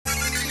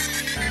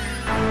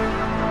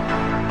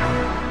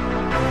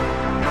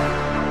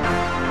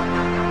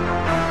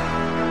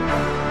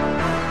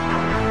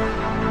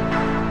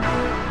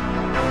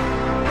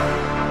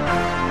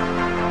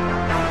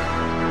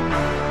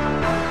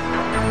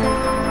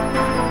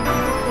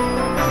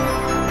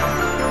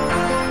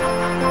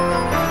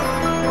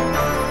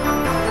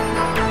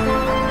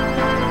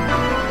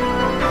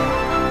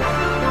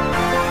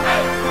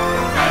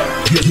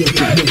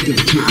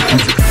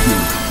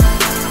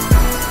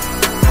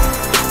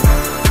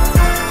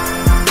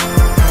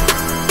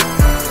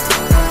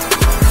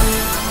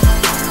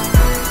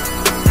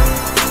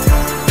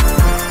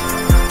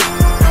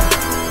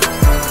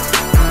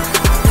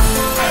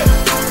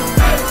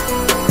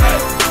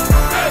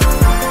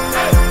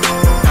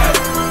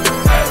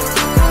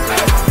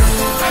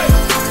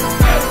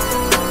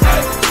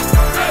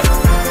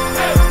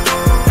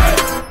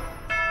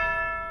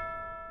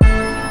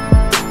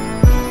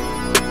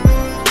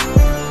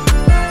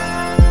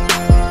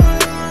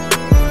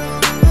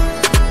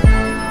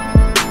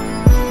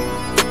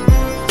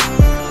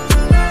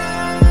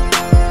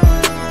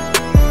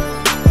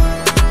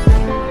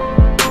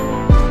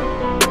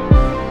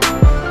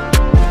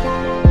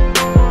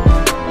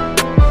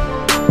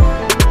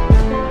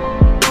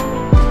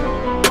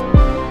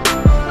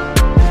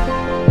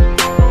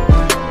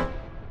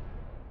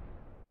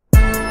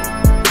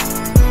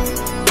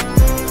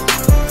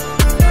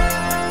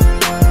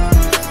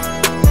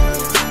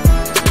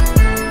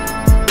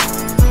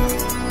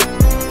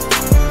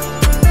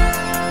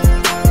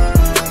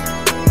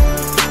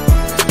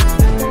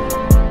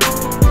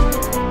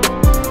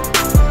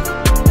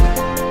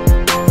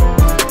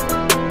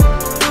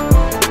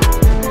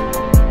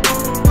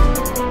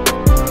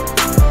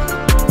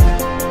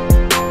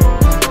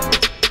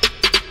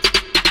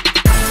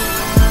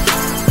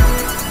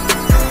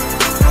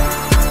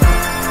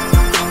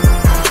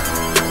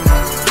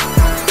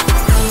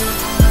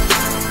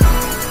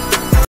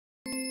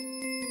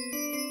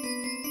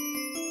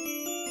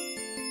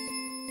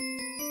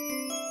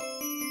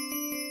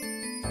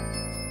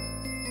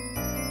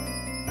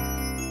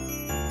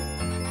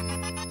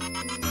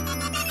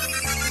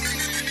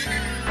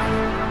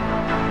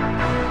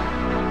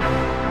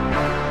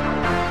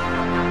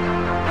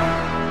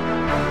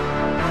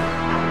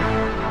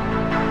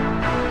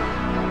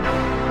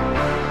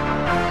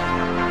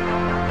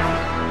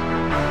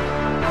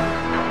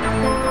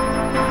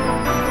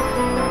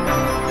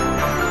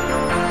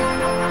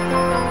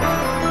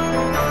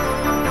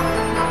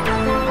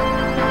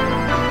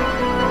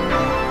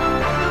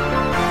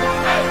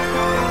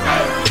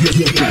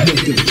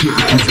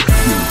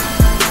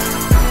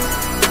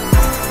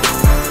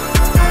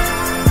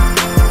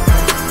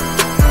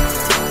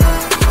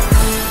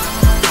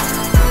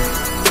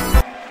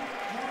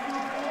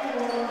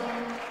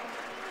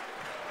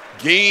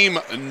Game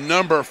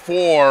number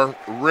 4,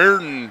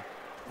 Riordan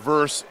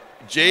versus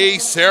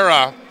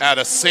JSerra at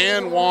a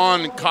San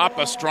Juan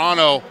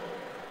Capistrano.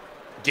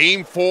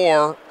 Game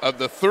 4 of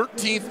the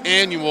 13th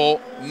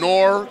annual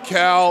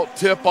NorCal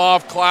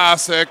Tip-Off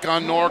Classic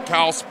on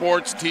NorCal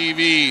Sports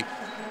TV.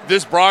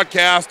 This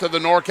broadcast of the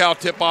NorCal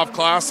Tip-Off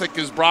Classic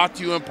is brought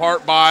to you in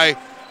part by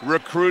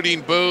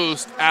Recruiting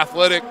Boost,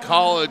 Athletic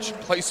College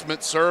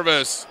Placement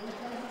Service.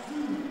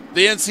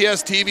 The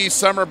NCS TV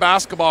Summer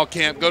Basketball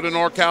Camp. Go to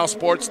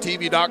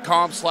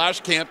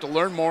NorCalSportsTV.com/camp to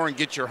learn more and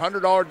get your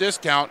 $100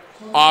 discount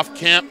off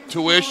camp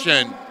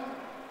tuition.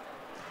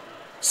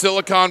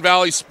 Silicon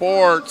Valley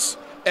Sports,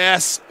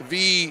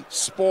 SV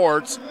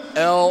Sports,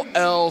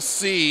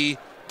 LLC.com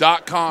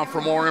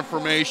for more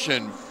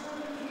information.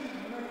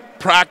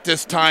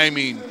 Practice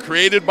timing,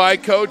 created by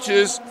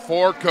coaches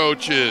for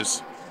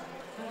coaches.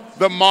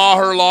 The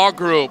Maher Law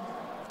Group,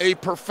 a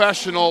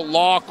professional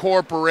law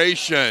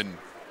corporation.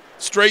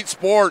 Straight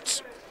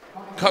Sports,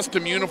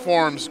 custom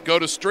uniforms. Go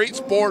to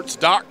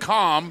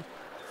straightsports.com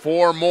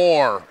for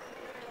more.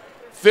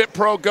 Fit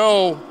Pro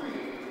Go,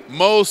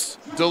 most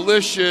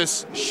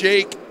delicious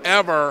shake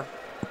ever.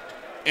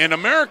 And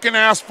American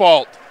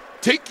Asphalt,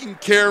 taking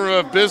care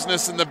of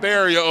business in the Bay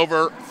Area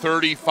over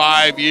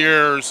 35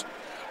 years.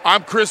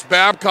 I'm Chris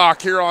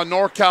Babcock here on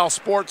NorCal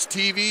Sports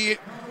TV,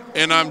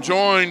 and I'm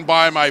joined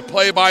by my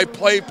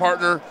play-by-play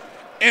partner,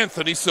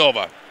 Anthony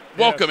Silva.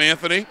 Welcome,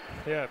 Anthony.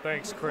 Yeah,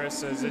 thanks,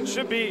 Chris. As it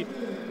should be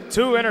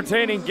 2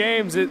 entertaining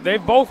games.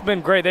 They've both been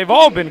great. They've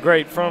all been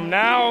great. From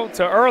now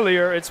to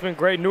earlier, it's been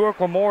great. Newark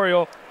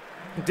Memorial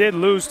did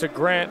lose to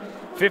Grant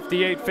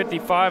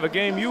 58-55, a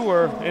game you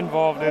were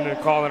involved in and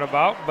calling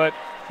about. But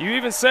you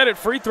even said it,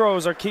 free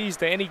throws are keys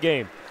to any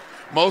game.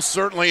 Most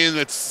certainly, and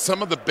it's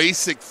some of the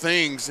basic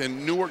things,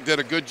 and Newark did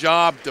a good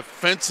job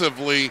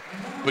defensively,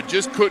 but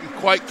just couldn't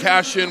quite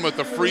cash in with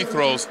the free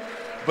throws.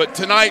 But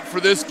tonight for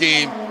this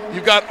game,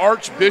 you've got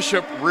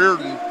Archbishop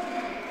Riordan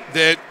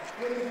that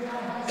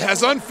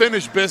has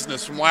unfinished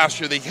business from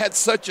last year. They had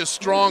such a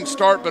strong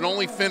start, but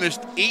only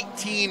finished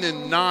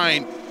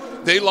 18-9.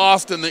 They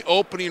lost in the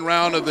opening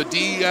round of the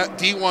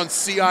D1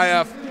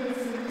 CIF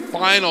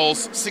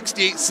Finals,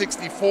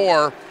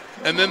 68-64,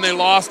 and then they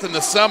lost in the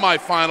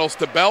semifinals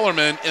to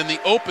Bellarmine in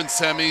the open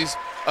semis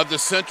of the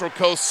Central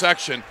Coast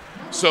section.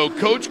 So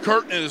Coach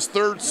Curtin in his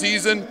 3rd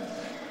season,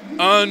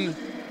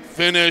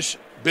 unfinished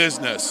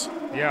business.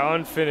 Yeah,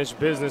 unfinished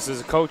business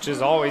as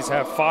coaches always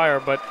have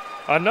fire. But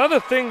another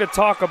thing to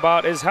talk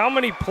about is how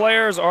many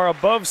players are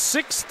above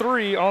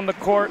 6'3" on the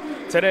court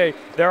today.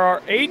 There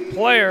are 8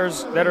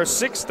 players that are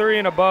 6'3"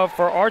 and above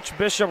for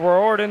Archbishop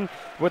Riordan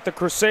with the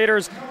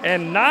Crusaders,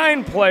 and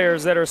 9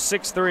 players that are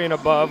 6'3" and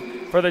above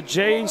for the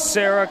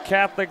JSerra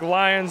Catholic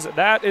Lions.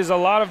 That is a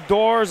lot of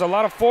doors, a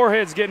lot of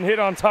foreheads getting hit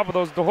on top of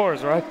those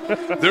doors, right?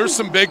 There's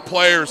some big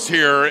players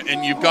here,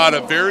 and you've got a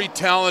very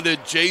talented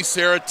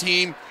JSerra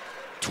team,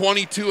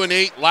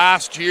 22-8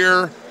 last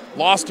year.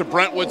 Lost to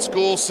Brentwood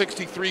School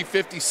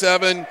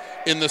 63-57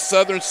 in the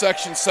Southern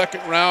Section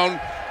second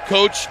round,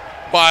 coached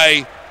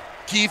by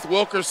Keith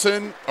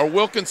Wilkinson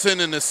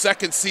in his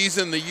second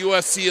season, the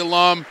USC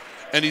alum,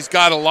 and he's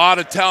got a lot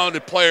of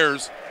talented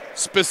players,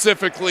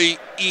 specifically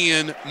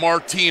Ian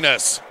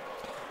Martinez.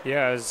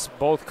 Yeah, as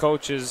both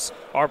coaches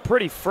are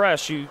pretty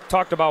fresh. You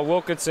talked about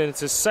Wilkinson. It's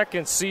his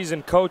second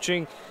season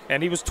coaching,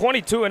 and he was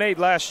 22-8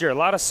 last year. A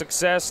lot of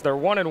success. They're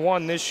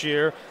 1-1 this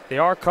year. They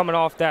are coming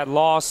off that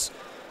loss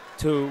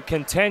to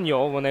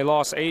Centennial when they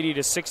lost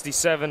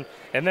 80-67.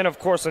 And then, of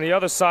course, on the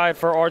other side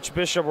for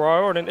Archbishop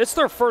Riordan, it's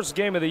their first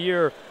game of the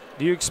year.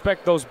 Do you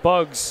expect those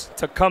bugs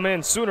to come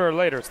in sooner or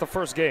later? It's the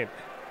first game.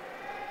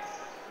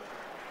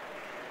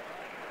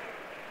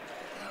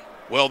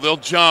 Well, they'll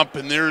jump,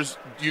 and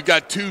you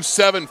got 2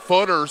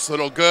 7-footers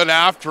that'll go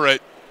after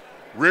it.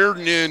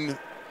 Riordan in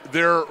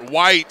their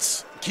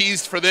whites,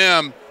 keys for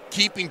them,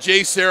 keeping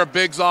JSerra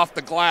bigs off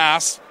the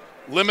glass,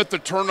 limit the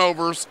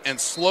turnovers, and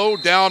slow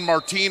down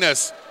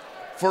Martinez.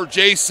 For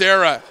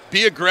JSerra,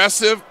 be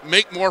aggressive,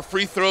 make more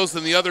free throws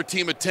than the other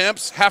team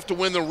attempts, have to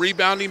win the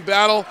rebounding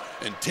battle,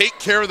 and take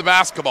care of the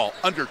basketball,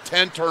 under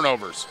 10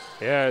 turnovers.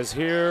 Yes,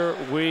 here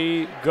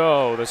we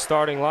go. The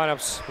starting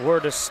lineups were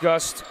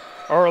discussed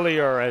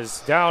earlier as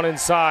down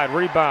inside,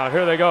 rebound,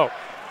 here they go.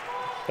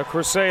 The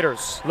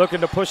Crusaders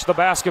looking to push the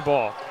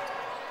basketball.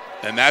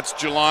 And that's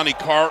Jelani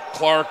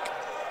Clark,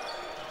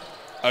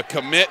 a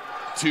commit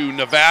to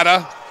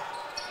Nevada.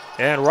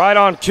 And right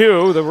on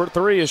cue, the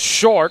three is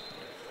short.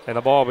 And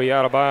the ball will be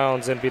out of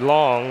bounds and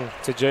belong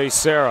to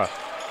JSerra.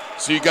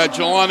 So you got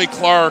Jelani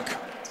Clark,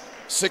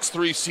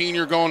 6'3"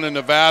 senior going to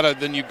Nevada.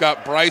 Then you've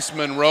got Bryce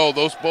Monroe.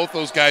 Both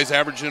those guys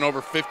averaging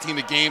over 15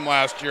 a game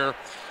last year,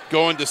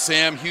 going to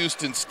Sam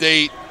Houston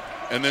State.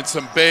 And then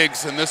some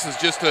bigs. And this is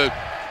just a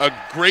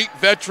great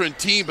veteran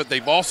team, but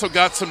they've also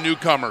got some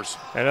newcomers.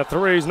 And a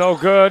three's no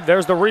good.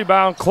 There's the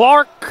rebound.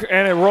 Clark,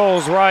 and it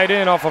rolls right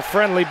in off a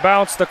friendly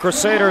bounce. The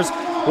Crusaders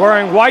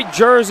wearing white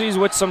jerseys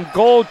with some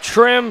gold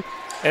trim.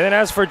 And then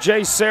as for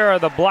JSerra,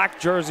 the black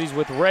jerseys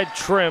with red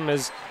trim,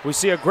 as we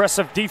see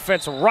aggressive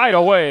defense right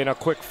away and a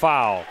quick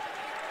foul.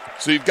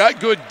 So you've got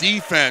good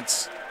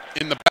defense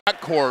in the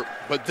backcourt,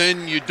 but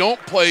then you don't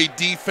play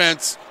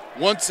defense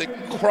once it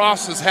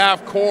crosses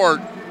half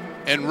court,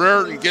 and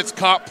Riordan gets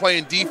caught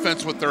playing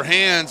defense with their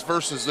hands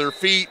versus their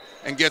feet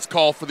and gets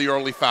called for the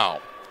early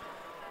foul.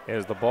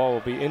 As the ball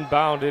will be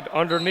inbounded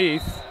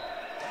underneath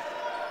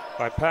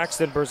by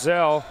Paxton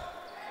Burzell.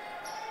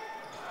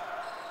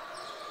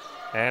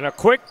 And a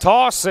quick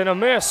toss and a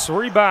miss.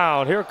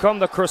 Rebound. Here come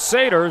the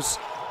Crusaders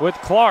with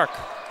Clark.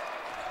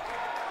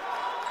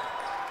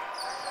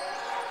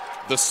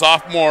 The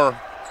sophomore,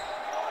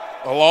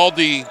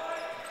 Alaldi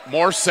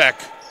Morsek,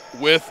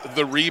 with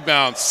the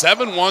rebound.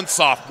 7'1"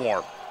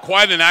 sophomore.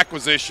 Quite an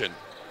acquisition.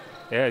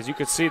 Yeah, as you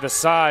can see the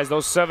size,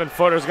 those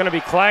 7-footers going to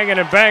be clanging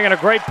and banging. A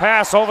great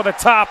pass over the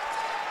top.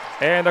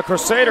 And the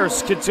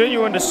Crusaders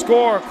continuing to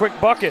score quick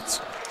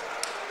buckets.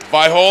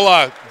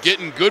 Vaihola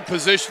getting good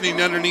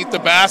positioning underneath the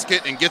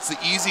basket and gets the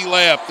easy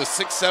layup, the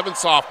 6'7"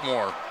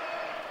 sophomore.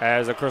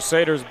 As the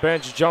Crusaders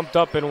bench jumped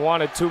up and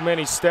wanted too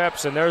many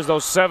steps, and there's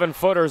those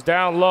 7-footers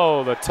down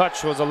low. The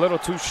touch was a little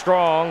too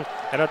strong,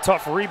 and a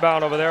tough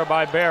rebound over there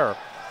by Bear.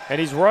 And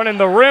he's running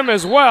the rim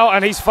as well,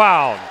 and he's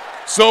fouled.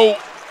 So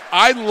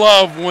I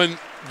love when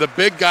the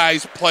big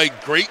guys play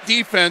great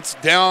defense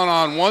down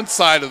on one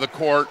side of the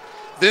court,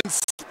 then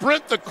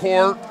sprint the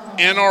court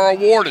and are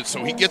awarded.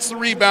 So he gets the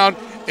rebound,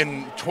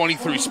 and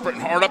 23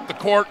 sprinting hard up the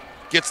court,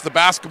 gets the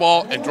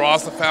basketball and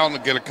draws the foul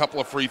and get a couple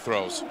of free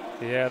throws.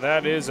 Yeah,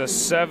 that is a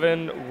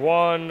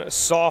 7'1"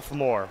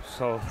 sophomore.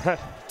 So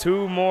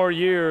 2 more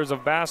years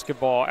of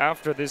basketball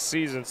after this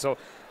season. So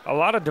a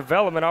lot of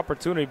development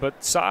opportunity,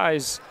 but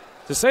size,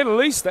 to say the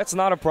least, that's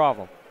not a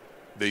problem.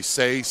 They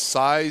say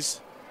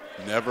size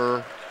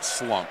never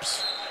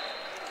slumps.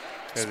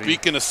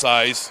 Speaking of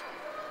size,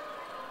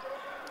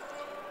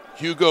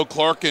 Hugo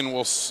Clarkin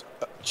will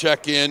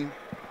check in.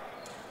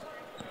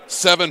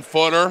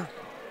 7-footer,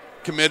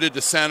 committed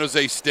to San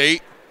Jose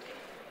State.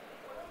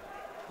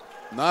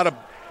 Not a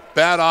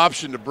bad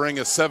option to bring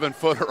a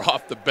 7-footer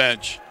off the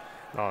bench.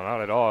 No,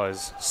 not at all.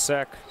 As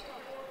Sek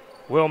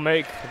will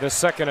make the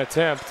second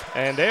attempt.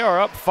 And they are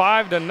up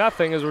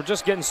 5-0 as we're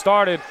just getting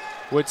started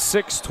with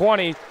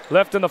 6:20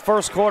 left in the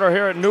first quarter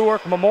here at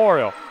Newark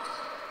Memorial.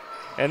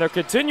 And they're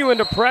continuing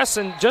to press,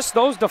 and just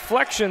those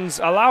deflections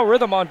allow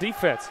rhythm on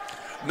defense.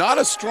 Not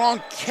a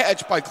strong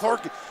catch by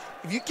Clark.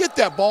 If you get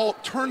that ball,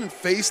 turn and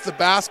face the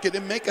basket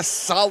and make a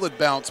solid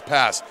bounce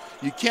pass.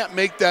 You can't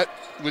make that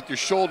with your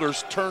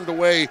shoulders turned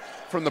away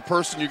from the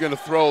person you're going to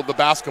throw the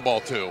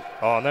basketball to.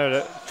 Oh, and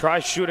there, try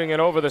shooting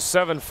it over the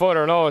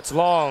 7-footer. No, it's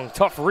long.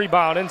 Tough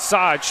rebound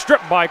inside.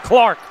 Stripped by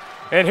Clark.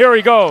 And here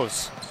he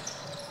goes.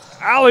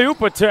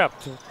 Alley-oop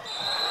attempt.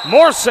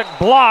 Morsek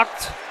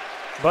blocked,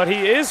 but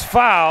he is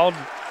fouled.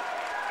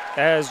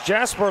 as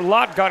Jasper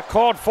Lott got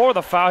called for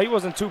the foul. He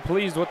wasn't too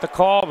pleased with the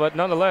call, but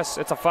nonetheless,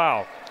 it's a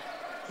foul.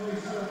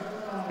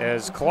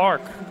 As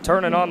Clark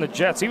turning on the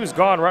Jets. He was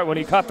gone right when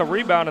he caught the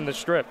rebound in the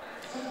strip.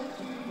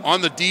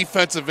 On the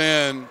defensive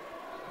end,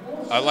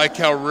 I like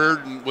how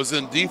Riordan was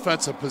in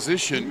defensive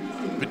position,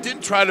 but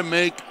didn't try to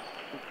make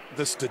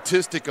the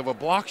statistic of a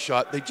block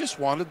shot. They just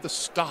wanted the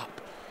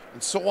stop.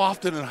 And so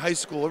often in high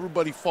school,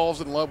 everybody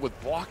falls in love with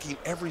blocking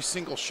every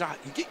single shot.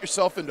 You get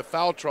yourself into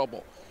foul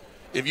trouble.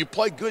 If you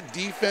play good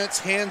defense,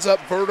 hands up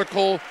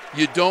vertical,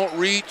 you don't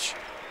reach,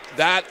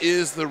 that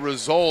is the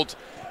result.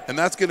 And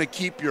that's going to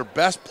keep your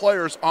best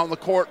players on the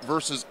court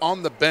versus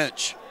on the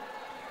bench.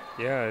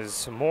 Yeah,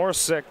 as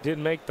Morsek did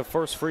make the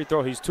first free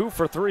throw. He's 2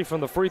 for 3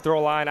 from the free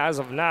throw line as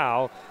of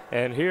now.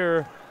 And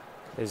here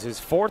is his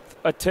 4th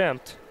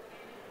attempt.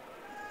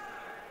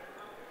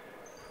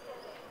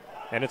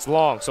 And it's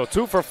long. So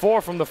 2 for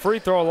 4 from the free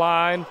throw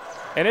line.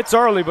 And it's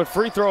early, but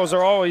free throws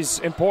are always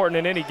important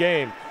in any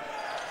game.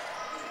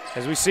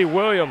 As we see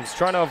Williams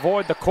trying to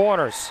avoid the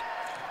corners.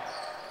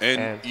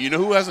 And you know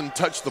who hasn't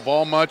touched the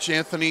ball much,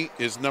 Anthony,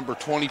 is number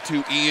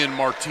 22, Ian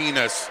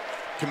Martinez,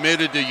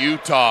 committed to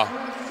Utah.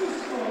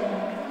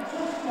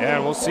 Yeah,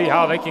 and we'll see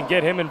how they can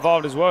get him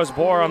involved as well as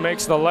Bora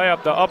makes the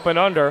layup, the up and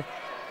under.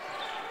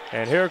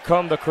 And here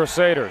come the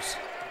Crusaders.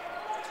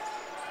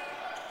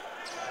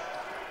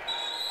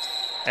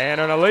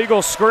 And an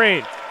illegal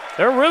screen.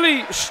 They're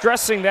really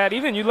stressing that.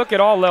 Even you look at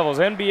all levels,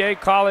 NBA,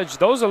 college,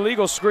 those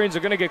illegal screens are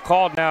going to get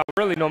called now,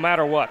 really no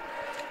matter what.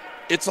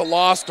 It's a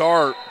lost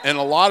art, and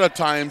a lot of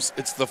times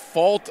it's the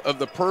fault of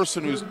the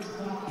person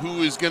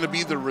who is going to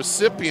be the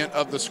recipient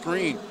of the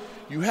screen.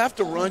 You have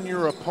to run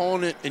your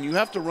opponent, and you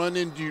have to run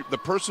into the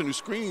person who's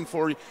screening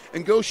for you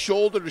and go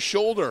shoulder to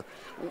shoulder.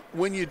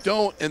 When you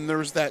don't, and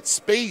there's that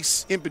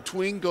space in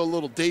between, go a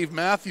little Dave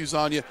Matthews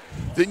on you,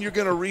 then you're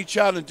going to reach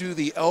out and do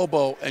the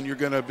elbow, and you're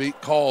going to be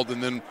called,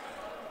 and then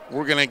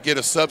we're going to get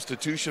a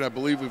substitution. I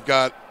believe we've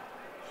got.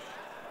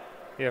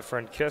 Yeah,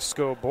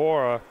 Francesco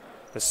Bora,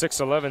 the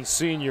 6'11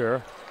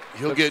 senior.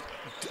 He'll get,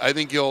 I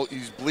think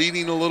he's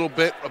bleeding a little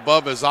bit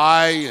above his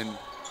eye, and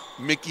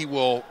Mickey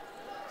will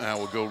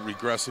go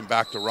regressing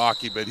back to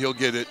Rocky, but he'll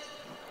get it,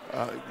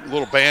 a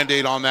little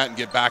Band-Aid on that and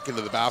get back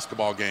into the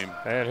basketball game.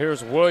 And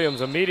here's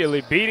Williams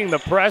immediately beating the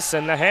press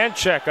and the hand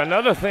check.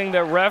 Another thing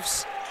that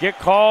refs get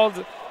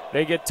called,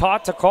 they get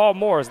taught to call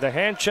more, is the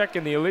hand check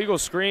and the illegal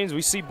screens.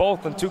 We see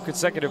both in 2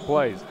 consecutive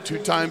plays. 2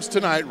 times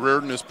tonight,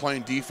 Riordan is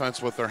playing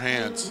defense with their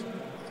hands.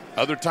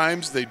 Other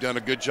times, they've done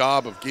a good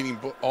job of getting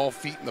all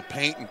feet in the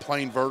paint and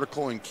playing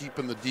vertical and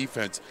keeping the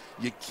defense.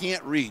 You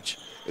can't reach,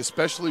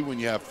 especially when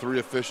you have 3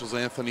 officials,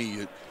 Anthony.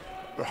 You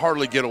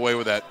hardly get away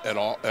with that at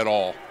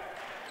all.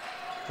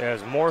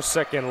 There's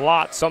Morsek and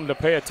Lott, something to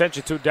pay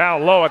attention to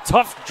down low. A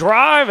tough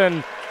drive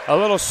and a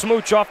little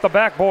smooch off the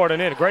backboard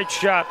and in. Great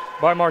shot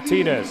by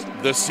Martinez.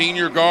 The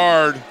senior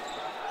guard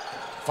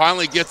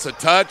finally gets a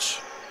touch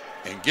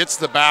and gets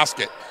the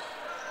basket.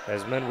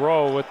 As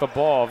Monroe with the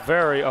ball,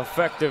 very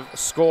effective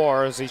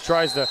score as he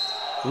tries to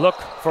look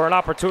for an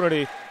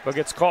opportunity but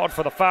gets called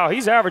for the foul.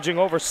 He's averaging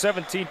over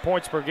 17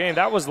 points per game.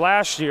 That was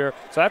last year,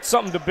 so that's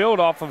something to build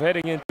off of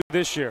heading into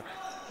this year.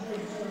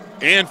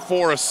 And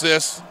 4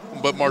 assists,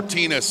 but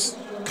Martinez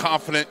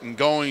confident in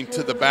going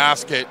to the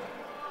basket.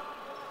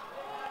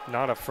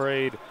 Not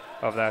afraid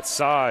of that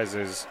size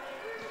as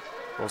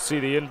we'll see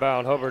the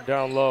inbound Hubbard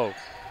down low.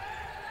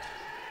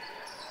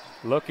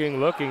 Looking,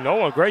 no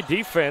one. Great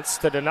defense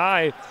to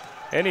deny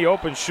any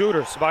open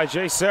shooters by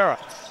JSerra.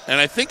 And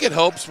I think it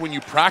helps when you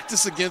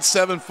practice against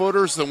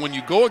 7-footers, and when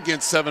you go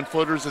against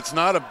 7-footers, it's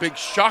not a big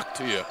shock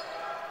to you.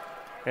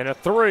 And a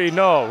 3,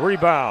 no,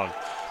 rebound.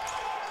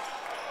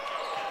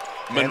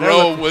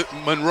 Monroe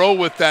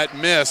with that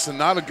miss, and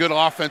not a good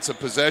offensive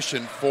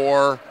possession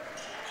for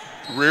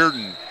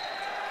Riordan.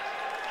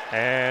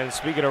 And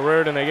speaking of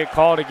Riordan, they get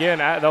called again.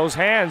 Those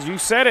hands, you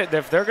said it,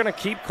 if they're going to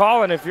keep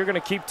calling, if you're going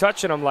to keep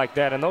touching them like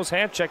that, and those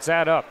hand checks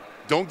add up.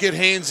 Don't get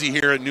handsy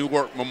here at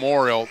Newark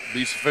Memorial.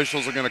 These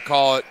officials are going to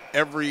call it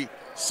every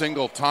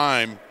single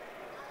time.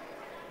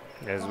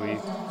 As we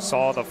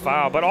saw the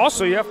foul. But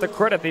also you have to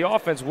credit the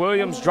offense.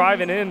 Williams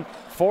driving in,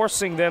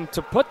 forcing them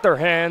to put their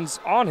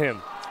hands on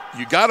him.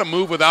 You got to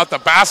move without the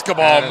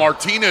basketball.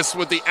 Martinez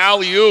with the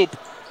alley-oop.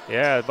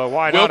 Yeah, but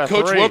why not a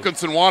 3? Coach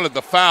Wilkinson wanted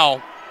the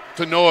foul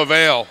to no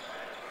avail.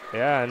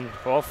 Yeah, and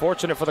well,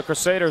 fortunate for the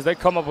Crusaders, they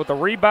come up with the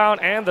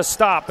rebound and the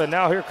stop. And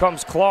now here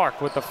comes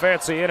Clark with the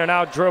fancy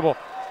in-and-out dribble.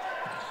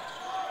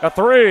 A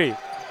 3,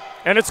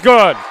 and it's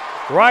good.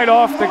 Right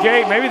off the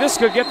gate. Maybe this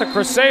could get the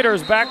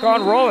Crusaders back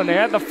on rolling. They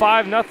had the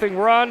 5-0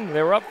 run.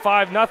 They were up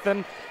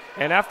 5-0,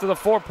 and after the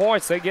 4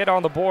 points, they get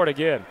on the board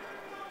again.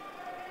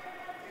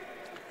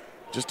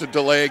 Just to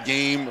delay a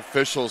game,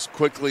 officials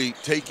quickly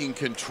taking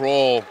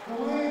control.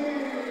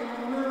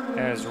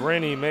 As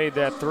Rennie made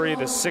that 3,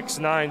 the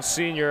 6'9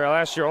 senior,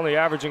 last year only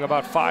averaging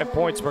about 5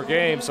 points per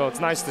game, so it's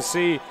nice to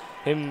see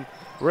him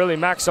really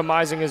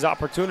maximizing his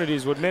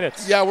opportunities with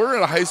minutes. Yeah, we're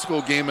in a high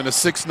school game, and a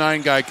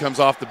 6'9 guy comes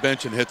off the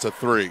bench and hits a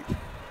 3.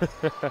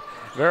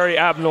 Very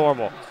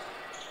abnormal.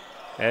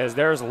 As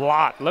there's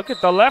Lott. Look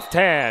at the left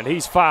hand.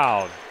 He's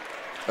fouled.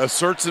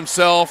 Asserts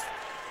himself,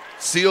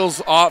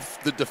 seals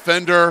off the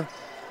defender,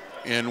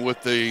 and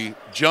with the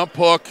jump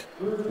hook,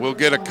 we'll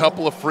get a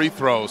couple of free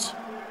throws.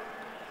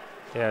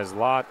 Yes,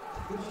 Lott,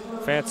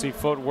 fancy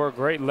footwork,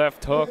 great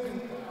left hook,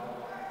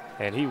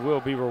 and he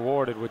will be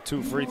rewarded with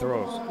 2 free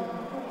throws.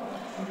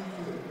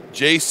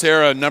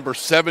 JSerra, number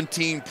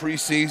 17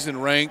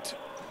 preseason ranked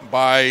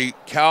by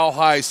Cal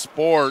High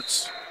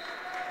Sports.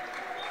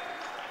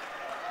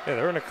 Yeah,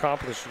 they're an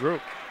accomplished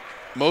group.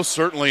 Most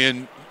certainly,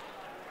 and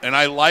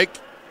I like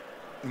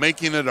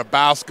making it a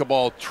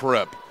basketball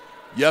trip.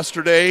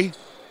 Yesterday,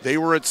 they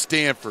were at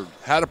Stanford,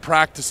 had a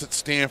practice at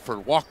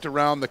Stanford, walked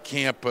around the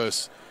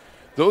campus.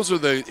 Those are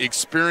the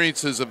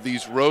experiences of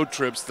these road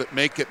trips that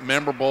make it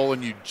memorable,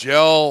 and you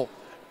gel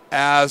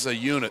as a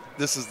unit.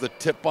 This is the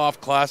tip-off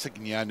classic,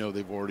 and yeah, I know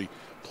they've already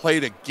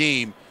played a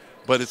game,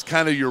 but it's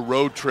kind of your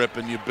road trip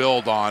and you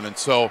build on. And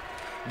so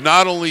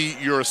not only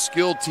you're a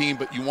skilled team,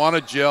 but you want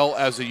to gel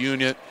as a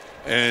unit,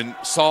 and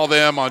saw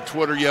them on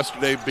Twitter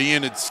yesterday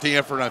being at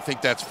Stanford, and I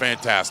think that's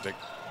fantastic.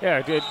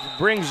 Yeah, it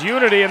brings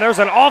unity, and there's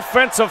an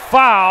offensive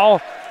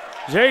foul.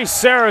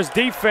 JSerra's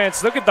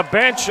defense, look at the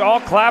bench all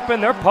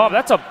clapping, they're pumped.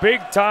 That's a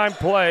big-time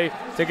play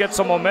to get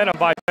some momentum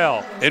by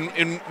Bell.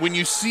 And when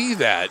you see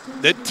that,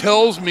 that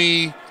tells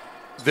me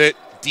that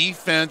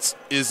defense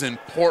is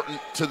important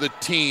to the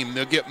team.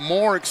 They'll get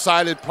more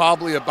excited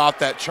probably about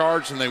that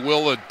charge than they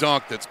will a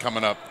dunk that's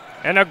coming up.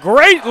 And a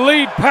great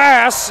lead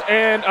pass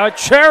and a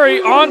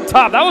cherry on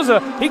top.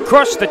 He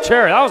crushed the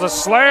cherry. That was a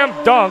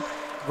slam dunk.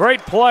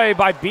 Great play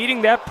by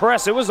beating that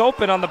press. It was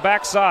open on the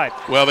backside.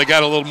 Well, they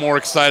got a little more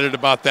excited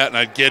about that, and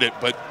I get it.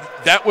 But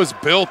that was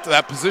built,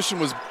 that possession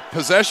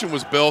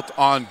was built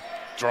on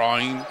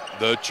drawing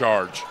the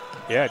charge.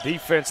 Yeah,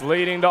 defense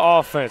leading to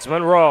offense.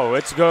 Monroe,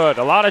 it's good.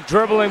 A lot of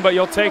dribbling, but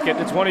you'll take it.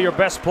 It's one of your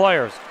best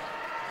players.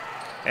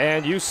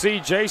 And you see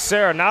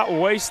JSerra not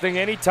wasting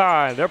any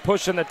time. They're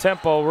pushing the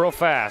tempo real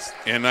fast.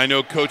 And I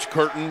know Coach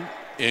Curtin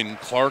in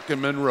Clark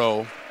and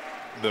Monroe,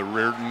 the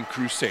Riordan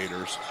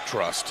Crusaders,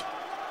 trust.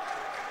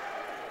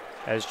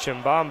 As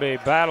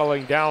Chimbambe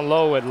battling down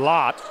low with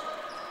Lott.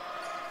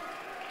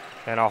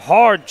 And a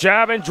hard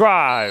jab and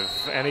drive,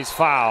 and he's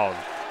fouled.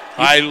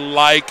 I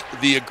like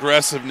the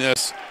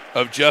aggressiveness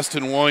of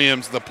Justin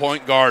Williams, the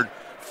point guard,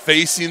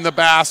 facing the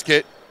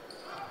basket,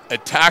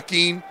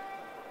 attacking,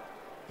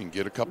 and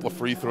get a couple of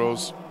free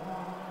throws.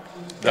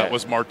 That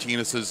was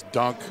Martinez's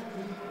dunk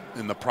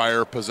in the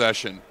prior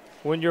possession.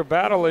 When you're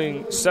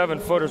battling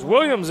 7-footers,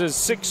 Williams is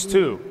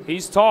 6'2".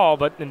 He's tall,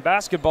 but in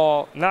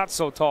basketball, not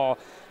so tall.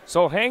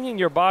 So hanging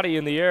your body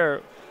in the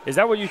air, is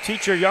that what you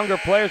teach your younger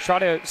players, try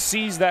to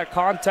seize that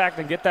contact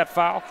and get that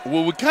foul?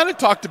 Well, we kind of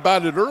talked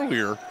about it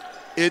earlier.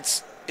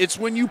 It's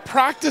when you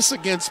practice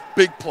against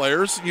big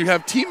players, you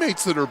have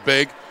teammates that are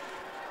big,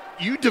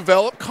 you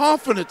develop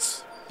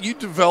confidence, you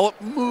develop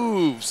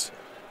moves,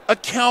 a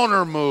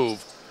counter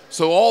move.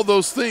 So all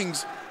those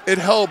things, it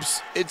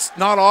helps. It's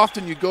not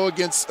often you go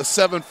against a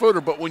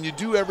 7-footer, but when you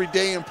do every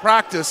day in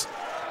practice,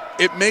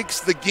 it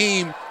makes the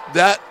game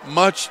that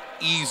much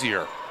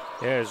easier.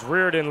 Yes,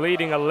 Riordan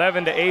leading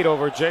 11-8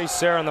 over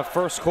JSerra in the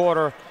first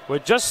quarter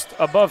with just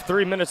above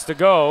 3 minutes to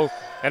go.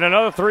 And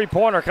another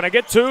three-pointer. Can I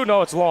get 2?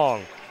 No, it's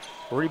long.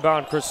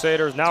 Rebound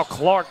Crusaders. Now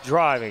Clark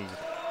driving.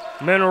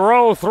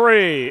 Monroe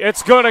 3.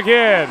 It's good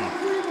again.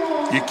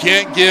 You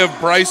can't give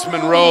Bryce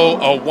Monroe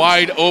a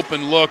wide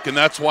open look, and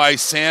that's why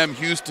Sam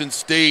Houston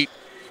State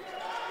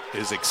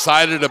is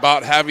excited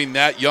about having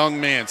that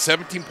young man.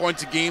 17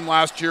 points a game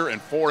last year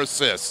and 4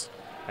 assists.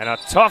 And a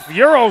tough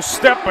Euro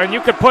step, and you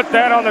could put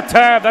that on the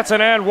tab. That's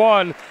an and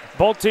one.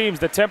 Both teams,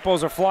 the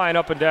tempos are flying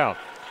up and down.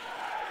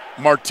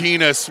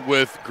 Martinez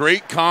with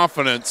great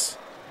confidence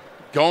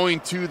going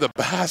to the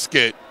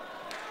basket.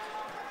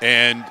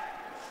 And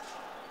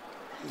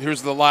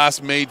here's the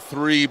last made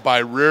 3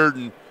 by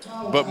Riordan.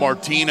 But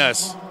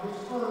Martinez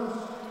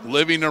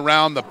living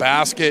around the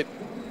basket,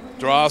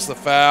 draws the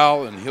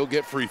foul, and he'll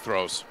get free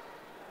throws.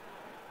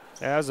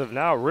 As of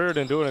now,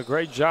 Riordan doing a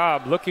great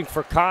job looking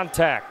for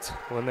contact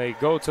when they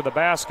go to the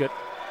basket.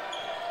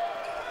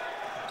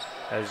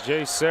 As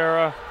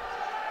JSerra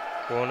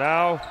will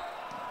now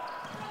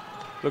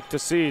look to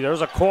see.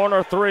 There's a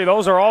corner 3.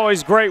 Those are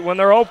always great when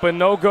they're open,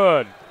 no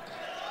good.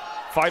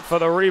 Fight for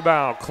the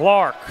rebound.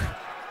 Clark,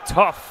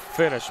 tough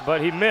finish,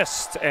 but he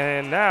missed,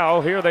 and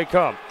now here they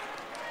come.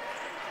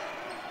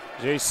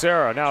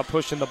 JSerra now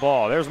pushing the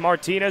ball. There's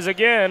Martinez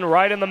again,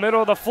 right in the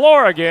middle of the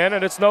floor again,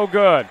 and it's no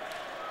good.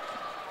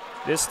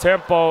 This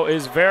tempo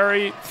is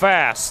very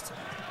fast.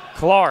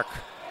 Clark.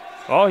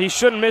 Oh, he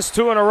shouldn't miss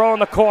 2 in a row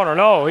in the corner.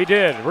 No, he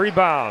did.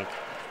 Rebound.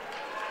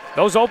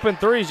 Those open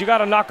threes, you got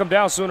to knock them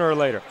down sooner or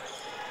later.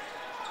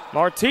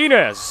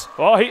 Martinez.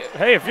 Well,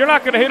 hey, if you're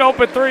not going to hit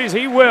open threes,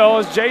 he will,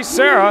 as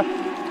JSerra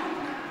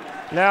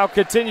now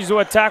continues to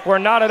attack. We're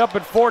knotted up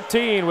at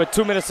 14 with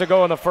 2 minutes to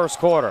go in the first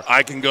quarter.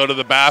 I can go to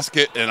the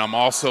basket, and I'm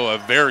also a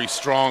very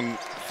strong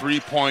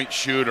three-point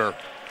shooter.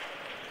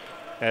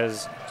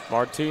 As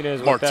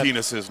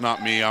Martinez is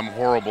not me. I'm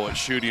horrible at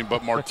shooting,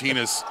 but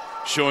Martinez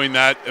showing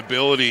that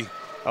ability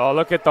Oh,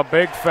 look at the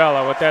big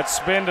fella with that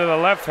spin to the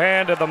left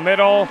hand to the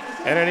middle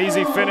and an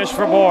easy finish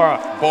for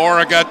Bora.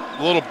 Bora got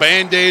a little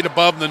Band-Aid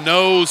above the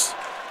nose,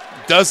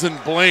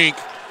 doesn't blink,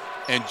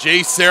 and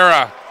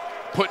JSerra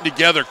putting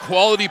together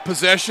quality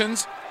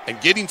possessions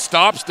and getting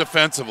stops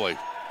defensively.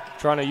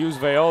 Trying to use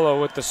Viola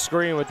with the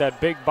screen with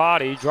that big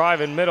body,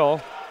 driving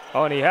middle.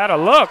 Oh, and he had a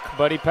look,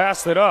 but he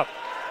passed it up.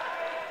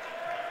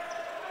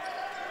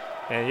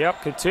 And,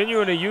 yep,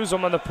 continuing to use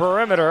them on the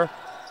perimeter.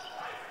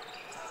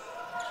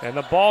 And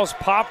the ball's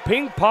pop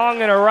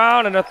ping-ponging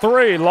around, and a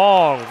three,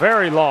 long,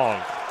 very long.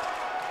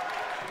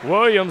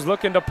 Williams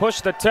looking to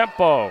push the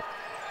tempo.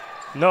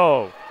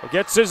 No,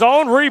 gets his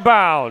own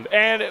rebound,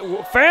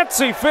 and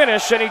fancy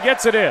finish, and he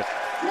gets it in.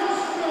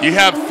 You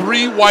have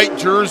three white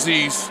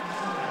jerseys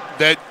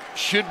that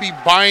should be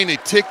buying a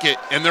ticket,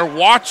 and they're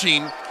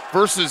watching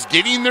versus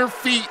getting their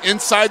feet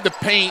inside the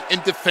paint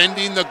and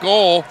defending the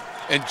goal,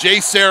 and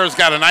JSerra's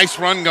got a nice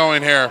run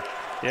going here.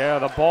 Yeah,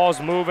 the ball's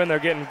moving. They're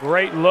getting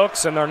great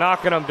looks, and they're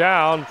knocking them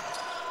down.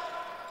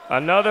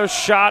 Another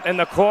shot in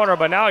the corner,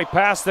 but now he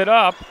passed it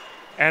up,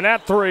 and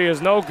that three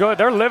is no good.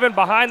 They're living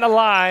behind the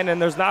line,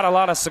 and there's not a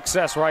lot of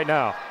success right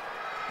now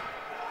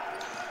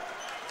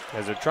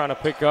as they're trying to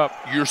pick up.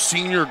 Your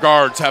senior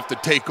guards have to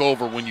take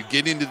over when you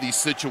get into these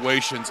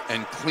situations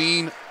and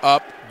clean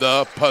up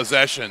the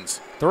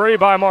possessions. Three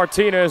by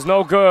Martinez,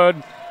 no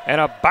good,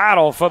 and a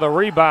battle for the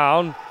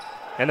rebound.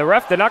 And the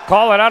ref did not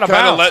call it out of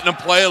bounds. Kind of letting them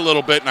play a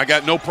little bit, and I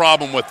got no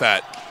problem with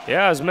that.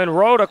 Yeah, as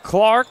Monroe to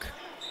Clark,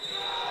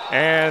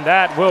 and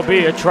that will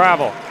be a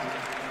travel.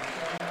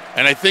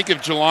 And I think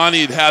if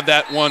Jelani had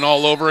that one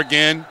all over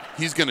again,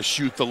 he's going to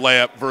shoot the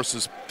layup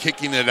versus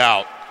kicking it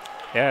out.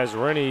 Yeah, as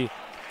Rennie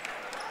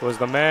was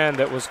the man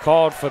that was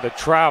called for the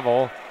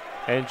travel.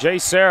 And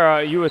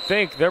JSerra, you would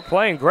think they're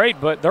playing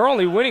great, but they're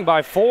only winning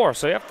by 4,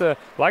 so you have to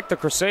like the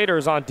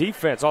Crusaders on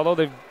defense, although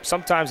they've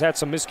sometimes had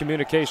some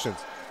miscommunications.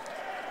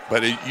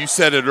 But you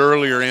said it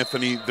earlier,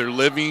 Anthony, they're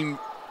living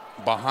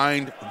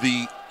behind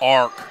the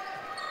arc,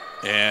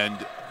 and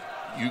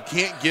you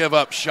can't give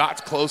up shots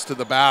close to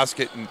the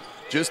basket and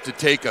just to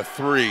take a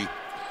three.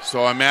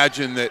 So I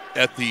imagine that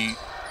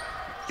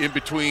in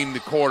between the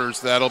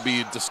quarters, that'll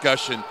be a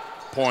discussion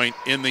point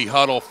in the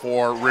huddle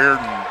for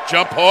Riordan.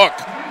 Jump hook.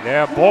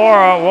 Yeah,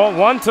 Bora, well,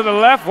 one to the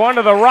left, one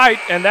to the right,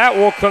 and that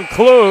will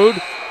conclude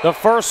the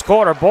first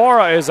quarter.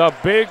 Bora is a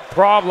big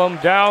problem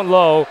down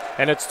low,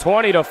 and it's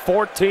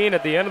 20-14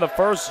 at the end of the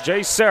first.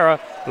 JSerra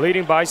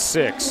leading by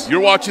 6.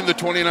 You're watching the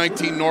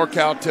 2019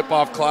 NorCal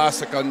Tip-Off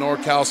Classic on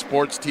NorCal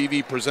Sports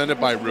TV,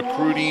 presented by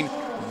Recruiting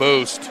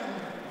Boost.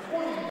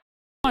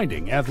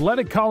 Finding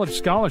athletic college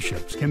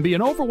scholarships can be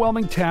an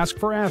overwhelming task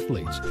for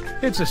athletes.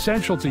 It's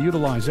essential to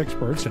utilize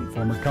experts and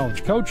former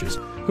college coaches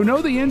who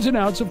know the ins and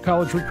outs of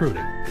college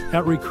recruiting.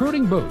 At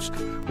Recruiting Boost,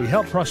 we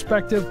help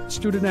prospective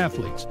student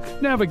athletes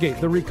navigate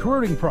the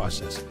recruiting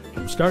process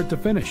from start to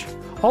finish,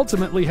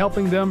 ultimately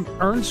helping them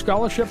earn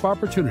scholarship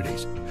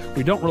opportunities.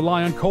 We don't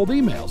rely on cold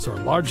emails or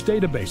large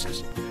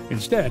databases.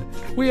 Instead,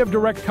 we have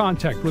direct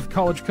contact with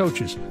college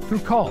coaches through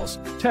calls,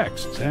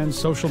 texts, and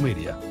social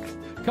media.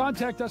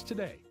 Contact us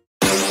today.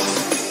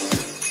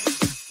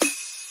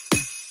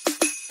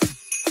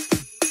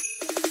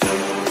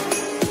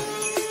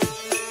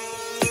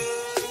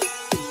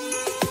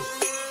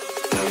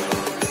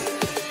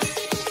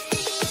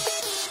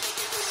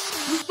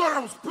 I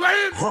was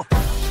playing? Huh.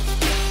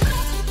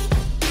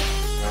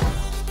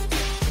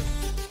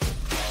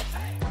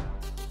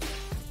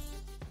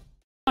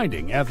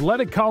 Finding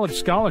athletic college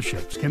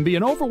scholarships can be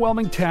an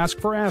overwhelming task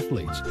for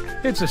athletes.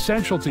 It's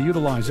essential to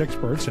utilize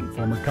experts and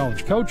former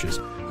college coaches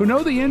who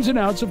know the ins and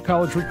outs of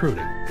college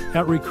recruiting.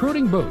 At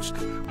Recruiting Boost,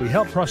 we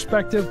help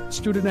prospective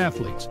student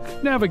athletes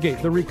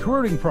navigate the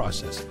recruiting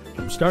process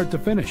from start to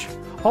finish,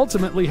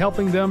 ultimately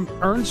helping them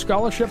earn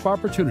scholarship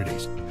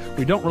opportunities.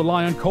 We don't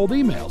rely on cold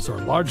emails or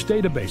large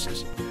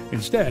databases.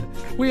 Instead,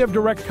 we have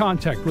direct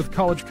contact with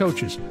college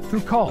coaches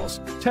through calls,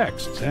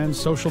 texts, and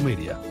social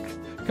media.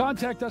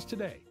 Contact us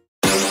today.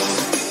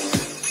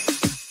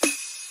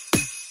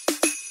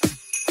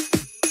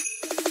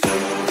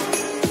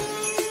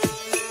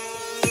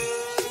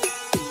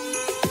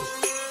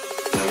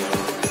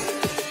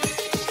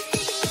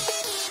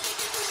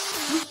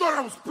 You thought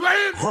I was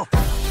playing? Huh.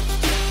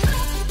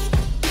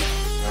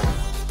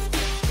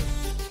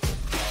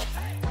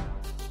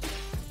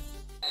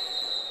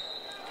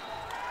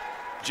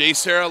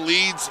 JSerra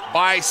leads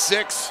by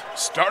 6,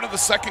 start of the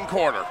second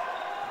quarter.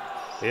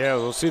 Yeah,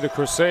 we'll see the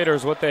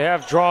Crusaders, what they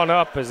have drawn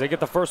up as they get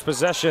the first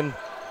possession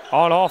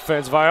on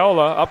offense.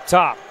 Viola up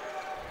top.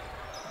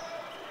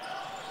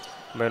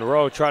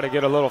 Monroe tried to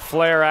get a little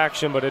flare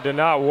action, but it did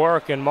not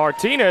work. And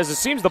Martinez, it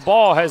seems the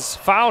ball has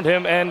found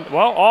him and,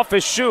 well, off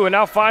his shoe, and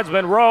now finds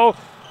Monroe,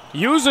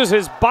 uses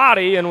his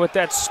body, and with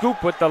that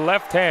scoop with the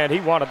left hand, he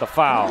wanted the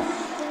foul.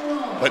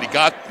 But he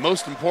got,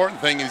 most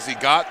important thing is he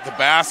got the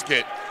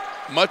basket.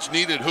 Much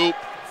needed hoop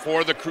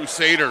for the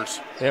Crusaders.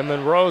 And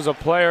Monroe's a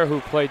player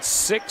who played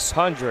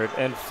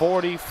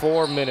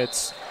 644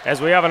 minutes as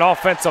we have an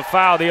offensive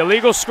foul. The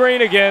illegal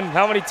screen again.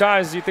 How many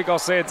times do you think I'll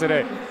say it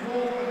today?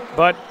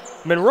 But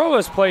Monroe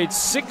has played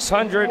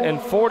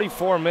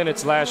 644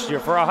 minutes last year.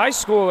 For a high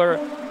schooler,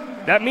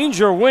 that means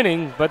you're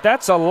winning, but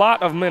that's a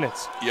lot of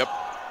minutes. Yep.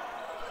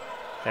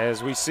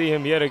 As we see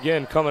him yet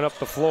again coming up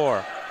the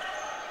floor.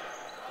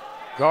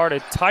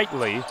 Guarded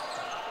tightly.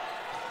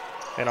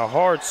 And a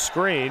hard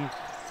screen.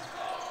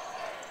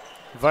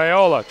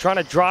 Viola trying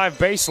to drive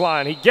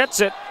baseline. He gets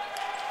it.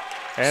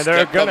 And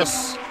they're going to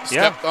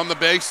stepped on the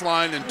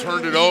baseline and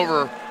turned it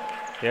over.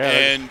 Yeah.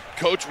 And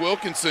Coach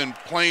Wilkinson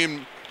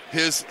playing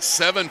his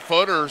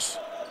 7-footers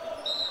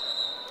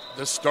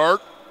to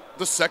start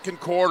the second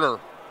quarter.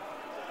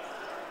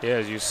 Yeah,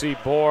 as you see,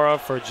 Bora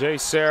for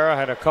JSerra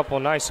had a couple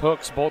nice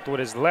hooks, both with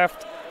his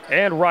left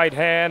and right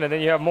hand. And then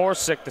you have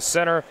Morsick, the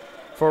center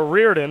for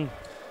Riordan,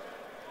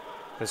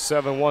 the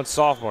 7'1"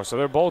 sophomore. So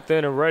they're both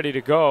in and ready to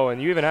go. And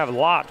you even have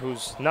Lott,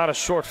 who's not a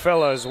short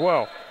fella as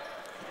well.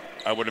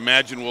 I would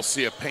imagine we'll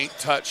see a paint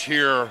touch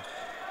here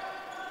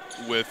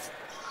with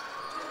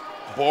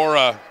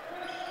Bora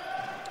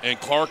and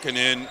Clarkin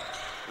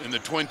in the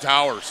Twin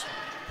Towers.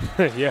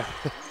 Yeah,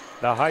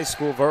 the high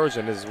school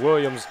version is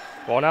Williams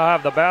will now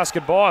have the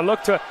basketball and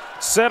look to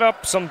set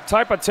up some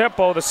type of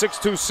tempo, the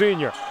 6'2"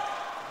 senior.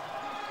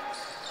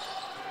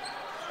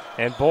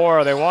 And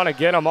Bora, they want to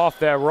get him off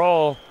that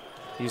roll.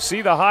 You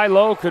see the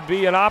high-low could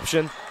be an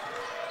option.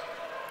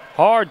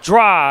 Hard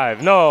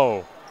drive,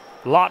 no.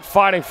 Lott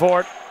fighting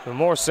for it. And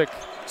Morsick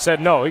said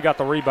no, he got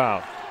the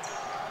rebound.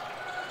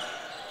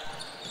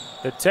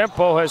 The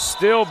tempo has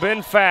still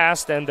been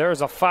fast, and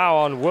there's a foul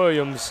on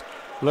Williams,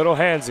 little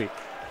handsy.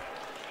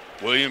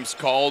 Williams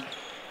called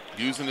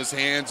using his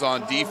hands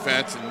on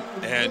defense,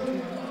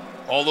 and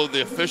although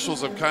the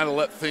officials have kind of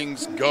let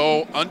things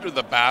go under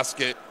the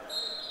basket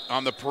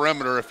on the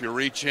perimeter, if you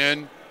reach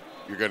in,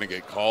 you're going to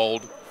get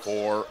called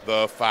for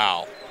the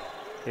foul.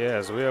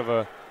 Yes, we have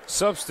a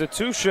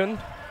substitution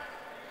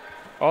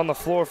on the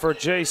floor for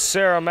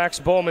JSerra. Max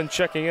Bowman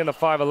checking in, the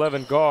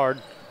 5'11"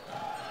 guard.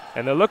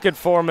 And they're looking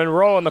for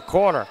Monroe in the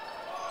corner.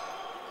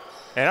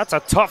 And that's a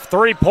tough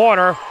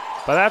three-pointer,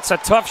 but that's a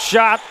tough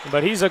shot,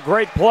 but he's a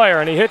great player,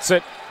 and he hits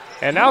it.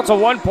 And now it's a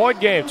one-point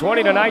game,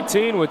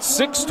 20-19 with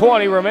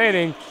 6:20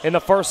 remaining in the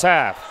first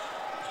half.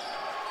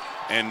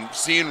 And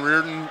seeing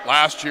Riordan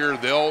last year,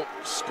 they'll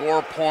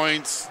score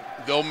points,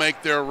 they'll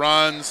make their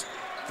runs,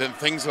 then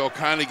things will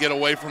kind of get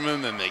away from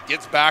him, then they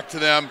gets back to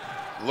them,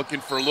 looking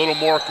for a little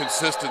more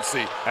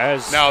consistency.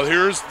 Now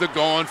here's the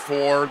going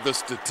for the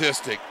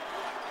statistic.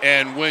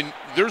 And when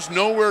there's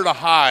nowhere to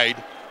hide,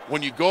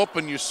 when you go up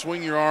and you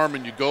swing your arm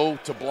and you go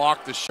to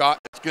block the shot,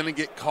 it's going to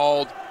get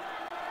called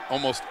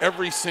almost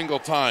every single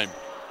time.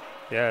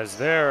 Yes,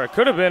 there. It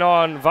could have been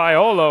on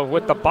Viola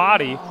with the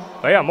body.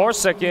 But yeah,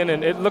 Morsick in,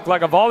 and it looked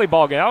like a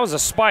volleyball game. That was a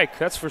spike,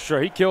 that's for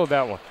sure. He killed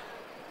that one.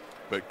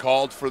 But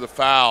called for the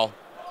foul.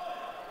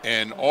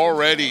 And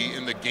already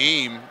in the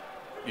game,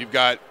 you've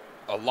got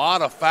a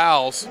lot of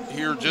fouls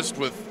here just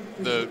with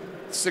the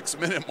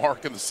 6-minute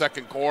mark in the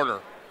second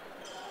quarter.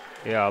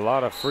 Yeah, a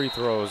lot of free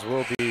throws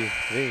will be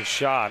being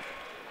shot.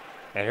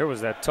 And here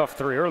was that tough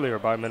three earlier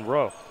by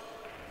Monroe.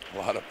 A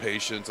lot of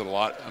patience and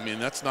I mean,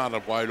 that's not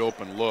a wide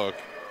open look.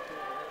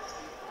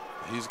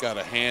 He's got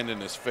a hand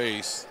in his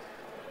face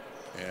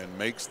and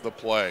makes the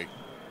play.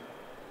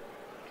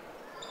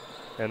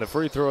 And the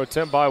free throw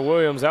attempt by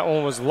Williams, that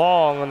one was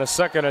long on the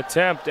second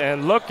attempt.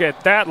 And look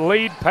at that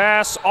lead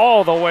pass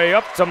all the way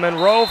up to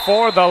Monroe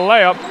for the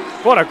layup.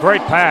 What a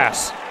great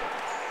pass.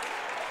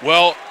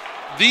 Well,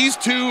 these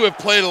two have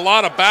played a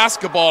lot of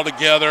basketball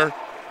together,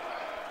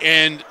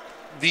 and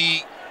the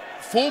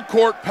full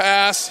court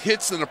pass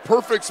hits in a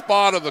perfect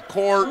spot of the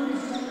court,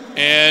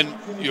 and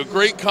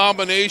great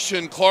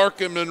combination,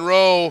 Clark and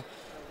Monroe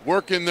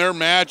working their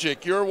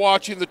magic. You're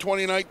watching the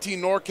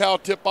 2019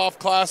 NorCal Tip-Off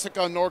Classic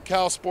on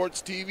NorCal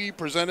Sports TV,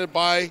 presented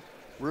by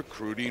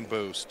Recruiting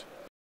Boost.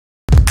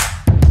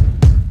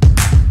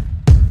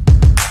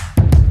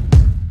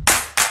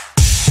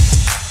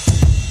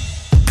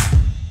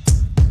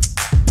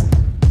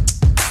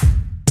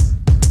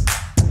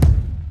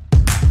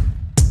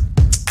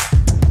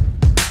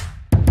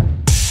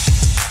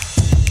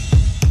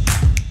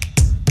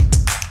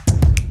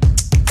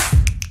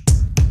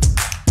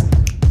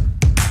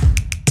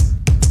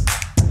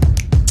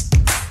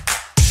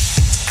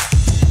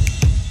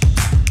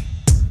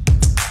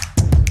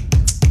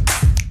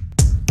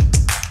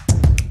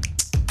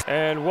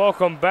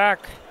 Welcome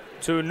back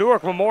to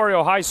Newark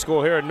Memorial High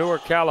School here in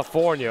Newark,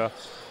 California,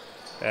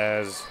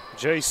 as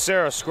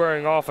JSerra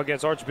squaring off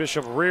against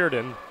Archbishop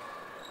Riordan.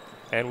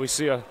 And we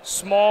see a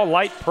small,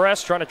 light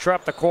press trying to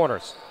trap the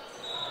corners.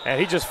 And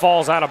he just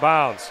falls out of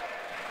bounds.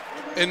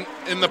 In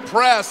the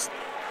press,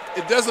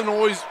 it doesn't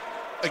always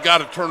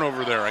got a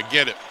turnover there. I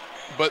get it.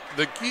 But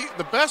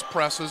the best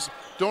presses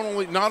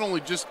not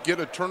only just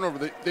get a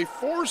turnover, they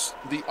force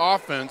the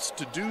offense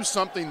to do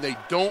something they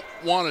don't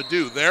want to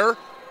do. There,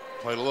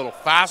 played a little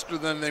faster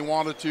than they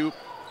wanted to,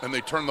 and they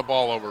turned the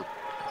ball over.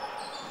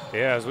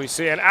 Yeah, as we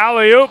see an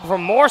alley-oop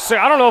from Morsick.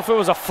 I don't know if it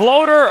was a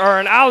floater or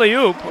an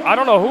alley-oop. I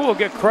don't know who will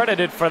get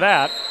credited for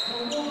that.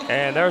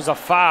 And there's a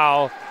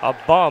foul, a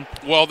bump.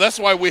 Well, that's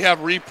why we have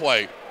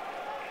replay.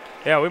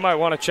 Yeah, we might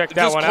want to check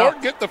that one out. Does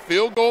Clark get the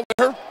field goal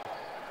there?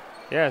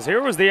 Yes,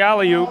 here was the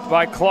alley-oop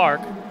by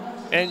Clark.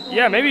 And,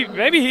 yeah,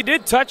 maybe he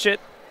did touch it.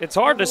 It's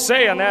hard to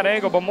say on that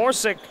angle, but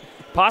Morsick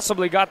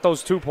possibly got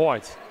those 2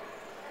 points.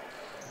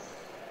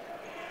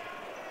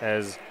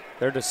 As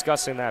they're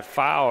discussing that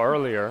foul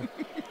earlier.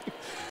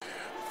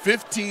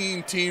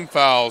 15 team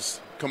fouls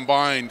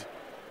combined,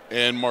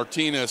 and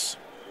Martinez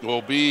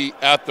will be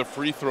at the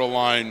free throw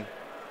line.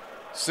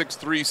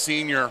 6'3"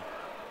 senior.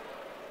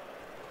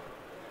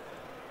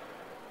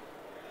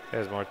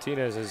 As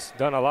Martinez has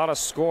done a lot of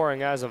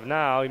scoring as of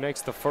now. He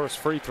makes the first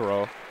free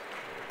throw.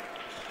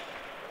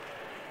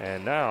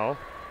 And now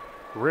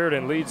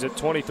Riordan leads at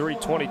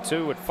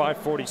 23-22 with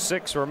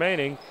 5:46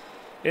 remaining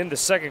in the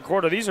second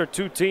quarter. These are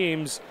two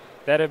teams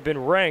that have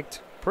been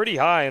ranked pretty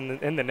high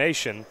in the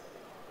nation.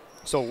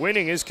 So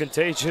winning is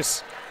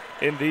contagious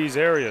in these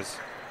areas.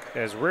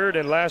 As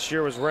Riordan last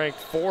year was ranked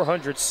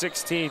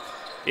 416th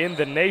in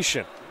the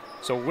nation.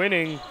 So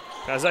winning,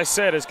 as I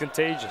said, is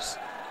contagious.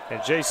 And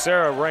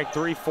JSerra ranked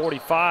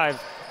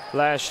 345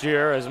 last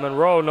year as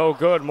Monroe no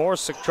good.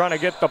 Morsick trying to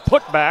get the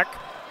putback,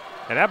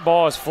 and that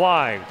ball is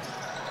flying.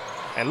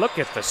 And look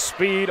at the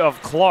speed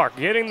of Clark,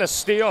 getting the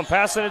steal and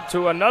passing it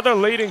to another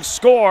leading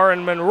scorer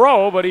in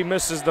Monroe, but he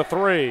misses the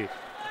three.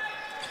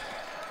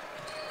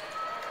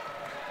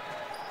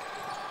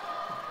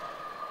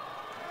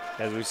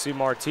 As we see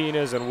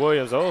Martinez and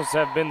Williams, those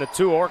have been the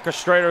two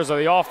orchestrators of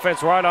the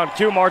offense right on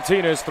cue.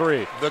 Martinez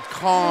three. The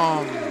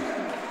calm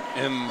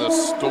in the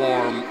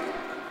storm.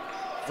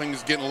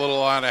 Things getting a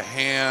little out of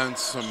hand,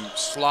 some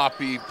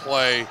sloppy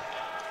play,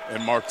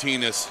 and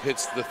Martinez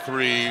hits the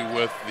three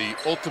with the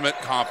ultimate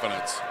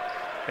confidence.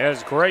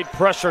 There's great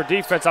pressure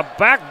defense. A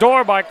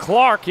backdoor by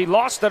Clark. He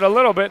lost it a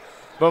little bit,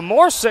 but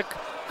Morsick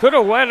could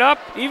have went up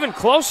even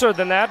closer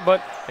than that,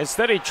 but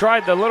instead he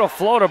tried the little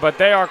floater, but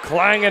they are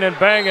clanging and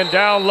banging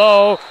down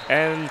low,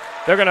 and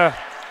they're going to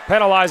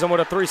penalize him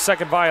with a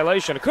 3-second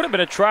violation. It could have been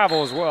a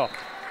travel as well.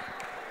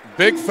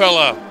 Big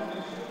fella,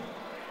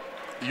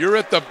 you're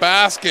at the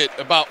basket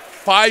about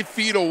 5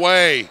 feet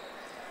away.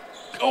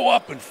 Go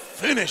up and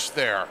finish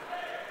there.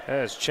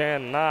 As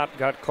Chan Knott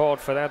got called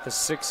for that, the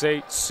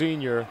 6'8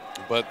 senior.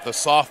 But the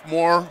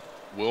sophomore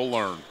will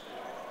learn.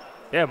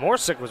 Yeah,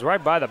 Morsick was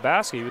right by the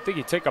basket. You would think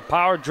he'd take a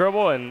power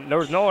dribble and there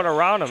was no one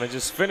around him and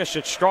just finish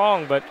it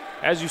strong. But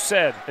as you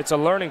said, it's a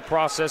learning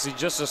process. He's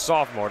just a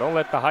sophomore. Don't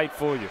let the height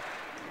fool you.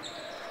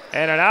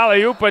 And an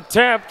alley-oop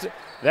attempt.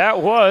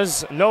 That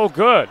was no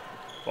good.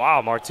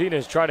 Wow,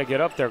 Martinez tried to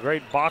get up there.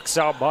 Great box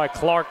out by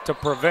Clark to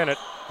prevent it.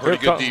 Pretty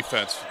good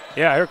defense.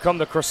 Yeah, here come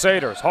the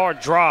Crusaders.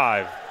 Hard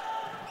drive.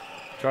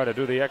 Try to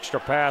do the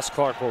extra pass.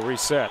 Clark will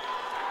reset.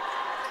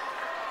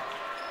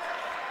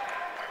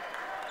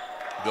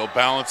 They'll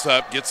balance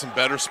up, get some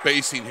better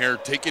spacing here,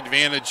 take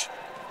advantage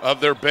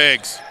of their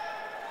bigs.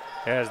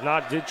 As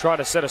Knott did try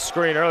to set a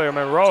screen earlier.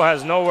 Monroe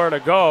has nowhere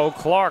to go.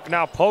 Clark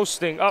now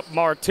posting up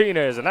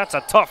Martinez, and that's a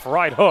tough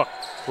right hook.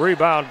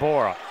 Rebound,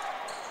 Bora.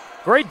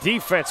 Great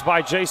defense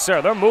by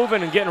JSerra. They're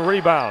moving and getting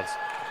rebounds.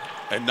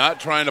 And not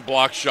trying to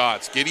block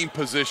shots, getting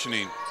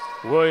positioning.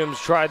 Williams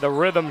tried the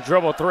rhythm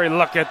dribble three.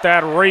 Look at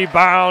that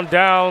rebound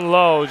down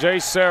low.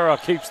 JSerra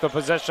keeps the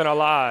possession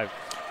alive.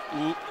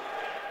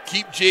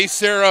 Keep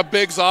JSerra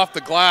bigs off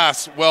the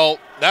glass. Well,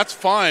 that's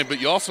fine,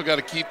 but you also got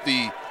to keep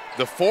the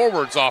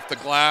forwards off the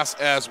glass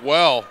as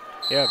well.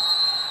 Yeah.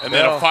 And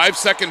then a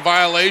 5-second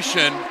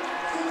violation.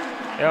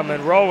 Yeah,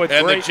 Monroe with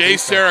and great the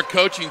JSerra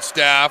coaching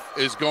staff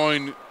is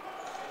going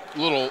a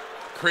little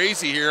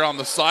crazy here on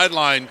the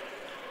sideline.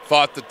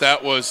 Thought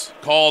that was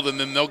called, and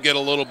then they'll get a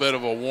little bit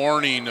of a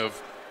warning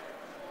of,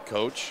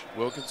 Coach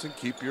Wilkinson,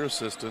 keep your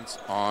assistants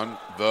on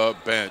the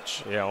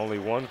bench. Yeah, only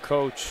one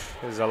coach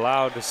is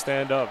allowed to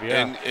stand up,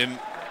 yeah.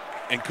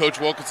 And Coach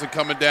Wilkinson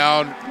coming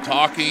down,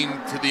 talking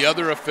to the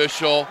other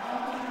official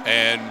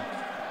and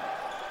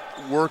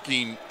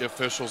working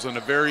officials in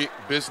a very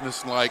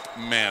businesslike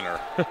manner.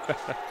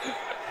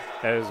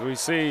 As we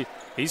see,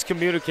 he's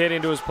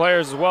communicating to his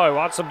players as well. He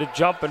wants them to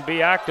jump and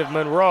be active.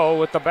 Monroe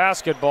with the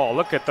basketball.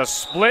 Look at the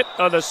split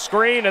of the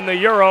screen and the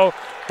Euro,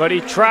 but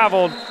he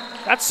traveled.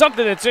 That's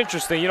something that's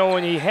interesting. You know,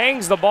 when he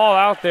hangs the ball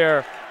out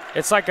there,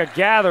 it's like a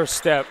gather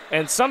step,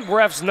 and some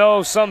refs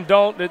know, some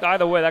don't.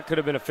 Either way, that could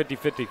have been a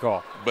 50-50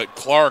 call. But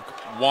Clark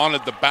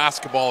wanted the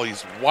basketball.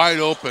 He's wide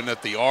open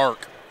at the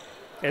arc.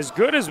 As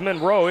good as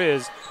Monroe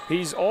is,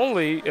 he's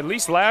only, at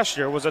least last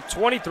year, was a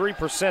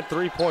 23%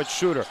 three-point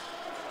shooter.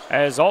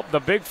 As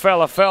the big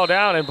fella fell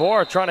down, and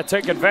Bora trying to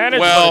take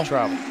advantage of the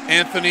travel.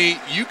 Anthony,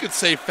 you could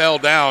say fell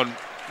down,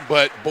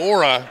 but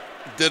Bora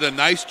did a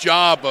nice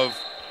job of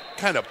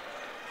kind of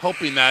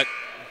helping that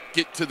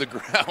get to the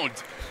ground,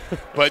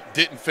 but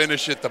didn't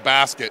finish at the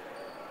basket.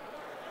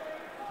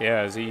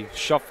 Yeah, as he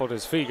shuffled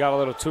his feet, got a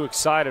little too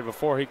excited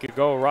before he could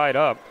go right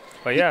up.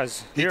 But yeah,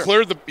 he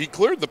cleared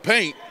the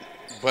paint,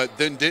 but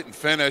then didn't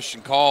finish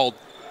and called.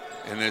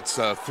 And it's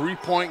a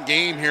 3-point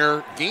game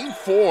here. Game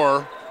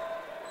 4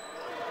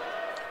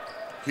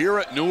 here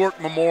at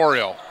Newark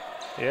Memorial.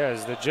 Yeah,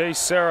 as the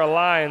JSerra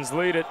Lions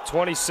lead it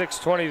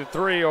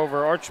 26-23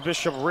 over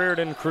Archbishop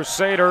Riordan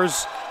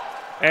Crusaders.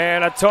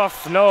 And a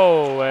tough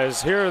no,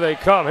 as here they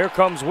come. Here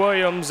comes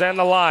Williams and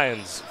the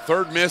Lions.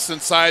 Third miss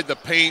inside the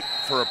paint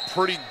for a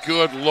pretty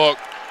good look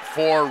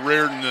for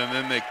Riordan, and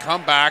then they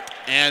come back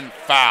and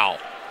foul.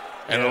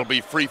 And it'll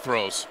be free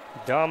throws.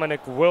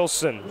 Dominic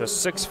Wilson, the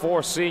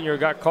 6'4" senior,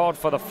 got called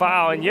for the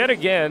foul. And yet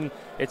again,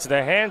 it's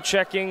the hand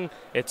checking.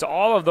 It's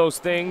all of those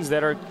things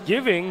that are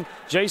giving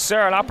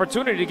JSerra an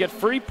opportunity to get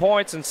free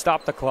points and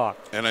stop the clock.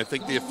 And I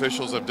think the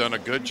officials have done a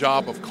good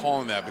job of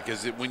calling that,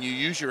 because when you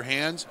use your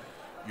hands,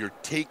 you're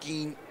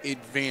taking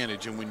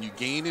advantage. And when you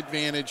gain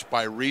advantage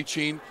by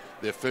reaching,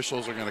 the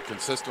officials are going to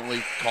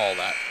consistently call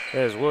that.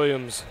 As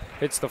Williams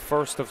hits the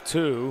first of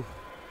two.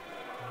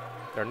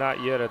 They're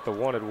not yet at the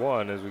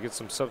 1-1 as we get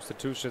some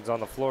substitutions on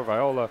the floor.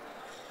 Viola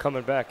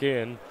coming back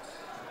in,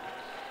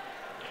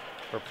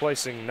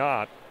 replacing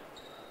Knott.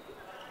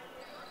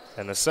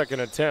 And the second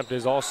attempt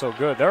is also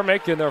good. They're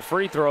making their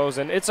free throws,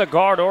 and it's a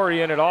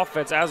guard-oriented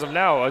offense as of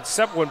now,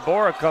 except when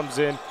Bora comes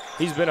in,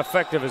 he's been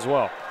effective as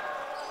well.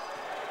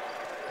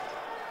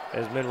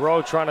 As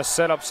Monroe trying to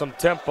set up some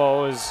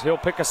tempo, as he'll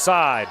pick a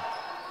side.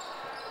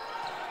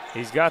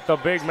 He's got the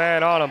big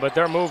man on him, but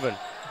they're moving.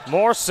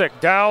 Morsick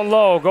down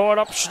low, going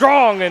up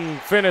strong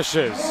and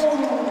finishes.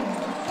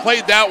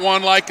 Played that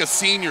one like a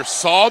senior.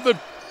 Saw the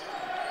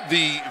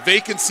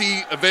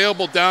vacancy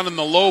available down in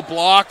the low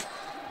block,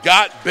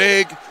 got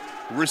big,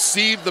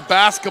 received the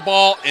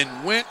basketball,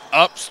 and went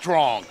up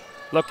strong.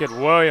 Look at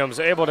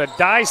Williams, able to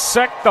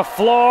dissect the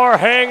floor,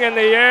 hang in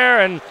the air,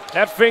 and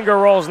that finger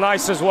roll's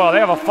nice as well. They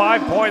have a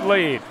 5-point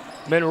lead.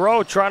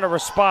 Monroe trying to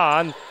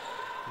respond.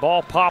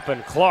 Ball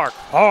popping. Clark,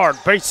 hard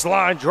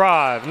baseline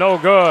drive, no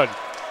good.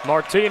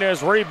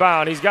 Martinez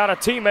rebound. He's got a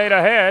teammate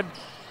ahead.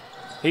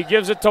 He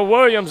gives it to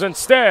Williams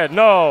instead.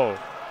 No.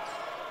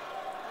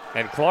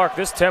 And Clark,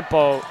 this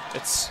tempo,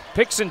 it's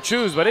picks and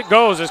choose, but it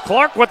goes as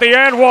Clark with the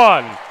and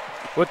one.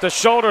 With the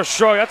shoulder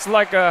shrug. That's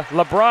like a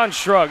LeBron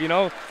shrug, you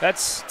know.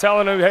 That's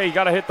telling him, hey, you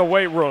got to hit the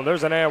weight room.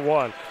 There's an and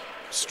one.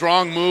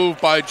 Strong move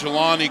by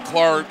Jelani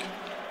Clark.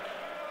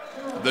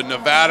 The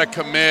Nevada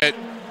commit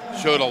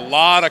showed a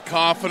lot of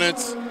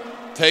confidence.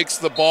 Takes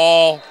the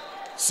ball,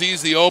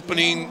 sees the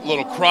opening,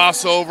 little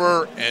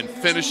crossover, and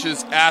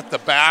finishes at the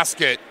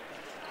basket.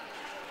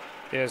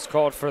 Yes,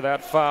 called for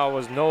that foul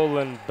was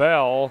Nolan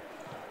Bell,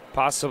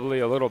 possibly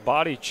a little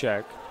body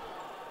check.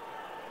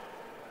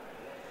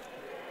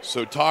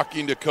 So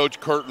talking to Coach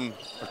Curtin,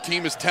 our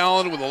team is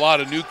talented with a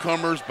lot of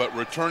newcomers, but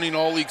returning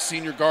all-league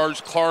senior guards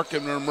Clark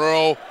and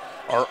Monroe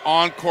are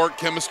on-court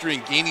chemistry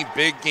and gaining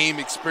big game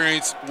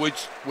experience,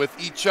 which with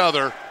each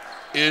other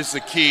is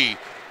the key.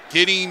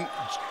 Getting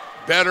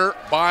better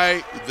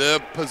by the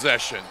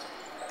possession.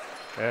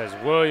 As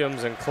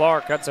Williams and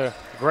Clark, that's a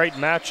great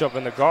matchup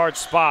in the guard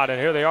spot, and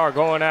here they are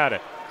going at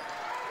it.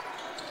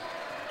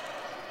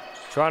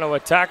 Trying to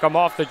attack them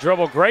off the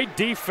dribble. Great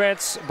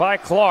defense by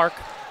Clark.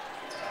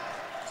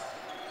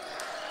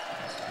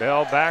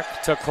 Bell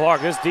back to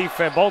Clark. This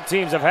defense, both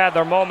teams have had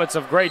their moments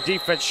of great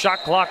defense.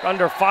 Shot clock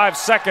under 5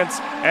 seconds,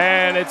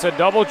 and it's a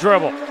double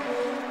dribble.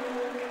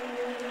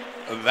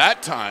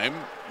 That time,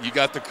 you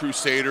got the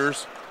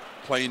Crusaders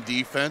playing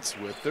defense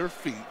with their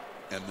feet,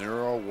 and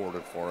they're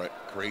awarded for it.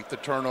 Create the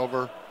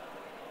turnover,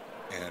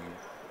 and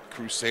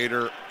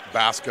Crusader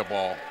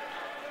basketball.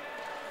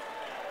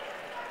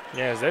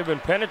 Yes, they've been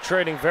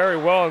penetrating very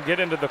well and get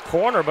into the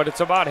corner, but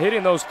it's about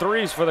hitting those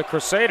threes for the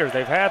Crusaders.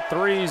 They've had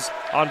threes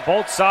on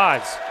both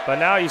sides, but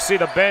now you see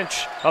the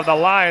bench of the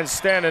Lions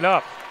standing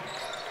up.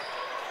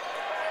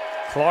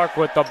 Clark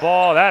with the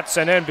ball. That's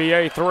an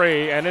NBA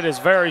three, and it is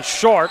very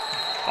short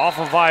off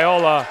of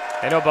Viola,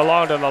 and it'll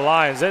belong to the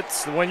Lions.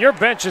 It's when your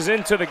bench is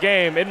into the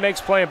game, it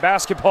makes playing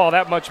basketball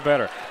that much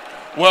better.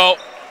 Well,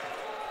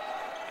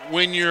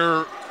 when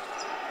you're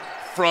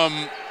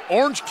from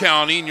Orange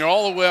County and you're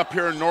all the way up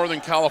here in Northern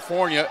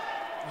California,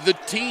 the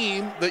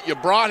team that you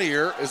brought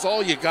here is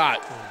all you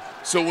got.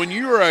 So when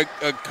you're a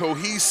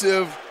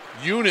cohesive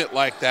unit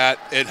like that,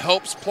 it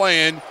helps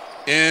playing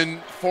in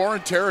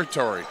foreign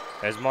territory.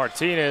 As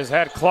Martinez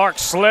had Clark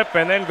slip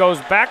and then goes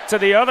back to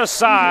the other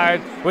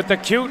side with the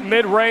cute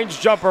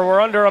mid-range jumper.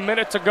 We're under a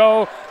minute to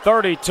go,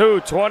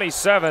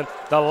 32-27.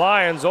 The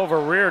Lions over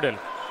Riordan.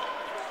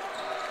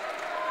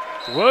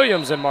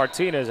 Williams and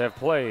Martinez have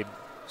played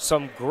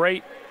some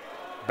great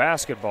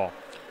basketball.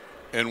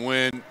 And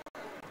when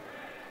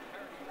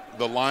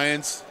the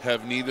Lions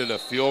have needed a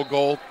field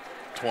goal,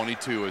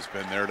 22 has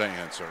been there to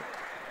answer.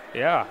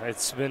 Yeah,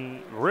 it's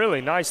been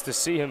really nice to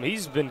see him.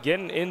 He's been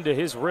getting into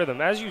his rhythm.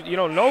 As you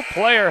know, no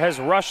player has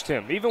rushed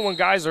him. Even when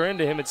guys are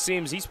into him, it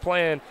seems he's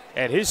playing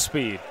at his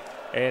speed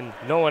and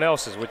no one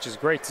else's, which is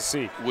great to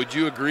see. Would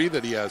you agree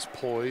that he has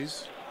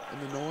poise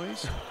in the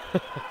noise?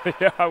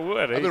 Yeah, I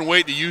would. I've been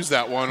waiting to use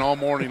that one all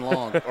morning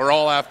long or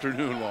all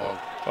afternoon long.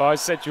 Well, I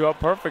set you up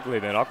perfectly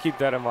then. I'll keep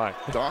that in mind.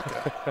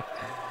 DACA.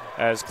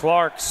 As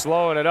Clark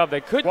slowing it up.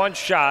 They could one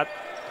shot.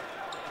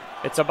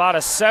 It's about a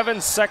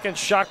 7-second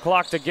shot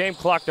clock to game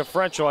clock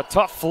differential. A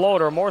tough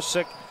floater.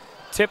 Morsick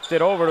tipped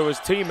it over to his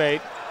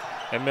teammate.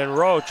 And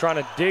Monroe trying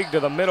to dig to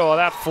the middle of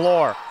that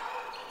floor.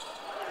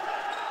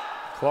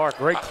 Clark,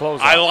 great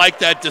closeout. I like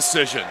that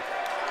decision.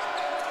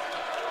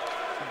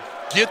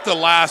 get the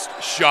last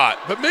shot,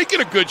 but make it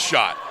a good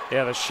shot.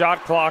 Yeah, the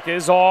shot clock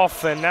is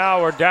off, and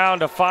now we're down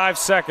to 5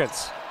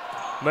 seconds.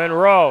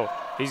 Monroe,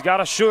 he's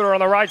got a shooter on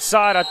the right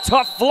side, a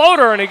tough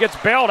floater, and he gets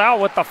bailed out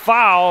with the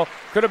foul.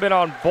 Could have been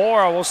on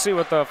Bora. We'll see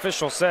what the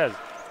official says.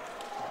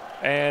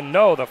 And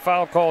no, the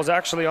foul call is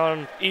actually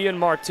on Ian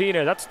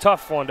Martinez. That's a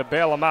tough one to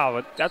bail him out.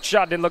 But that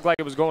shot didn't look like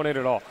it was going in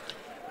at all.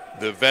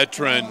 The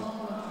veteran,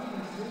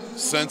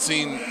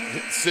 sensing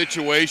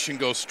situation,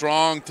 goes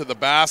strong to the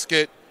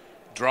basket,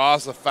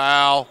 draws a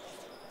foul,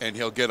 and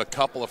he'll get a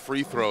couple of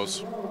free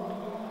throws.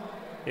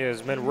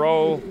 Is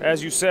Monroe,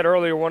 as you said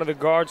earlier, one of the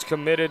guards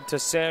committed to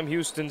Sam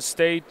Houston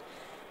State.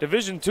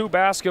 Division II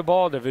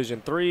basketball,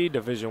 Division III,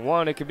 Division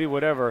I, it could be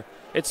whatever.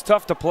 It's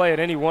tough to play at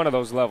any one of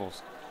those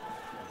levels.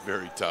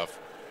 Very tough.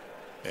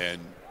 And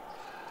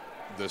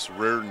this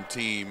Riordan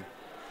team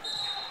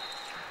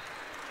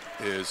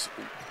is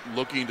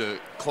looking to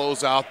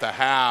close out the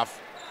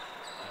half,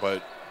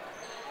 but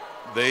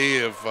they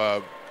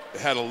have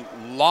had a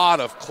lot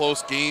of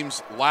close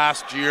games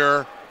last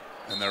year,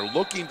 and they're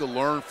looking to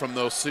learn from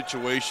those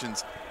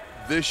situations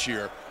this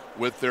year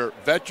with their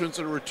veterans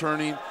that are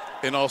returning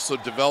and also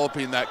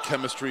developing that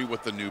chemistry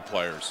with the new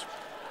players.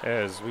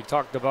 As we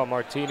talked about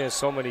Martinez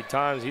so many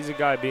times, he's a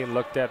guy being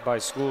looked at by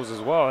schools as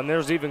well. And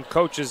there's even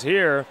coaches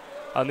here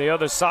on the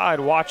other side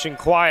watching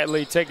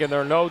quietly, taking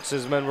their notes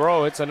as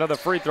Monroe hits another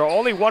free throw.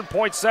 Only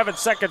 1.7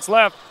 seconds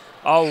left.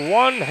 A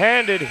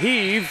one-handed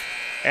heave,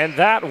 and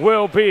that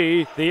will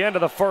be the end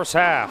of the first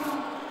half.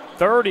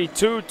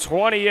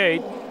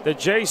 32-28. The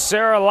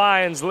JSerra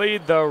Lions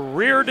lead the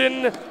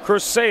Riordan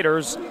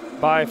Crusaders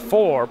by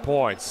 4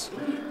 points.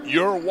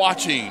 You're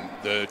watching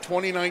the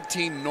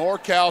 2019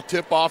 NorCal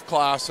Tip-Off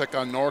Classic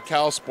on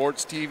NorCal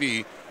Sports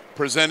TV,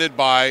 presented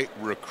by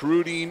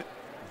Recruiting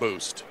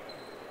Boost.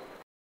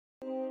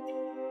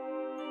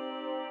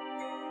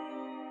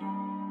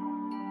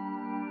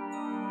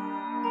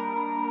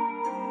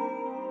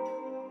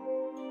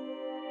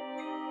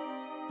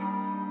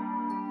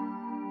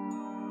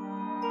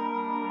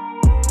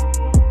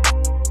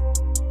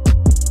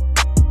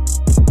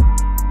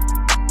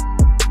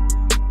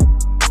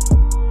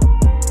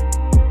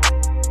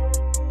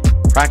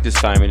 Practice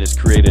timing is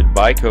created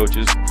by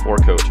coaches for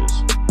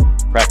coaches.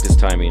 Practice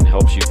timing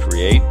helps you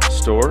create,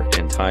 store,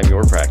 and time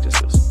your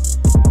practices.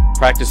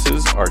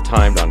 Practices are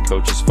timed on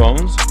coaches'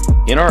 phones,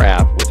 in our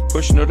app with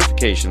push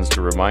notifications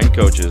to remind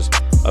coaches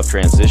of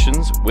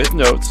transitions with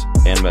notes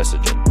and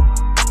messaging.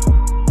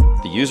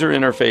 The user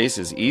interface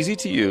is easy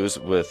to use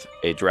with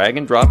a drag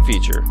and drop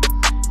feature,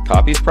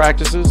 copies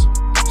practices,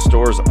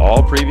 stores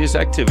all previous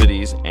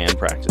activities and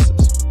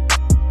practices.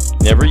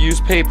 Never use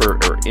paper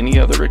or any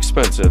other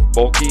expensive,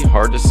 bulky,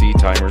 hard-to-see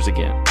timers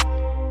again.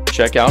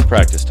 Check out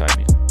practice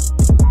timing.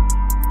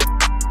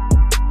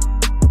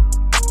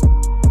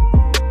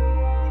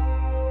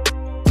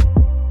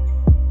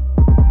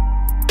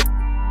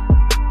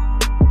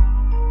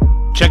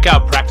 Check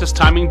out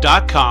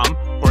practicetiming.com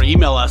or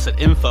email us at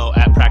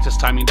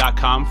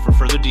info@practicetiming.com for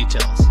further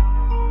details.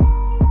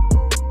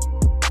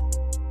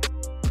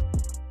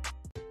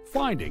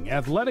 Finding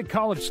athletic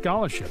college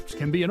scholarships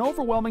can be an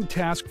overwhelming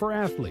task for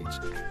athletes.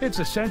 It's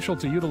essential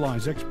to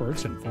utilize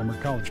experts and former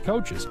college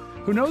coaches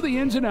who know the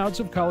ins and outs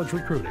of college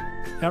recruiting.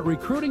 At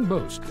Recruiting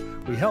Boost,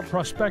 we help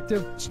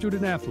prospective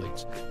student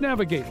athletes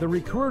navigate the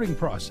recruiting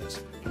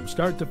process from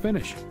start to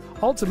finish,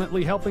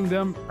 ultimately helping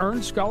them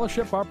earn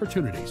scholarship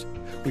opportunities.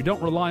 We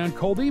don't rely on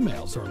cold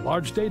emails or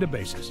large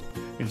databases.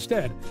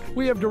 Instead,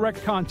 we have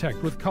direct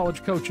contact with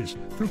college coaches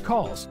through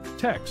calls,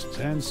 texts,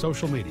 and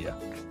social media.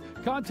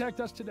 Contact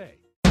us today.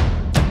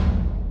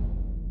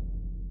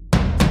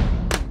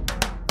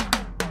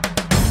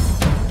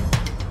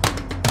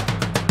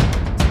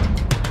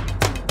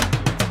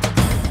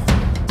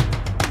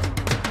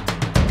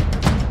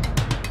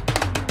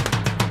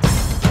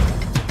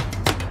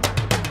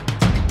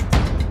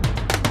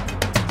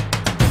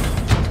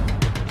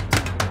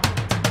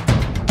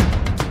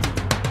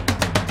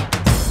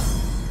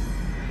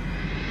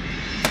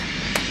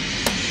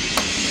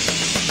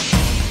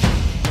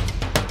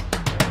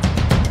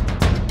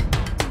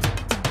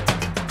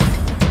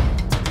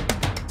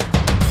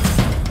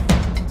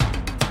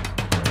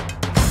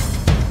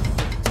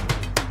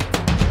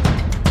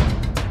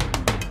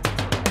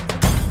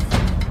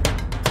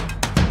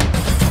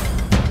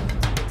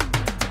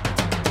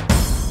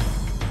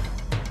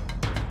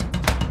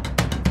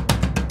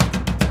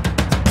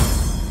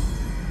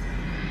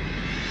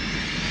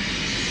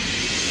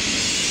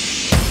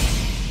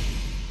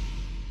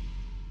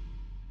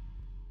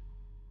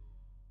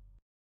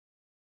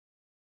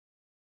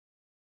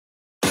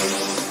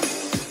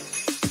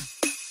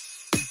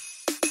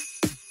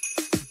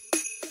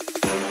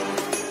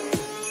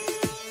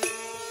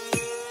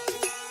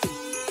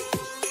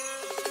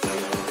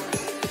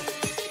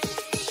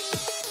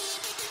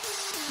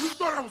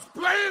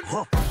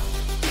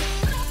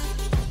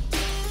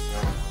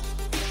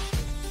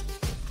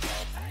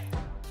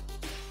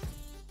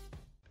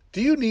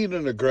 Do you need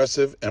an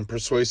aggressive and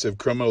persuasive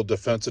criminal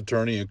defense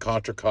attorney in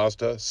Contra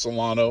Costa,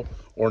 Solano,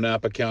 or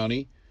Napa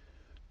County?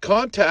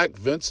 Contact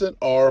Vincent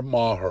R.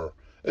 Maher,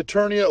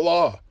 attorney at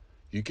law.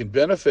 You can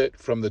benefit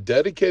from the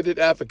dedicated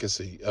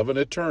advocacy of an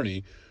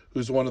attorney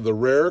who's one of the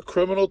rare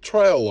criminal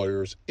trial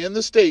lawyers in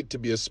the state to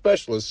be a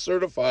specialist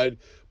certified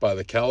by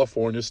the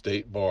California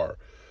State Bar.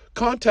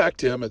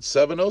 Contact him at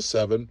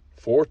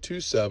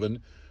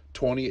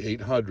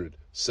 707-427-2800.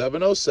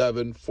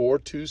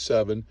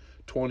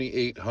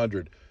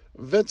 707-427-2800.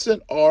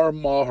 Vincent R.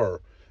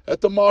 Maher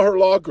at the Maher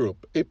Law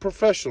Group, a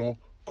professional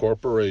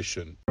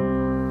corporation.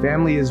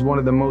 Family is one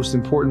of the most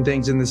important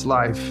things in this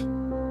life.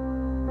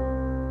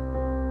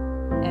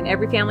 And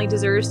every family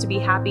deserves to be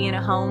happy in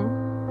a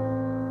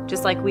home,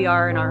 just like we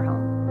are in our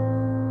home.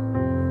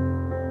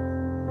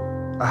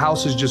 A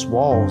house is just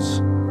walls,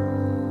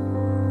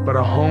 but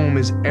a home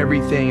is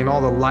everything and all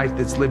the life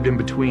that's lived in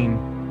between.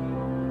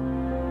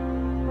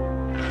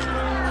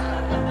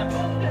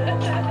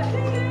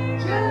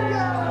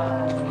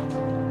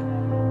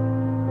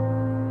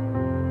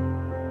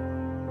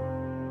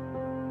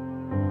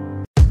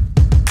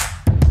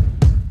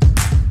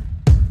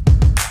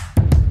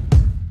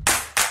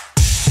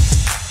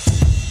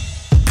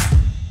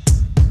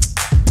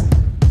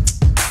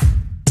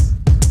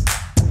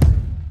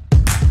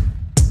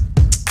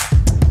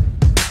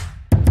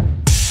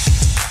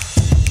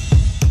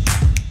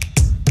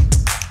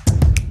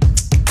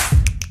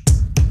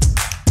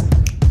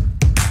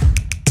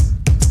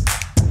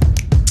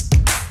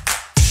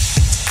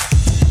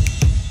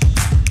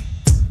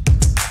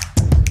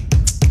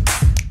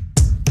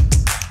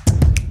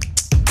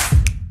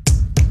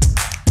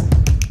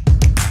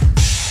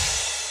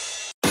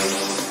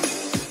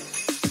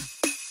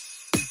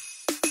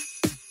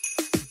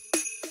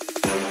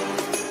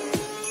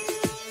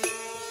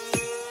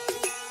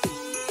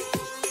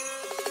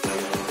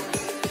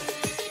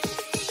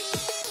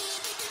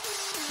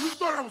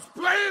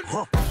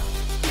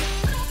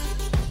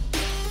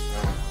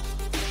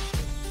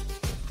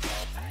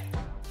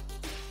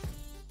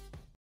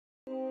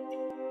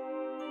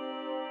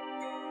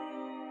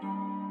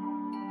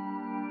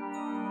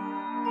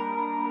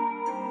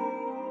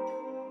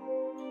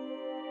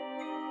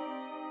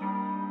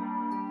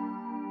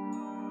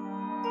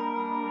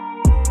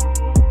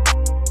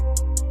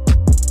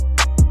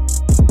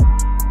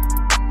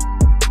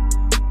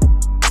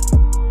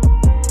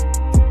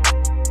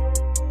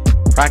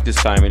 Practice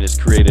timing is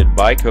created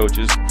by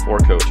coaches for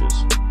coaches.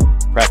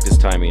 Practice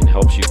timing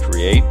helps you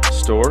create,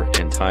 store,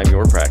 and time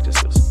your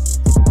practices.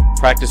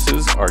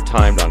 Practices are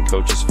timed on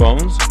coaches'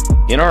 phones,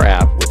 in our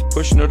app with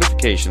push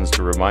notifications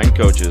to remind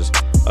coaches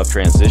of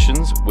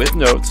transitions with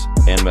notes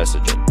and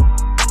messaging.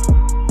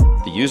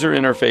 The user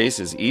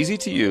interface is easy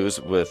to use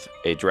with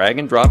a drag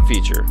and drop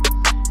feature,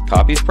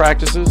 copies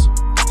practices,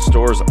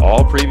 stores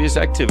all previous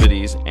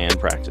activities and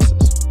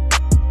practices.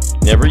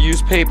 Never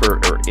use paper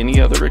or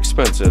any other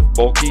expensive,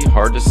 bulky,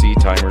 hard-to-see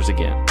timers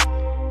again.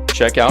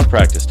 Check out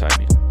practice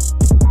timing.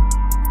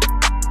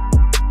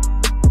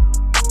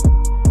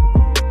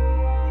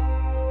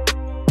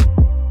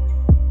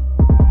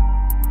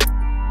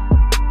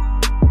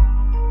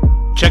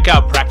 Check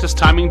out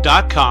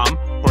practicetiming.com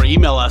or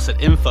email us at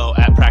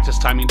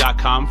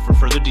info@practicetiming.com for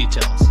further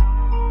details.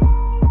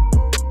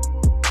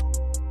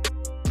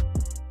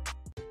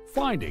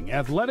 Finding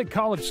athletic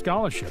college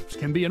scholarships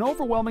can be an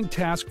overwhelming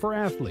task for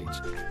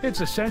athletes. It's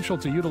essential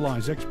to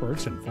utilize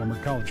experts and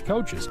former college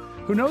coaches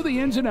who know the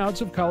ins and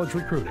outs of college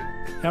recruiting.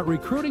 At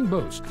Recruiting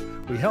Boost,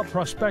 we help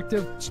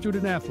prospective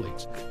student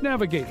athletes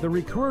navigate the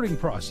recruiting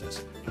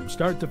process from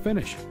start to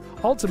finish,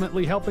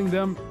 ultimately helping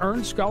them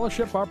earn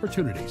scholarship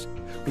opportunities.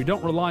 We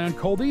don't rely on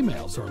cold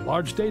emails or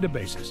large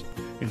databases.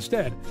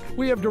 Instead,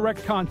 we have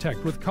direct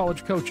contact with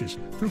college coaches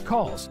through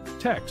calls,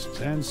 texts,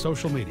 and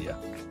social media.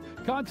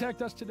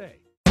 Contact us today.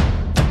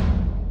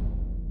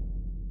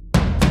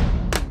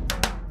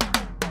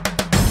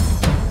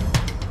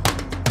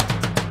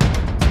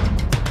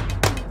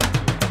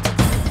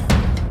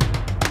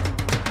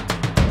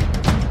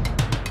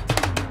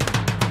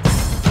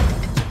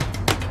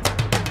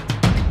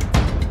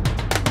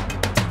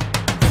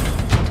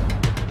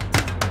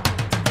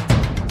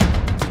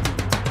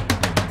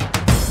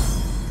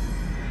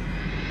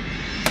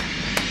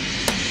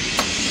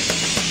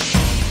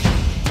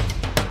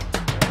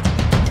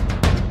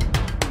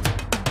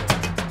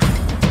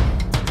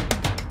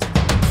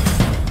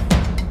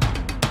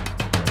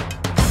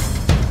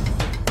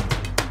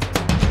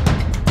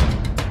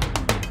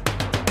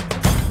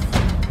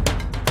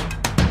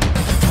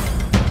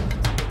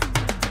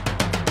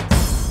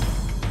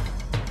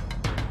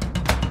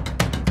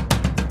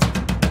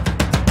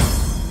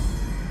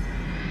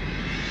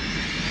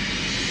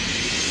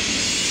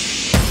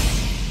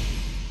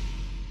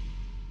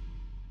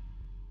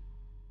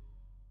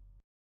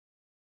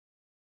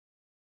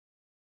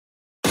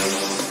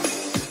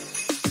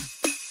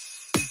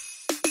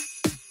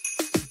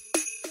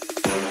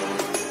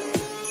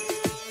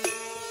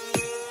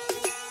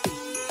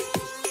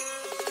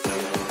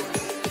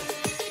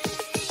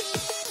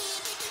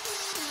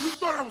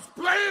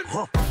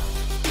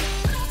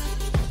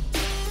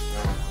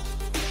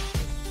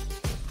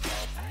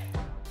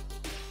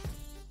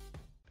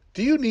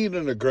 Do you need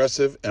an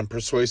aggressive and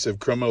persuasive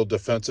criminal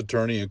defense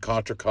attorney in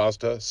Contra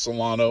Costa,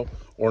 Solano,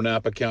 or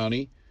Napa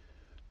County?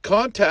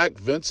 Contact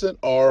Vincent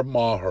R.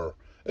 Maher,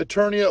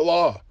 attorney at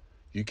law.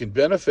 You can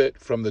benefit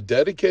from the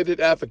dedicated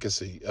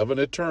advocacy of an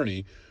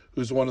attorney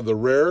who's one of the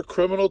rare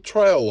criminal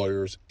trial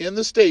lawyers in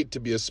the state to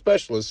be a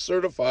specialist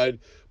certified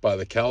by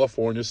the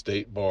California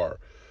State Bar.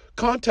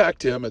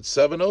 Contact him at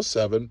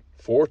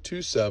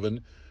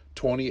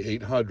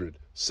 707-427-2800.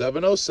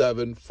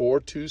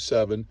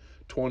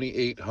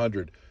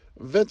 707-427-2800.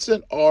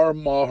 Vincent R.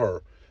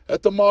 Maher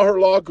at the Maher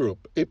Law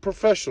Group, a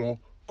professional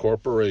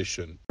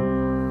corporation.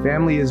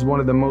 Family is one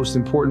of the most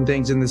important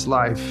things in this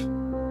life.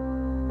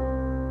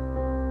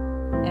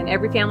 And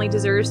every family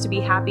deserves to be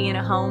happy in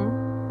a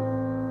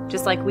home,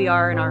 just like we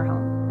are in our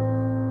home.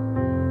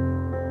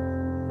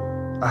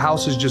 A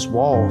house is just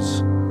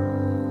walls,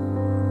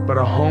 but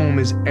a home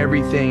is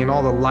everything and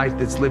all the life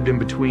that's lived in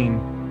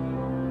between.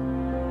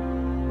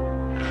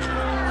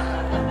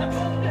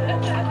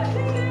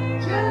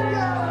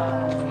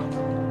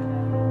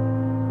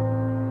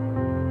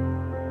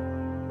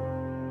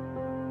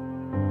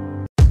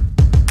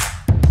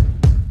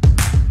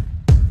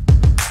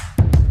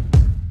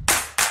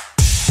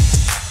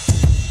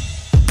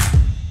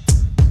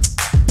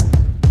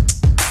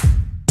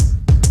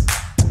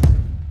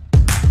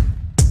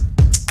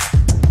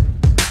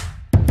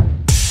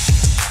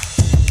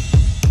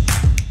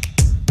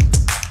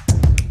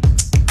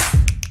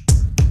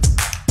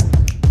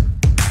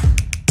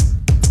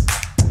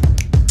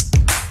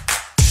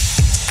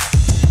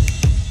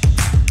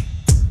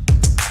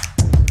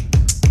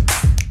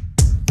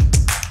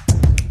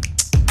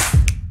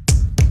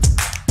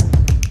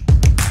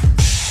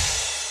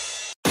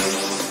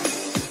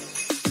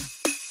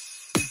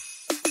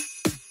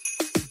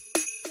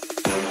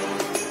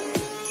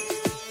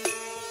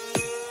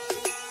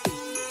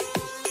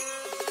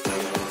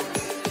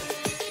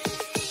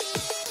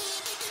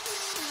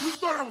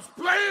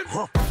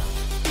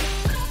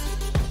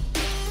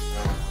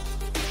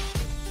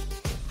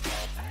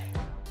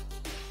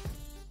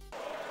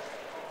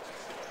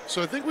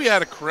 So I think we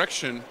had a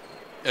correction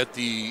at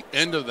the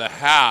end of the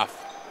half.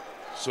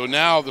 So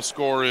now the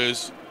score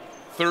is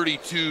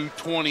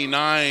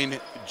 32-29,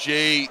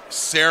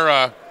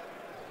 JSerra.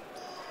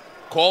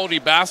 Quality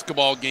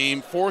basketball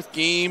game, fourth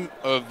game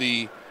of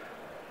the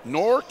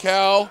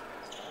NorCal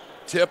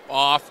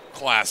Tip-Off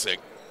Classic.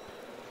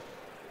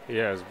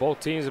 Yes, both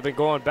teams have been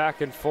going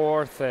back and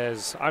forth.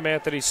 As I'm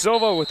Anthony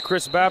Silva with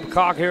Chris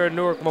Babcock here at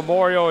Newark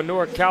Memorial in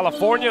Newark,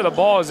 California. The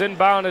ball is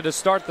inbounded to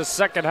start the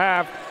second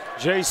half.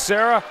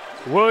 JSerra,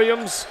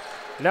 Williams,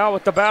 now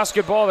with the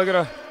basketball, they're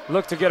going to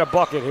look to get a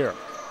bucket here.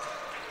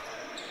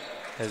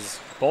 As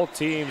both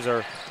teams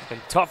are in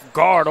tough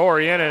guard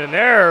oriented, and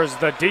there's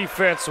the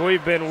defense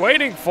we've been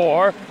waiting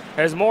for.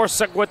 As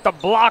Morsick with the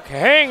block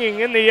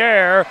hanging in the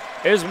air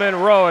is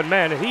Monroe, and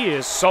man, he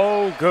is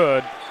so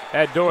good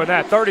at doing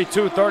that.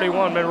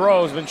 32-31,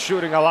 Monroe's been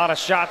shooting a lot of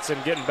shots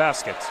and getting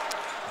baskets.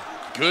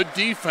 Good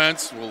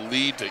defense will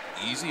lead to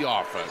easy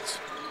offense.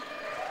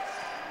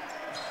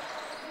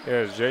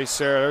 Here's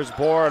JSerra, there's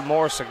Bora and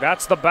Morsick.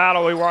 That's the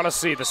battle we want to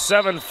see, the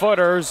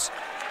 7-footers,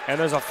 and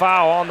there's a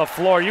foul on the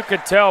floor. You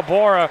could tell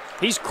Bora,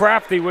 he's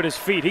crafty with his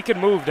feet. He can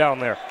move down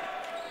there.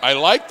 I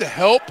like the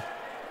help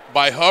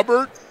by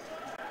Hubbard,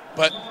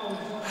 but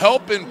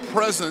help in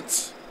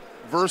presence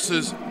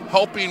versus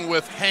helping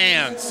with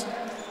hands.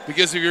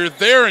 Because if you're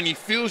there and he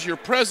feels your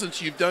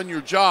presence, you've done your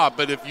job.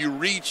 But if you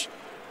reach,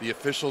 the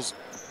official's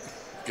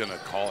going to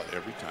call it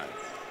every time.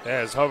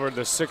 As Hubbard,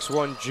 the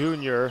 6'1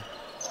 junior,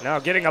 now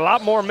getting a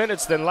lot more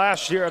minutes than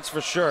last year, that's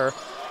for sure.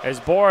 As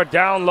Bora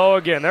down low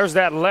again. There's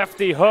that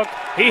lefty hook.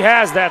 He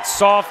has that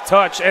soft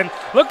touch. And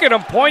look at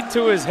him point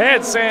to his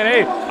head saying,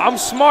 hey, I'm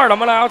smart. I'm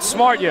going to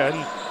outsmart you.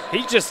 And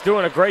he's just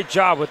doing a great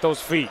job with those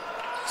feet.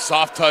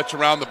 Soft touch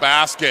around the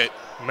basket.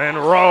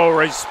 Monroe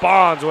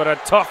responds with a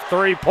tough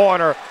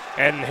three-pointer.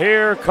 And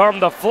here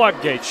come the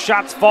floodgates.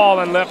 Shots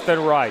falling left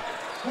and right.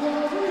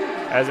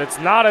 As it's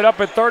knotted up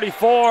at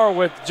 34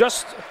 with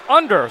just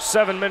under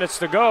 7 minutes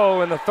to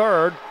go in the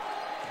third.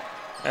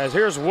 As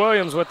here's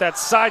Williams with that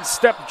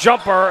sidestep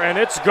jumper, and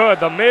it's good.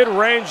 The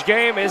mid-range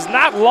game is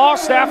not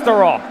lost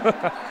after all.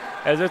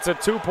 As it's a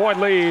 2-point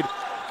lead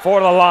for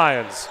the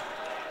Lions.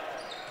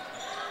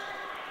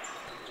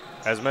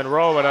 As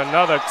Monroe with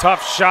another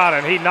tough shot,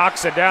 and he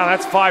knocks it down.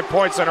 That's 5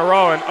 points in a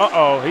row, and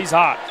uh-oh, he's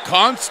hot.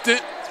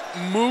 Constant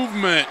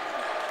movement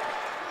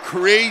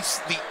creates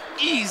the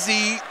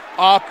easy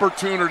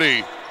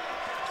opportunity.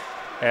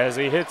 As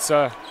he hits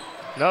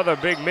another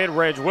big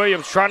mid-range.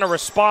 Williams trying to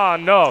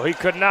respond. No, he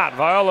could not.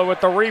 Viola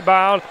with the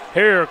rebound.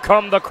 Here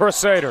come the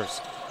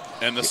Crusaders.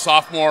 And the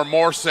sophomore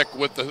Morsick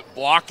with the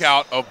block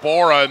out of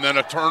Bora and then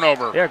a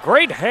turnover. Yeah,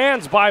 great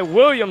hands by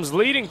Williams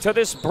leading to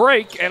this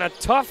break, and a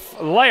tough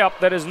layup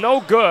that is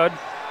no good.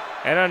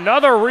 And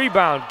another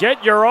rebound.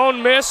 Get your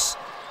own miss.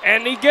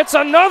 And he gets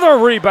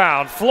another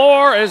rebound.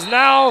 Floor is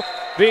now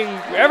being,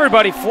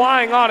 everybody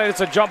flying on it.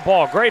 It's a jump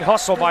ball. Great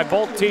hustle by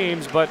both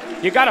teams, but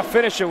you got to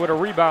finish it with a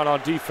rebound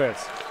on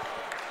defense.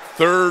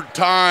 Third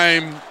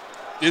time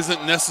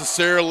isn't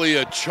necessarily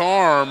a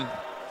charm,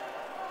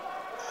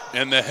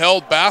 and the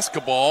held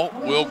basketball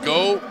will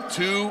go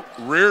to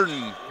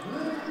Riordan.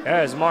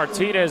 As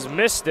Martinez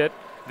missed it,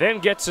 then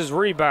gets his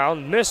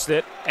rebound, missed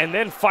it, and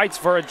then fights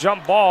for a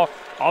jump ball.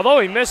 Although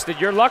he missed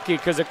it, you're lucky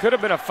because it could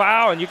have been a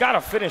foul, and you got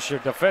to finish your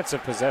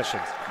defensive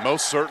possessions.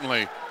 Most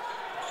certainly.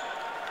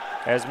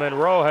 As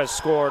Monroe has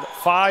scored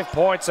 5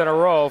 points in a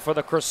row for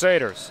the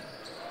Crusaders.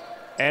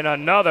 And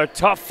another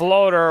tough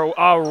floater,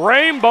 a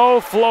rainbow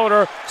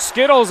floater.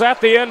 Skittles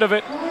at the end of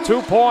it,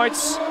 2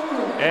 points.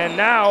 And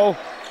now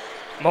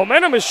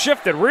momentum is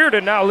shifted.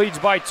 Riordan now leads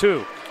by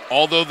 2.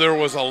 Although there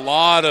was a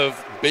lot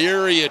of Bay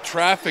Area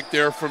traffic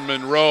there from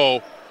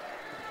Monroe,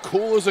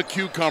 cool as a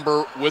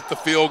cucumber with the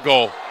field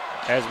goal.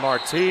 As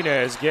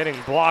Martinez getting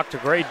blocked, a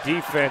great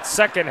defense.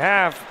 Second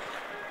half,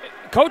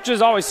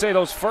 coaches always say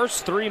those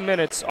first 3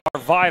 minutes are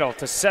vital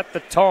to set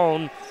the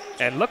tone.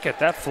 And look at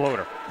that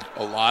floater.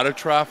 A lot of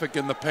traffic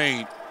in the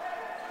paint,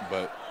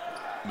 but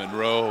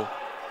Monroe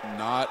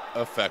not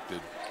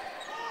affected.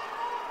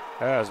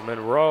 As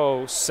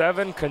Monroe,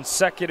 7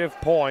 consecutive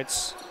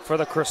points for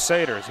the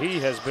Crusaders. He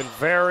has been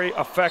very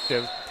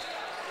effective.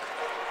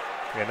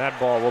 And that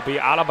ball will be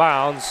out of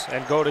bounds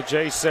and go to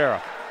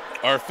JSerra.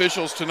 Our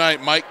officials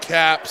tonight, Mike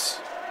Capps,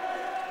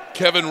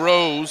 Kevin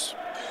Rose,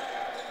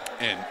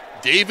 and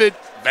David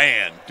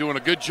Van doing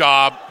a good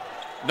job.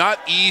 Not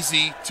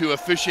easy to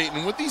officiate.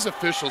 And with these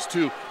officials,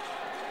 too,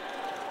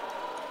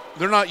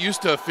 they're not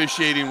used to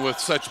officiating with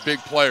such big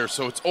players.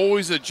 So it's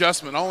always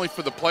adjustment, not only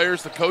for the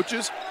players, the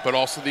coaches, but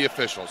also the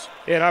officials.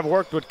 And I've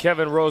worked with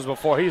Kevin Rose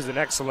before. He's an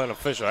excellent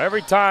official.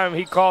 Every time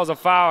he calls a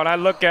foul and I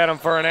look at him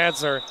for an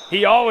answer,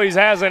 he always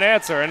has an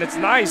answer. And it's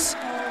nice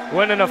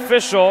when an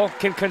official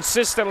can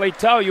consistently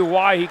tell you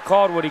why he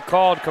called what he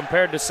called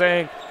compared to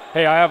saying,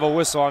 hey, I have a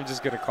whistle, I'm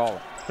just going to call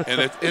it.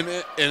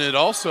 and it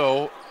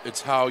also,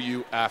 it's how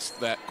you ask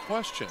that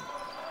question.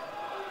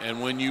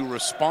 And when you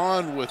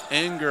respond with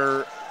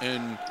anger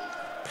and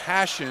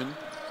passion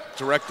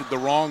directed the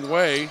wrong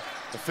way,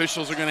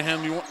 officials are going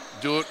to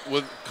do it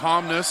with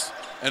calmness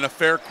and a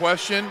fair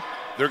question.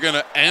 They're going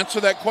to answer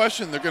that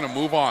question. They're going to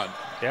move on.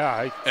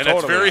 Yeah, and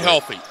it's very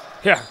healthy.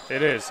 Yeah,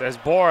 it is. As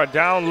Bora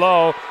down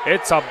low,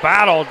 it's a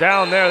battle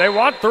down there. They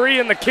want 3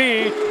 in the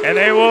key, and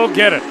they will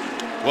get it.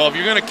 Well, if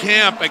you're going to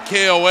camp at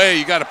KOA,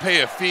 you got to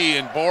pay a fee,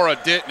 and Bora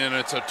didn't, and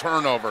it's a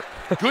turnover.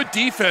 Good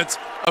defense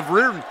of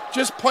Riordan,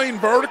 just playing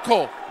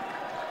vertical.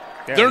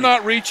 Yeah, they're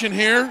not reaching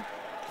here.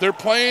 They're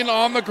playing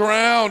on the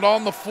ground,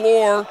 on the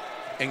floor,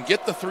 and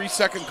get the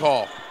 3-second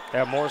call.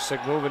 Yeah,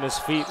 Morsick moving his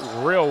feet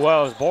real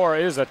well as Bora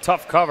is a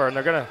tough cover, and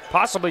they're going to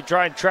possibly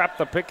try and trap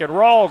the pick and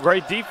roll.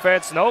 Great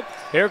defense. Nope.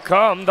 Here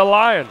come the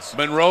Lions.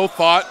 Monroe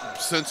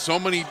thought, since so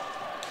many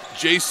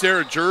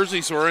JSerra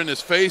jerseys were in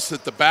his face,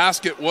 that the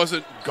basket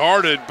wasn't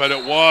guarded, but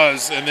it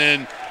was. And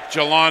then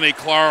Jelani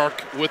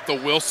Clark with the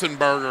Wilson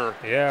burger.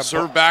 Yeah,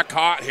 served back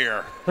hot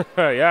here.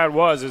 Yeah, it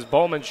was. His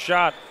Bowman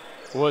shot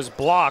was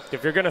blocked.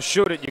 If you're going to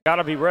shoot it, you got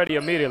to be ready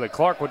immediately.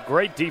 Clark with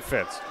great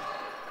defense.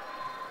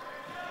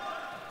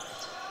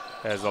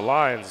 As the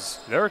Lions,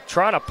 they're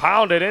trying to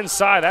pound it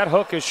inside. That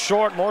hook is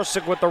short.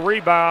 Morsick with the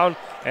rebound.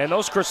 And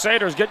those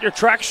Crusaders, get your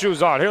track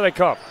shoes on. Here they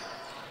come.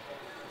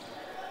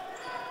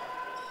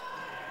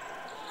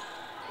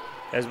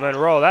 As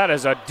Monroe, that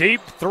is a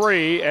deep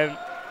 3 and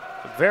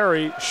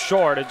very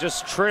short. It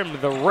just trimmed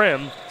the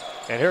rim.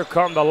 And here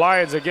come the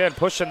Lions again,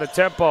 pushing the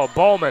tempo.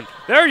 Bowman,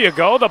 there you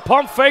go, the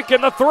pump fake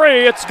in the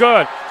 3, it's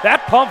good.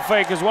 That pump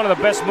fake is one of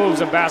the best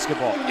moves in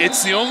basketball.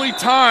 It's the only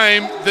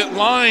time that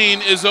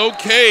line is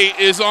okay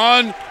is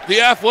on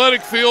the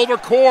athletic field or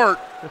court.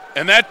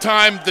 And that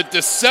time, the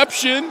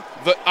deception,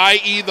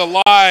 i.e.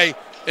 the lie,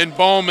 and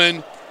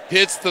Bowman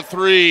hits the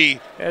 3.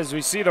 As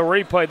we see the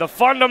replay, the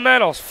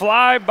fundamentals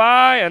fly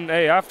by, and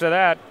hey, after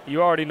that,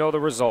 you already know the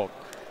result.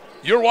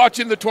 You're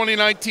watching the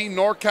 2019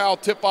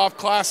 NorCal Tip-Off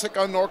Classic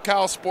on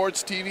NorCal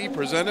Sports TV,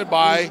 presented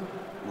by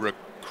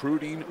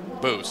Recruiting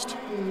Boost.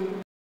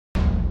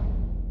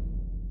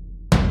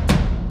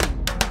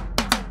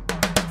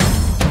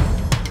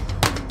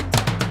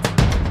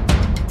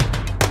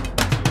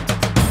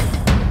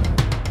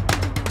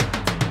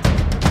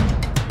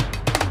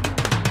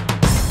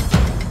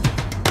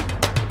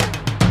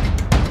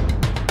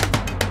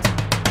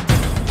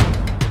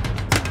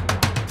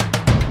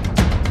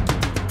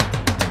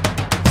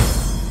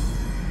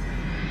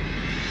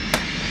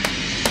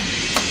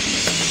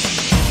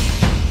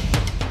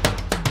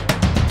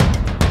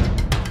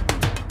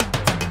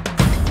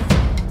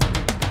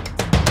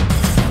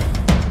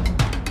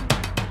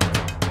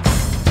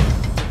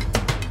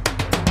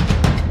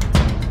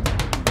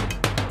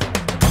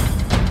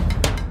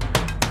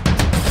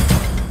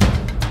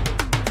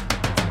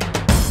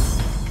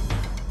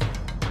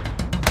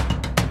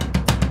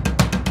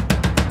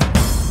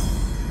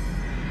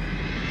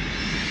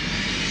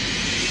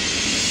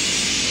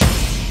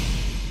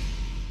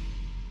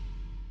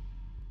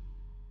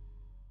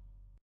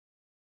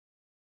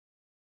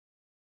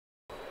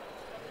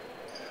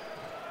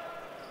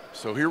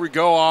 So here we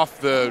go off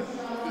the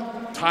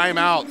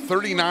timeout,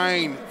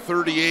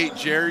 39-38,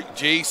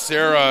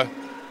 JSerra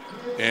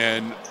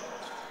And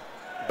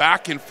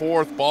back and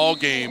forth ball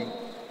game,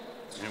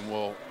 and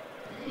we'll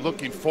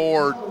looking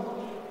forward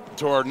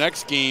to our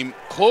next game,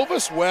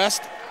 Clovis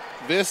West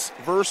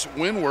versus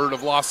Windward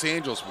of Los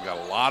Angeles. We got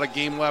a lot of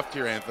game left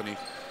here, Anthony.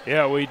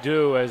 Yeah, we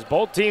do, as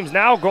both teams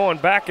now going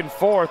back and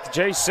forth.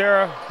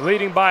 JSerra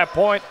leading by a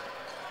point,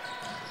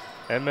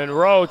 and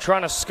Monroe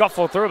trying to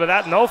scuffle through, but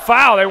that no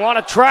foul. They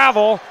want to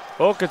travel.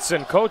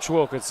 Coach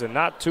Wilkinson,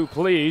 not too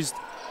pleased,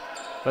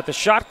 but the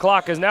shot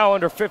clock is now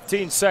under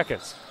 15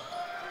 seconds.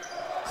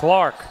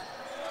 Clark,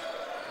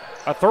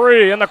 a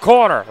three in the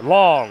corner,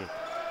 long.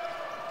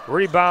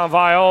 Rebound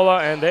Viola,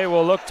 and they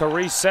will look to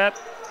reset,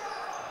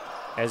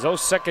 as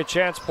those second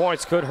chance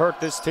points could hurt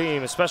this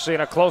team, especially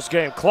in a close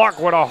game. Clark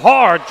with a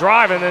hard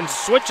drive and then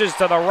switches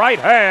to the right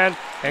hand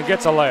and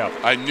gets a layup.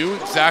 I knew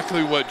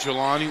exactly what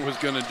Jelani was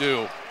going to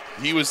do.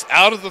 He was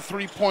out of the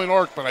three-point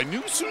arc, but I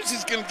knew as soon as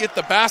he's going to get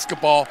the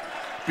basketball,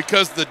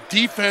 because the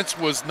defense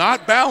was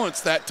not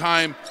balanced that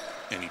time,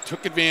 and he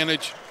took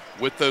advantage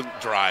with the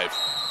drive.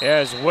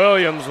 As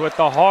Williams with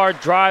the hard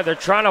drive. They're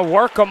trying to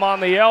work him on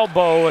the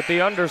elbow with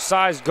the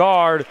undersized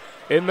guard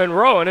in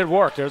Monroe, and it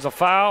worked. There's a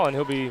foul, and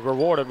he'll be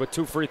rewarded with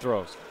 2 free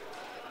throws.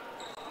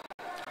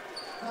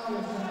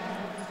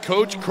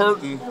 Coach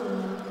Curtin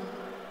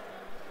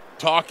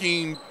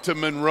talking to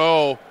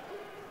Monroe,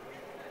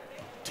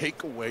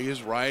 take away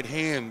his right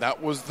hand.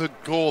 That was the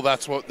goal.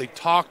 That's what they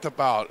talked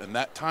about. And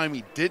that time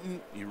he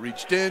didn't. He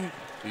reached in.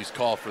 He's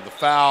called for the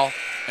foul,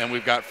 and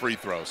we've got free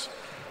throws.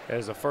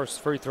 As the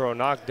first free throw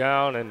knocked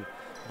down, and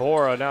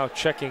Bora now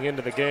checking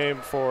into the game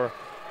for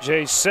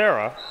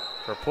JSerra,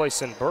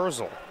 replacing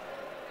Burzel.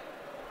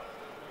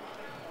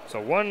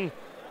 So one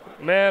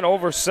man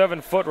over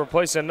 7 foot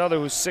replacing another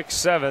who's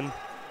 6'7".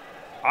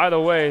 Either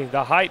way,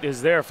 the height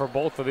is there for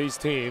both of these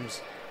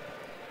teams.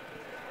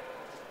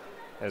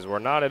 As we're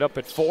knotted up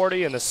at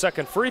 40, and the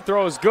second free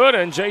throw is good,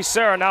 and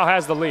JSerra now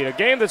has the lead. A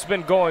game that's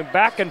been going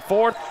back and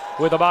forth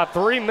with about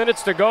 3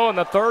 minutes to go in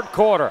the third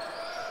quarter.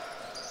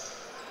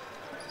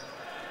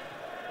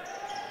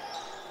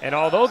 And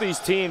although these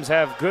teams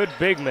have good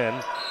big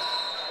men,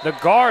 the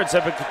guards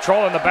have been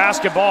controlling the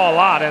basketball a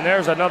lot, and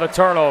there's another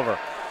turnover.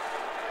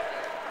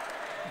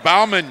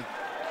 Bauman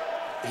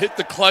hit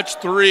the clutch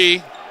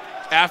three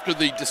after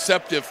the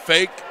deceptive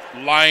fake,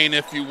 lying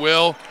if you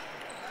will.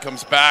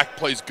 Comes back,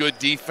 plays good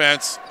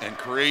defense, and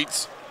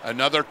creates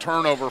another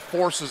turnover,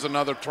 forces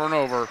another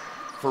turnover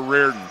for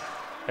Riordan.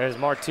 As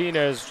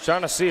Martinez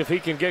trying to see if he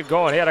can get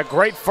going. He had a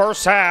great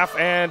first half,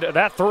 and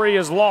that three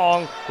is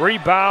long.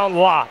 Rebound,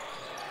 Lott.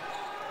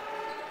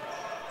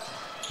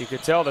 You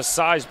could tell the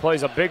size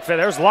plays a big fit.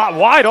 There's Lott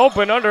wide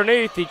open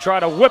underneath. He tried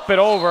to whip it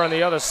over on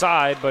the other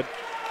side, but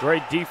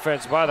great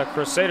defense by the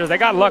Crusaders. They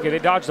got lucky. They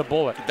dodged the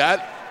bullet.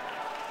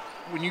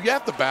 When you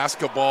get the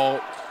basketball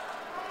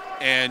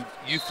and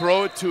you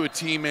throw it to a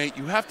teammate,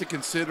 you have to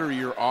consider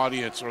your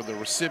audience or the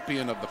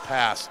recipient of the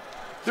pass.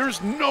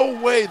 There's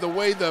no way the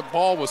way the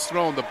ball was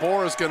thrown, the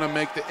Bora is going to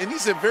make and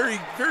he's a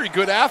very, very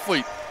good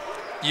athlete.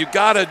 You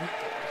got to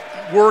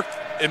work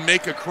and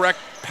make a correct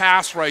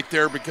pass right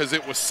there because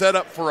it was set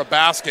up for a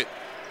basket.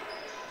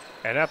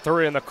 And that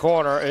three in the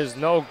corner is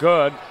no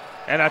good.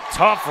 And a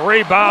tough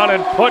rebound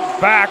and put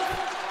back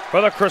for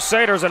the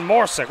Crusaders and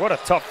Morsick. What a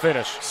tough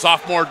finish.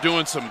 Sophomore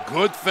doing some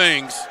good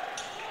things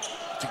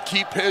to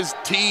keep his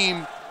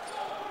team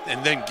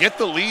and then get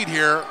the lead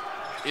here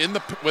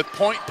with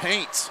point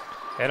paints.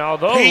 And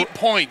although paint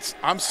points,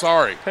 I'm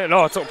sorry.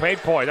 No, it's a paint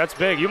point. That's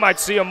big. You might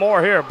see him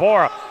more here.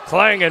 Bora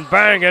clanging,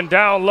 banging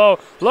down low.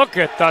 Look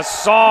at the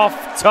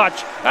soft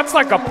touch. That's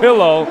like a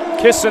pillow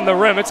kissing the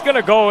rim. It's going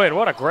to go in.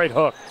 What a great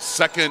hook.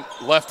 Second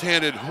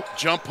left-handed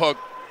jump hook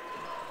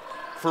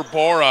for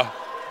Bora.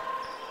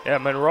 Yeah,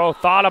 Monroe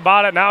thought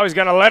about it. Now he's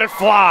going to let it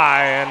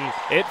fly, and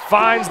it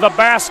finds the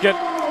basket.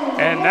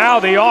 And now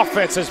the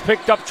offense has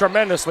picked up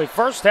tremendously.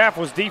 First half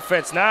was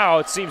defense. Now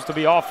it seems to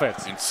be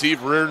offense. And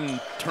Steve Riordan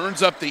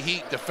turns up the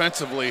heat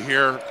defensively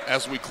here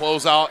as we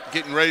close out,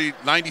 getting ready.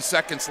 90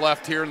 seconds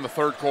left here in the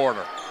third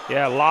quarter.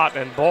 Yeah, Lott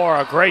and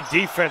Bora, great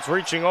defense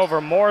reaching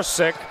over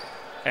Morsick.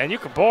 And you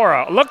can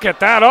Bora, look at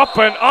that, up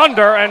and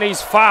under, and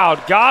he's fouled.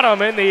 Got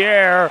him in the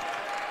air.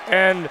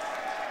 And,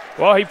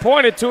 well, he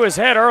pointed to his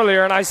head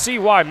earlier, and I see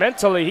why.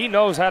 Mentally, he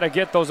knows how to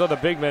get those other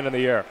big men in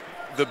the air.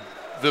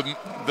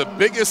 The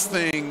biggest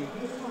thing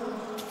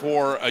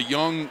for a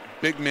young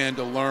big man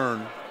to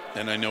learn,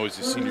 and I know as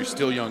a senior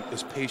still young,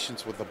 is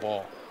patience with the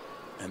ball.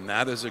 And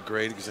that is a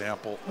great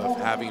example of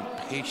having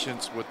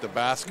patience with the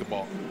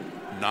basketball.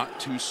 Not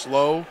too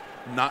slow,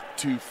 not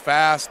too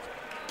fast.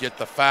 Get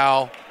the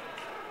foul,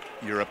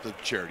 you're up the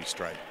charity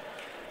stripe.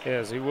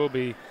 Yes, he will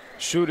be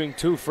shooting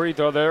 2 free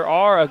throws. There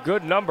are a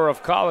good number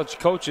of college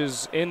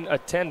coaches in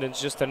attendance,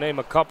 just to name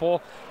a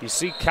couple. You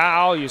see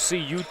Cal, you see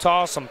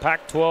Utah, some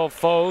Pac-12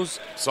 foes.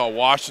 Saw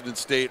Washington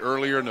State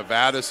earlier,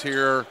 Nevada's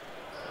here,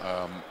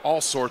 all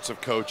sorts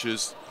of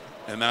coaches,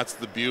 and that's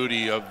the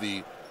beauty of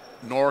the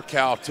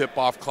NorCal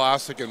Tip-Off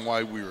Classic and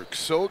why we were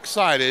so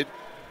excited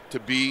to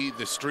be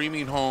the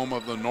streaming home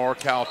of the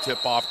NorCal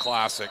Tip-Off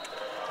Classic.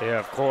 Yeah,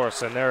 of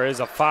course, and there is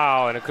a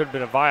foul, and it could have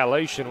been a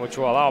violation, which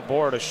will allow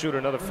Bora to shoot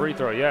another free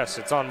throw. Yes,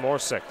 it's on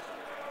Morsick.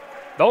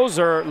 Those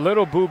are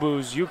little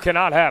boo-boos you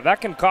cannot have.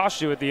 That can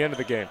cost you at the end of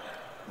the game.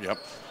 Yep,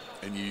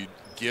 and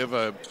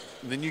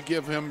then you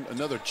give him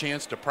another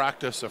chance to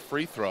practice a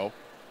free throw,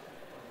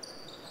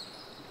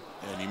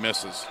 and he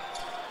misses.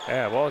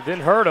 Yeah, well, it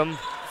didn't hurt him.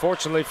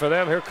 Fortunately for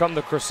them, here come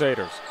the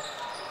Crusaders.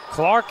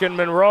 Clark and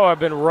Monroe have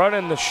been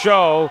running the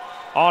show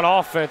on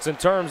offense in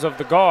terms of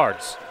the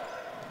guards.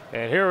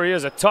 And here he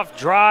is, a tough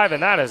drive,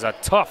 and that is a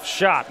tough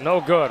shot.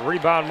 No good.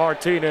 Rebound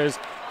Martinez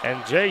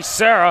and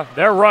JSerra,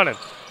 they're running.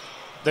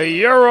 The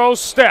Euro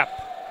step,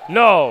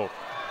 no.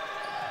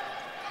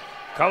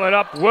 Coming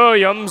up,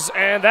 Williams,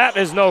 and that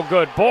is no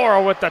good.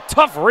 Bora with the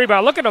tough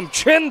rebound. Look at him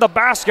chin the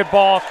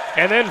basketball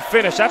and then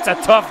finish. That's a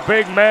tough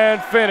big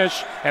man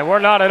finish, and we're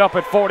knotted up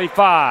at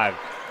 45.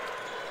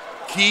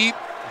 Keep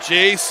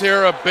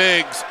JSerra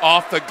bigs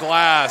off the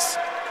glass.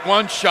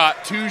 1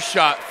 shot, 2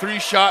 shot, 3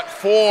 shot,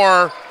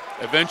 4.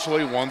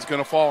 Eventually, one's going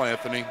to fall,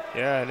 Anthony.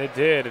 Yeah, and it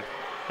did.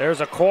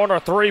 There's a corner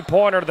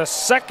three-pointer. The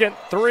second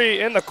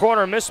three in the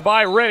corner missed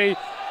by Rennie.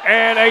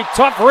 And a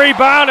tough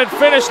rebound and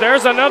finish.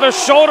 There's another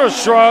shoulder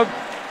shrug.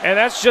 And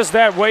that's just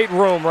that weight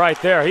room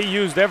right there. He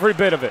used every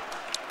bit of it.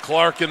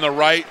 Clark in the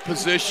right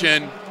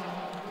position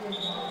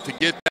to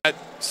get that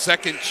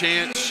second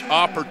chance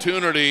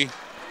opportunity.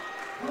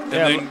 And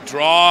then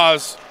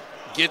draws,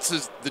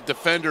 gets the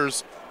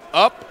defenders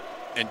up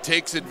and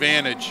takes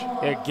advantage.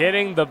 Yeah,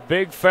 getting the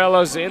big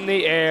fellas in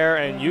the air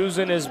and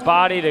using his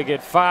body to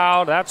get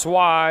fouled. That's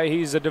why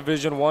he's a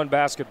Division I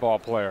basketball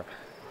player.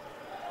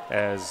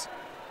 As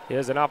he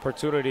has an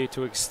opportunity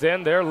to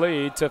extend their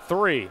lead to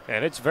 3.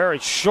 And it's very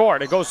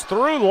short. It goes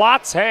through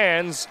Lott's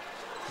hands,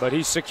 but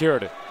he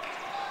secured it.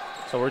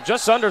 So we're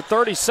just under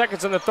 30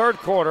 seconds in the third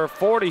quarter,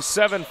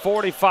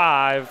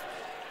 47-45.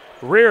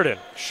 Riordan.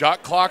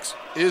 Shot clock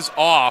is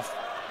off.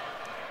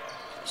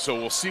 So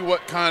we'll see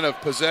what kind of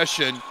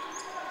possession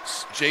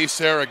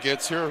JSerra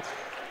gets here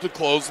to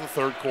close the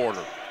third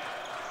quarter.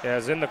 Yeah,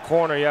 as in the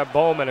corner, you have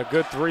Bowman, a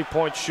good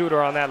three-point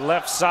shooter on that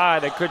left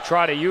side. They could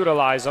try to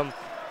utilize him.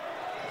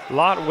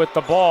 Lott with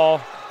the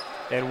ball,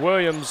 and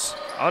Williams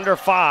under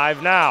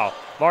 5 now.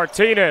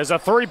 Martinez, a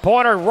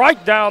three-pointer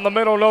right down the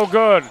middle, no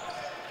good.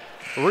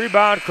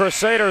 Rebound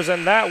Crusaders,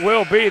 and that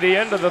will be the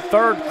end of the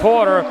third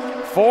quarter.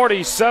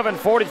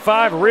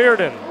 47-45,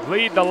 Riordan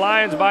lead the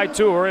Lions by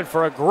 2. We're in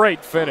for a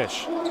great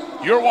finish.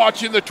 You're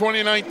watching the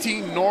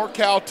 2019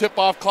 NorCal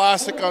Tip-Off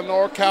Classic on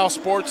NorCal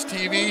Sports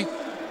TV,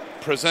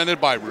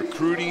 presented by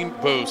Recruiting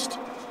Boost.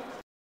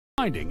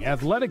 Finding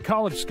athletic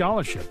college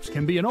scholarships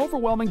can be an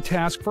overwhelming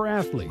task for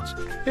athletes.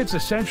 It's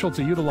essential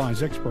to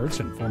utilize experts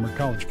and former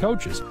college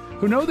coaches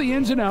who know the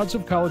ins and outs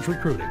of college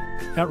recruiting.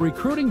 At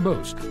Recruiting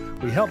Boost,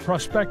 we help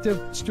prospective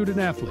student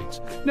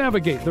athletes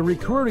navigate the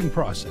recruiting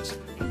process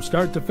from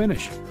start to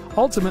finish,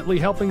 ultimately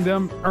helping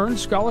them earn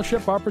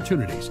scholarship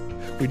opportunities.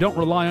 We don't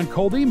rely on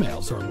cold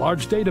emails or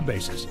large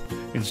databases.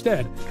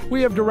 Instead,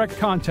 we have direct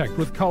contact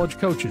with college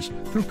coaches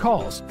through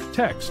calls,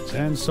 texts,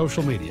 and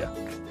social media.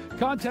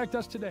 Contact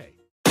us today.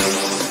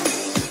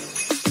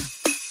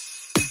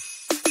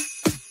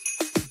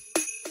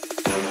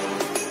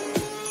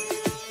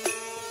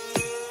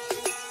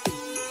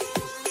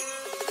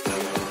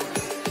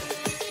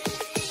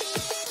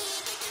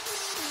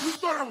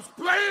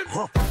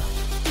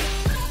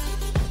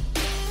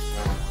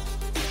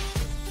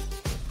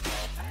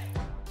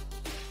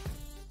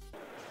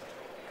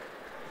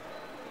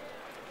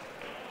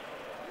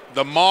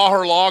 The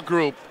Maher Law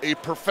Group, a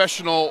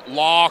professional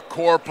law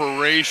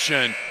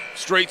corporation.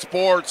 Straight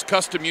Sports,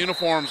 custom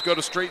uniforms. Go to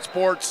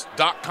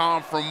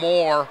straightsports.com for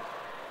more.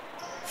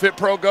 Fit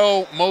Pro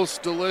Go,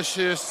 most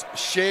delicious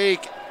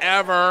shake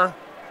ever.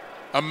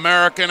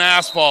 American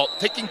Asphalt,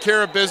 taking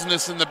care of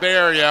business in the Bay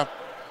Area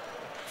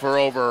for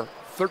over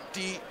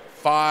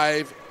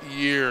 35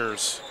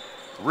 years.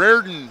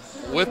 Riordan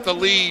with the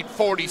lead,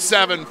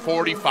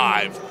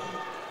 47-45.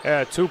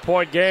 Yeah,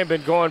 2-point game,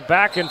 been going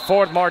back and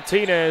forth.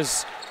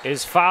 Martinez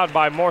is fouled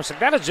by Morsick.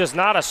 That is just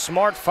not a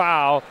smart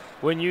foul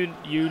when you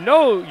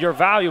know you're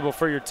valuable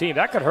for your team.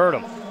 That could hurt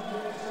him.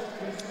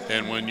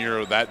 And when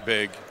you're that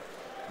big,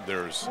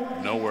 there's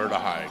nowhere to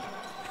hide.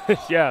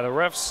 Yeah, the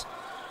refs,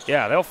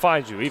 yeah, they'll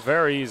find you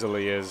very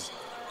easily as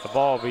the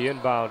ball will be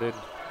inbounded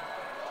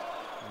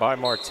by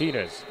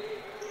Martinez.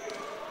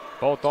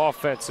 Both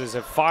offenses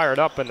have fired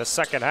up in the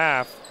second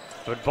half,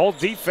 but both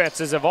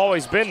defenses have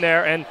always been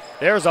there, and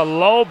there's a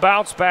low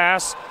bounce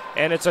pass,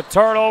 and it's a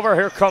turnover.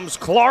 Here comes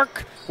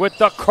Clark with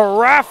the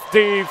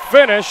crafty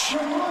finish,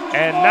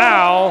 and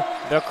now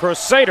the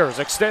Crusaders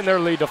extend their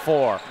lead to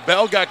 4.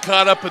 Bell got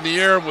caught up in the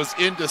air and was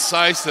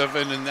indecisive,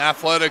 and in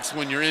athletics,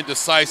 when you're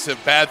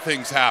indecisive, bad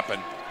things happen.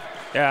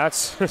 Yeah,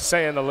 that's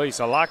saying the least.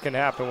 A lot can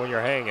happen when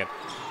you're hanging.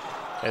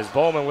 As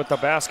Bowman with the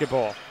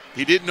basketball.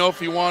 He didn't know if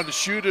he wanted to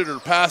shoot it or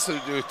pass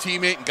it to a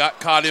teammate and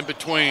got caught in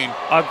between.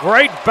 A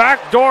great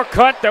backdoor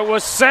cut that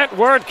was sent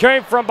where it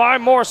came from by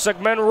Morsick.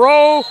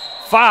 Monroe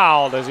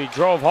fouled as he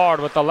drove hard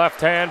with the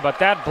left hand, but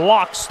that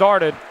block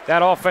started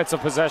that offensive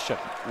possession.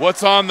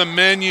 What's on the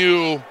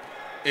menu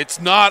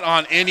It's not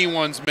on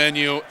anyone's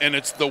menu, and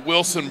it's the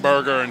Wilson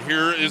Burger, and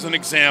here is an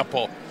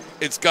example.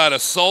 It's got a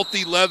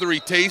salty, leathery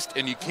taste,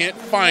 and you can't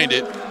find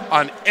it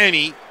on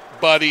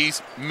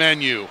anybody's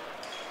menu.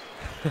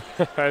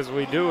 As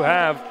we do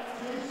have.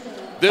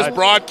 This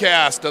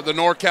broadcast of the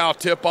NorCal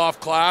Tip-Off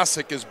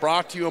Classic is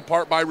brought to you in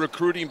part by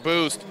Recruiting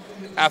Boost,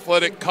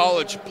 Athletic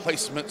College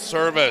Placement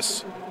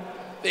Service.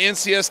 The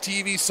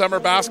NCSTV Summer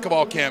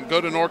Basketball Camp.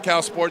 Go to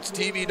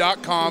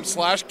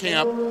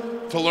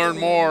NorCalSportsTV.com/camp to learn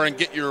more and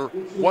get your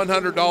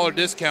 $100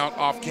 discount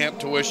off camp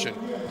tuition.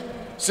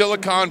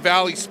 Silicon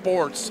Valley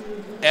Sports,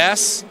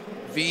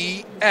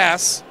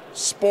 SVS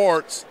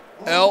Sports,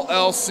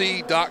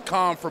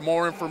 LLC.com for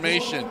more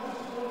information.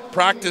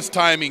 Practice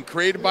timing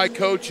created by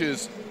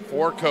coaches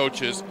for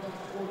coaches.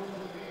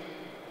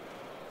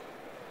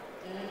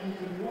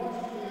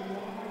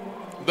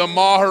 The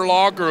Maher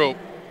Law Group,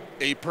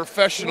 a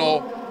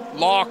professional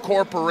law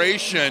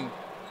corporation.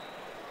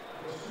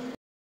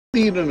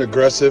 Need an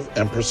aggressive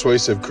and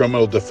persuasive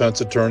criminal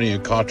defense attorney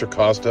in Contra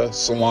Costa,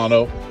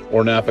 Solano,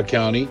 or Napa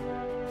County?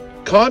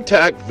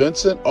 Contact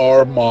Vincent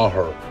R.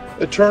 Maher,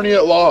 attorney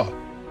at law.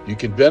 You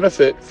can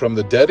benefit from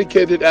the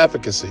dedicated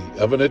advocacy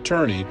of an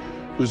attorney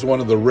who's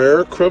one of the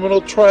rare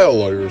criminal trial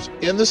lawyers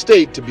in the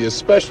state to be a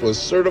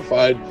specialist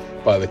certified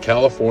by the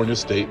California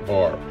State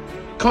Bar.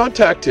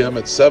 Contact him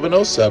at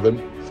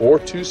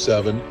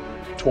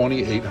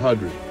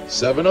 707-427-2800.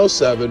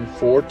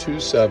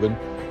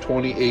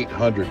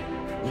 707-427-2800.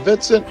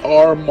 Vincent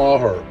R.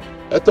 Maher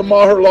at the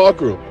Maher Law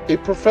Group, a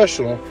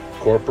professional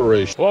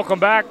corporation. Welcome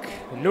back.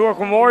 Newark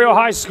Memorial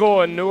High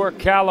School in Newark,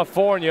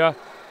 California.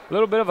 A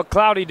little bit of a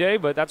cloudy day,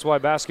 but that's why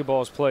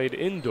basketball is played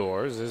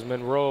indoors, as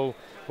Monroe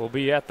will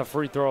be at the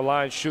free throw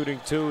line shooting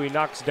two. He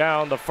knocks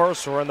down the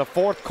first. We're in the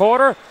fourth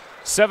quarter.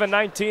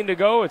 7:19 to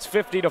go. It's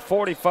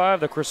 50-45.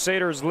 The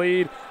Crusaders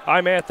lead.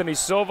 I'm Anthony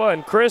Silva.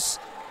 And Chris,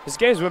 this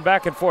game's been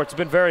back and forth. It's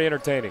been very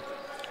entertaining.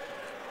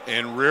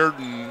 And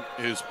Riordan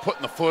is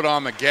putting the foot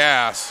on the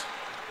gas,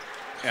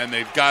 and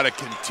they've got to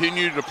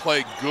continue to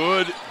play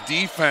good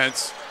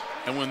defense.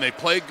 And when they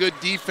play good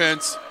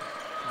defense,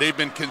 they've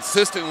been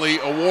consistently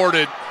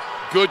awarded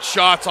good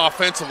shots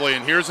offensively,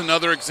 and here's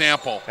another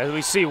example. As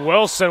we see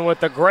Wilson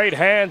with the great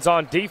hands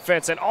on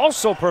defense and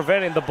also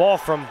preventing the ball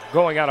from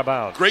going out of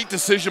bounds. Great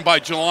decision by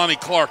Jelani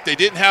Clark. They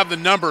didn't have the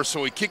number,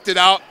 so he kicked it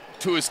out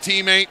to his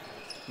teammate,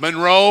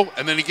 Monroe,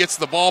 and then he gets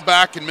the ball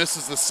back and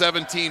misses the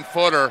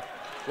 17-footer.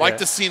 Like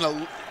to see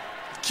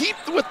keep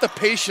with the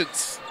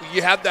patience.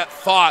 You had that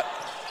thought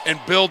and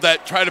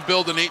try to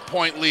build an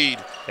 8-point lead.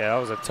 Yeah, that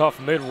was a tough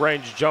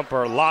mid-range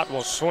jumper. Lott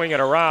will swing it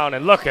around,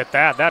 and look at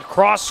that. That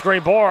cross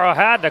screen. Bora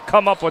had to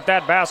come up with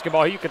that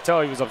basketball. You could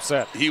tell he was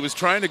upset. He was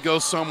trying to go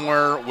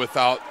somewhere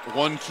without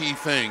one key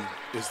thing,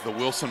 is the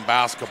Wilson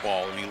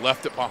basketball, and he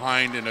left it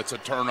behind, and it's a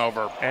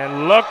turnover.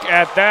 And look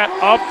at that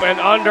up and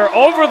under,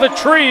 over the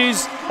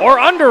trees, or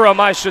under them,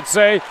 I should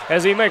say,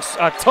 as he makes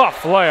a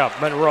tough layup,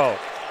 Monroe.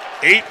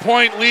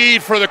 8-point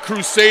lead for the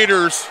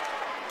Crusaders.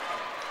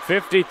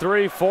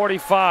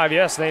 53-45.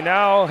 Yes, they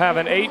now have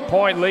an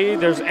 8-point lead.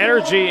 There's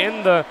energy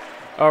in the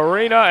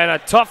arena and a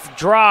tough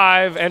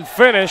drive and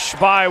finish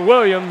by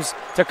Williams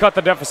to cut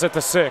the deficit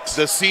to 6.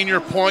 The senior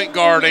point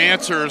guard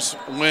answers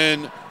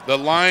when the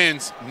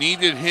Lions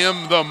needed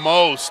him the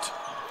most.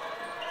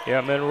 Yeah,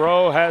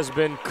 Monroe has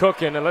been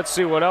cooking, and let's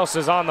see what else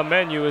is on the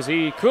menu, as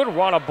he could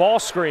want a ball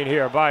screen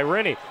here by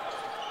Rennie.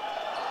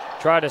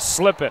 Try to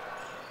slip it.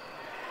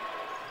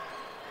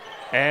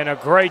 And a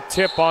great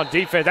tip on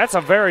defense. That's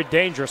a very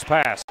dangerous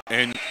pass.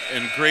 And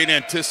great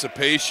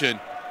anticipation.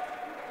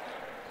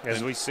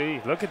 As we see,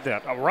 look at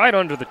that, right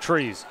under the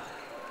trees.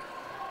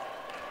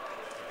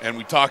 And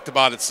we talked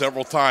about it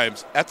several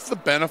times. That's the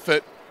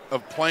benefit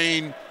of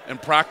playing and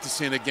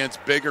practicing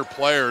against bigger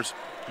players.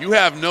 You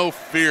have no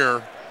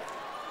fear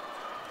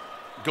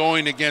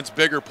going against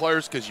bigger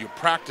players because you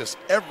practice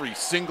every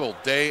single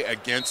day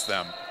against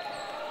them.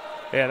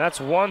 Yeah,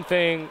 that's one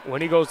thing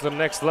when he goes to the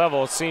next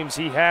level. It seems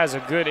he has a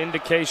good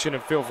indication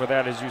and feel for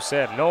that, as you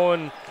said,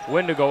 knowing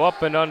when to go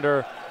up and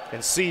under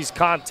and seize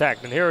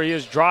contact. And here he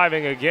is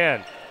driving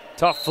again.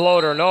 Tough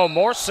floater. No,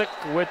 Morsick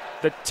with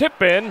the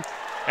tip in.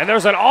 And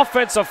there's an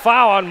offensive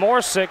foul on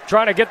Morsick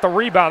trying to get the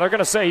rebound. They're going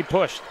to say he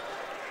pushed.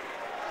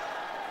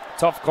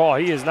 Tough call.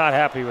 He is not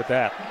happy with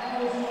that.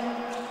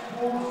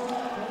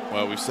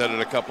 Well, we've said it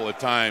a couple of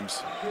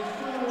times.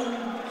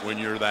 When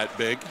you're that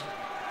big,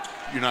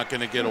 you're not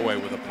going to get away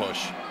with a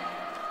push.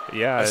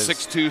 Yeah. A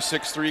 6'2",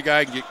 6'3"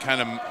 guy can get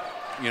kind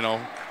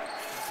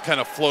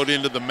of float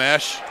into the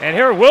mesh. And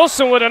here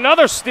Wilson with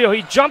another steal.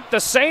 He jumped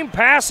the same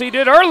pass he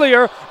did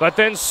earlier, but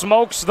then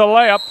smokes the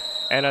layup,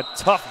 and a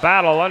tough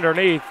battle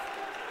underneath.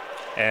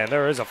 And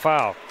there is a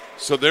foul.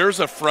 So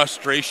there's a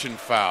frustration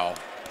foul.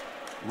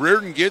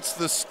 Riordan gets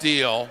the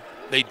steal.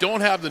 They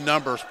don't have the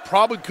numbers.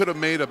 Probably could have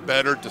made a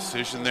better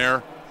decision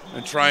there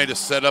in trying to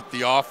set up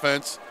the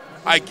offense.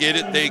 I get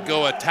it, they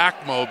go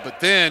attack mode, but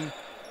then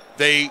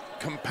they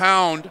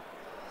compound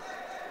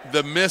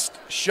the missed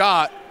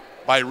shot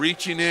by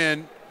reaching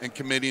in and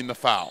committing the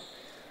foul.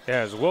 Yeah,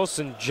 as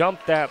Wilson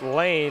jumped that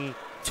lane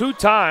 2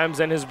 times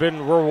and has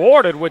been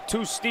rewarded with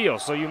 2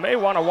 steals. So you may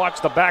want to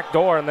watch the back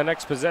door in the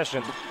next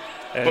possession.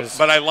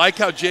 But I like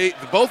how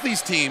both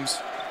these teams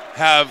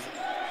have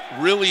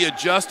really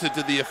adjusted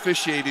to the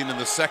officiating in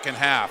the second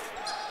half.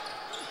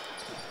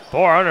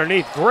 Boy,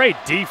 underneath, great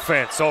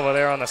defense over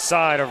there on the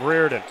side of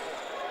Riordan.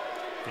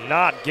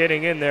 Not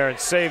getting in there and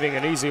saving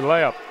an easy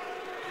layup.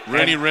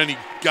 Rennie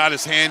got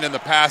his hand in the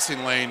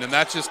passing lane, and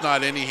that's just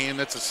not any hand.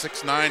 That's a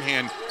 6'9"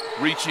 hand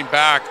reaching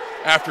back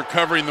after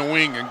covering the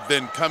wing and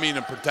then coming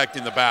and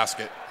protecting the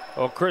basket.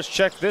 Well, Chris,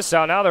 check this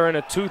out. Now they're in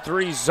a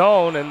 2-3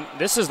 zone, and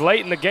this is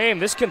late in the game.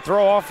 This can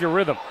throw off your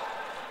rhythm.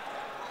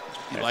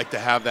 You like to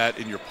have that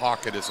in your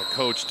pocket as a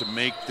coach to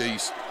make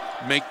these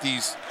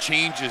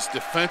changes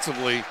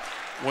defensively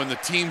when the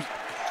team,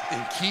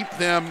 and keep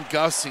them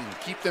gussing,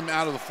 keep them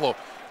out of the flow.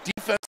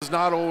 Defense is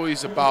not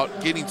always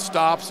about getting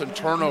stops and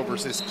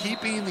turnovers. It's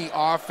keeping the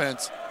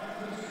offense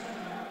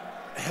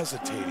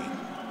hesitating.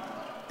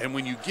 And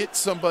when you get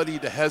somebody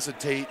to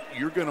hesitate,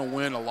 you're going to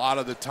win a lot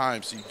of the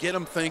time. So you get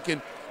them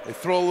thinking, they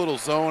throw a little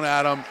zone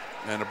at them,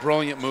 and a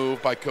brilliant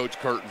move by Coach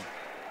Curtin.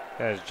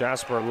 As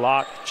Jasper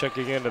Lott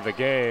checking into the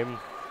game.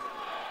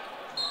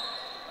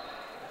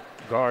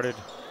 Guarded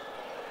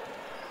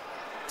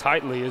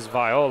tightly is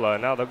Viola.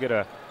 Now they'll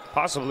get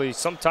possibly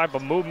some type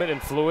of movement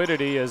and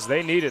fluidity as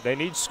they need it. They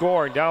need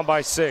scoring, down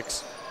by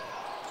 6.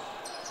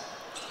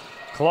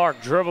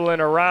 Clark dribbling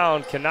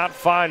around, cannot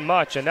find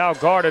much, and now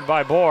guarded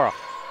by Bora.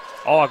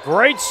 Oh, a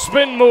great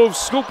spin move,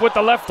 scoop with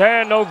the left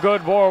hand, no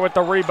good. Bora with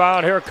the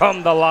rebound. Here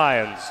come the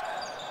Lions.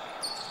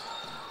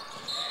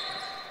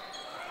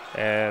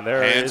 And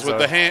there hands is with a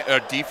the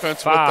hand,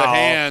 defense foul, with the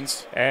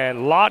hands.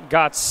 And Lott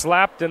got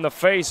slapped in the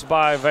face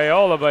by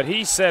Viola, but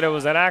he said it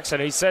was an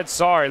accident. He said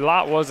sorry.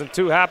 Lott wasn't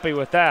too happy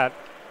with that.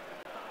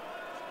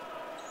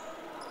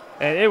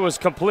 And it was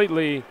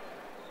completely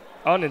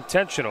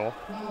unintentional.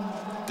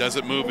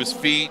 Doesn't move his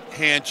feet,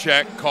 hand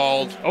check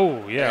called.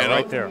 Oh, yeah,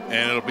 right there.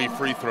 And it'll be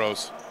free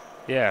throws.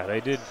 Yeah, they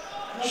did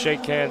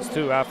shake hands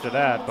too after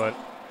that, but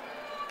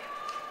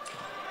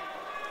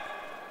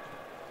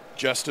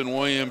Justin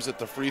Williams at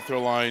the free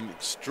throw line,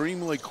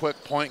 extremely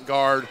quick point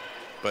guard,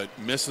 but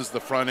misses the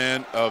front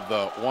end of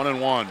the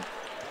 1-and-1.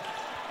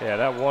 Yeah,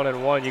 that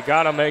 1-and-1, you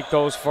got to make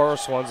those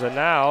first ones, and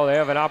now they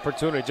have an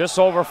opportunity. Just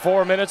over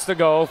 4 minutes to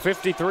go,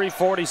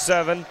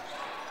 53-47.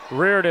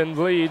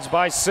 Riordan leads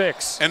by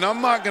 6. And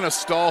I'm not going to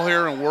stall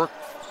here and work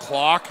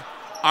clock.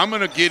 I'm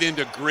going to get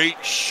into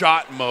great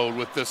shot mode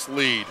with this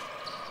lead.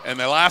 And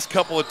the last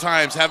couple of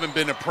times haven't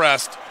been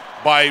impressed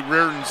by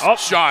Riordan's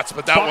shots,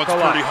 but that one's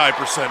pretty high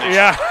percentage.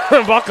 Yeah,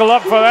 buckle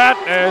up for that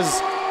as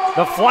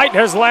the flight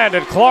has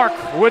landed. Clark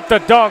with the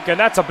dunk, and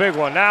that's a big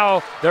one.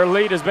 Now their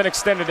lead has been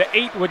extended to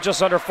 8 with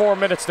just under 4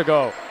 minutes to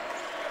go.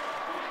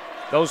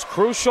 Those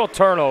crucial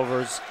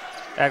turnovers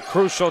at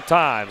crucial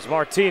times.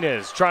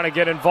 Martinez trying to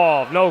get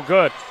involved, no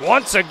good.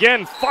 Once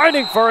again,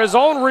 fighting for his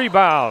own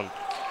rebound.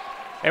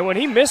 And when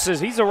he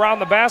misses, he's around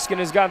the basket and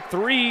has got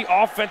 3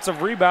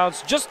 offensive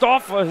rebounds just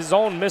off of his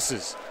own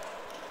misses.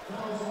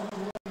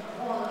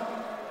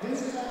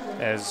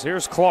 As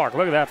here's Clark,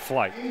 look at that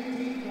flight.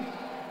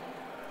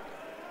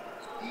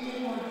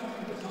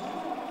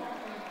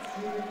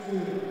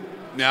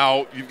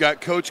 Now you've got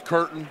Coach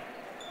Curtin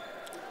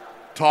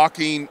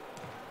talking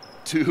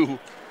to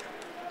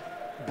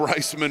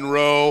Bryce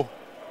Monroe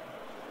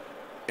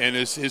and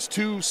his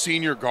 2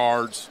 senior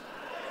guards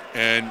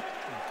and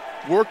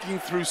working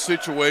through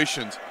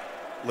situations.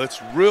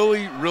 Let's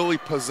really, really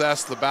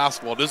possess the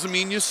basketball. Doesn't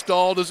mean you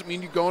stall, doesn't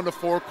mean you go into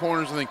 4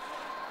 corners and think.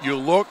 You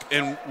look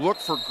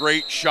for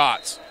great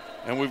shots.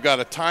 And we've got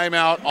a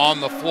timeout on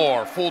the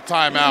floor, full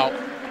timeout.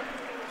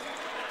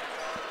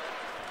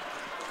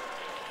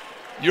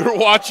 You're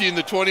watching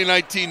the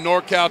 2019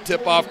 NorCal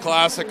Tip-Off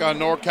Classic on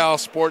NorCal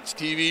Sports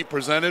TV,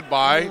 presented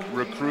by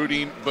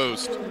Recruiting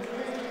Boost.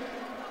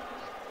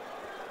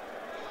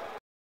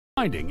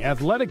 Finding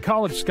athletic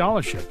college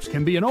scholarships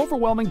can be an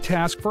overwhelming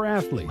task for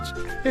athletes.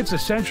 It's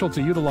essential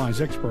to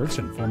utilize experts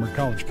and former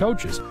college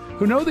coaches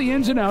who know the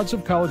ins and outs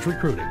of college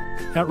recruiting.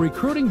 At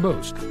Recruiting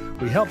Boost,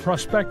 we help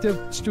prospective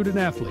student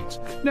athletes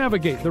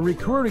navigate the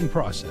recruiting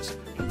process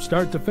from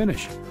start to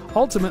finish,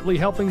 ultimately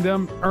helping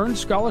them earn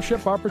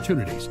scholarship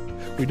opportunities.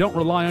 We don't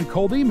rely on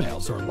cold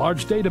emails or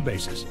large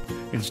databases.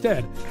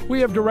 Instead,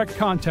 we have direct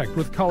contact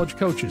with college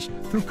coaches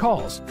through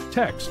calls,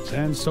 texts,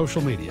 and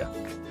social media.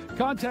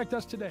 Contact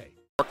us today.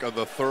 Of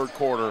the third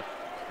quarter,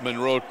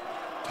 Monroe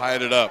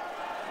tied it up.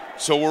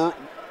 So we're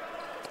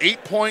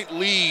 8-point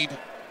lead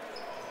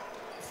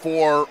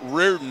for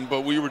Riordan,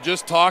 but we were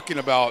just talking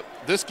about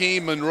this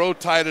game. Monroe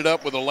tied it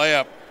up with a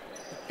layup.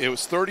 It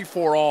was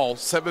 34 all,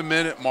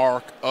 7-minute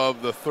mark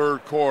of the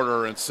third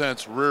quarter, and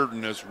since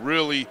Riordan has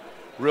really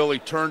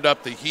turned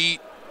up the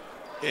heat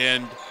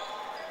and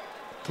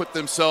put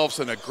themselves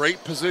in a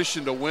great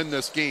position to win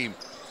this game.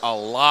 A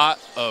lot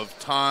of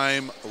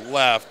time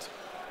left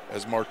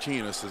as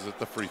Martinez is at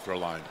the free throw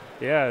line.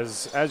 Yeah,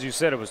 as you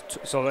said, it was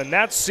so in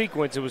that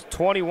sequence it was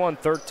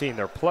 21-13.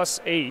 They're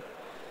 +8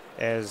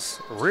 as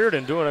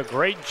Riordan doing a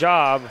great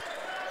job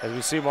As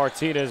we see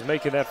Martinez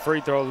making that free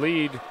throw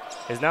lead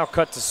is now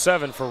cut to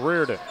 7 for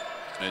Riordan.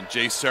 And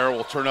JSerra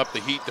will turn up the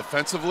heat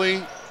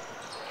defensively.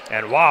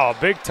 And wow,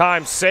 a big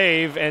time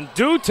save. And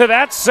due to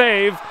that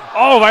save,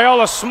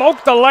 Viola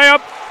smoked the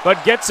layup,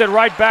 but gets it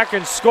right back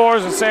and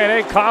scores and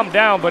saying, hey, calm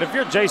down. But if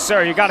you're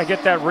JSerra, you got to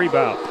get that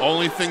rebound.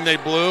 Only thing they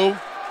blew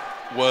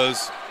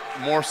was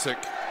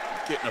Morsick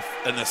getting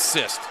an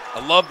assist.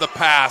 I love the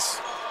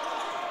pass,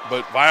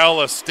 but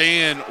Viola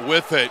staying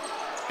with it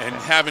and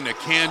having a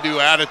can-do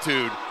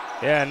attitude.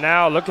 Yeah,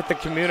 now look at the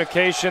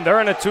communication.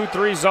 They're in a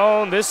 2-3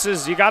 zone. This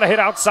is, you got to hit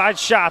outside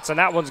shots, and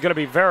that one's going to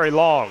be very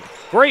long.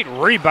 Great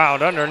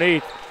rebound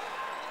underneath.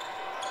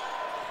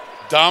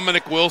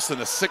 Dominic Wilson,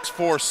 a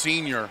 6'4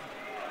 senior,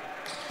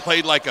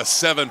 played like a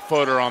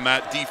 7-footer on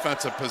that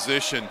defensive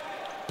possession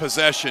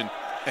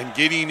and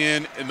getting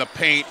in the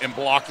paint and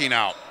blocking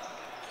out.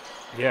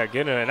 Yeah,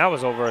 getting it, and that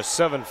was over a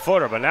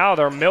 7-footer, but now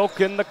they're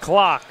milking the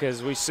clock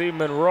as we see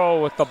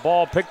Monroe with the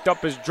ball, picked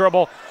up his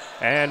dribble,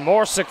 and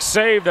Morsick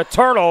saved a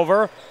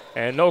turnover,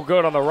 and no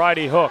good on the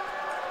righty hook.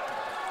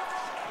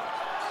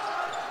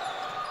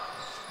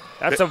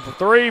 That's a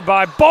three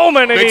by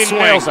Bowman, and he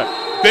nails it.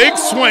 Big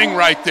swing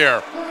right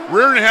there.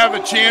 Riordan have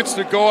a chance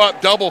to go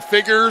up double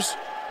figures,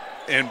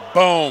 and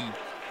boom.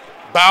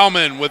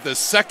 Bauman with his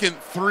second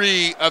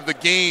three of the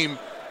game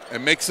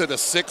and makes it a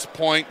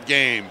 6-point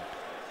game.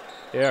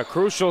 Yeah,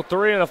 crucial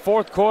three in the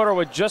fourth quarter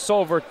with just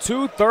over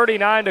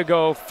 2:39 to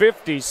go,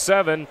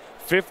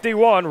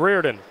 57-51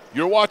 Riordan.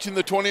 You're watching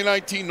the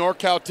 2019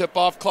 NorCal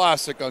Tip-Off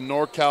Classic on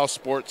NorCal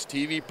Sports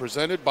TV,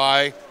 presented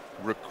by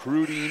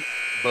Recruiting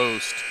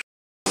Boost.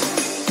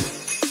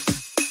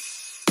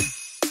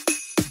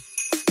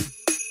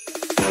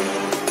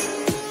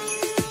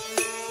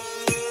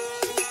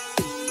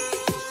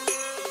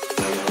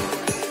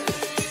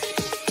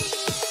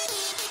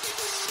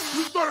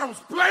 You thought I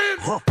was playing?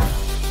 Huh.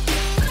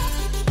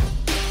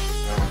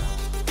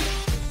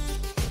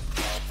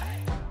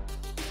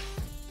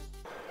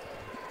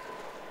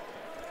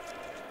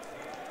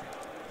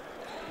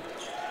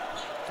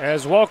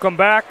 As welcome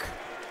back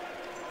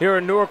here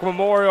at Newark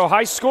Memorial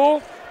High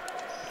School,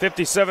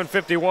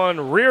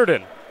 57-51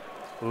 Riordan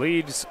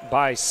leads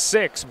by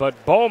 6,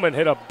 but Bowman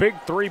hit a big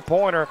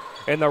three-pointer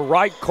in the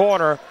right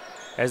corner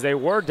as they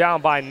were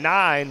down by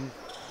 9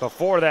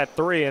 before that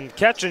three. And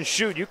catch and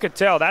shoot, you could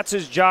tell that's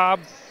his job,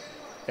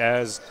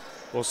 as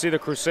we'll see the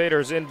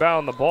Crusaders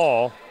inbound the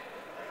ball.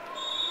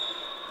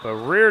 But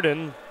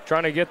Riordan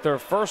trying to get their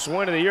first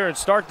win of the year and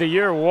start the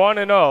year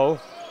 1-0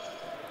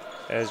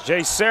 as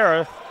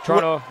JSerra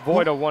trying to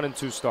avoid a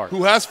 1-2 start.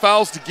 Who has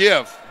fouls to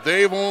give?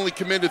 They've only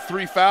committed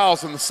 3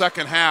 fouls in the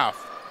second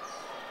half.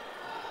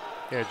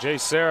 Yeah,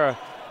 JSerra,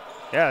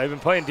 they've been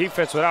playing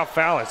defense without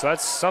fouling, so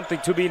that's something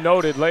to be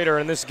noted later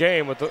in this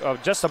game with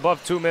just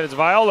above 2 minutes.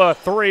 Viola,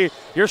 3,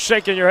 you're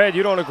shaking your head.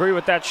 You don't agree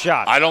with that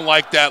shot. I don't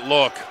like that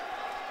look.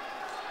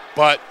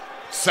 But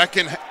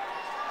second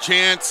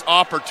chance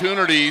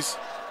opportunities,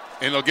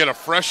 and they'll get a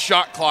fresh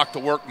shot clock to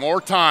work more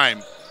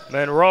time.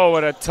 Monroe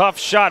with a tough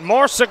shot.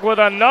 Morsick with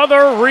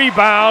another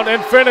rebound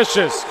and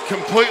finishes.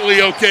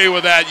 Completely okay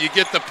with that. You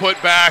get the put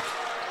back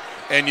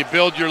and you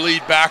build your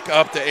lead back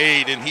up to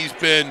 8. And he's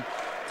been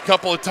a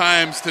couple of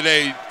times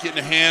today getting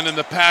a hand in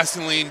the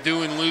passing lane,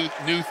 doing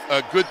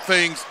good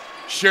things,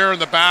 sharing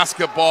the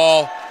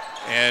basketball,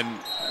 and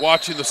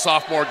watching the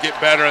sophomore get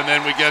better. And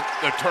then we get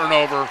the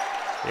turnover.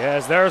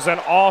 Yes, there's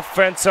an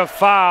offensive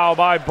foul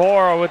by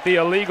Bora with the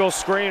illegal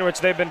screen, which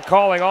they've been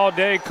calling all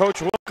day. Coach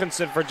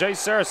Wilkinson for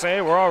JSerra saying,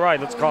 hey, we're all right,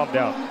 let's calm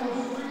down.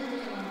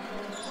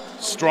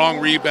 Strong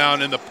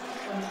rebound in the,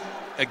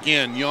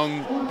 again,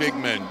 young big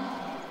men.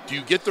 Do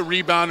you get the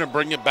rebound and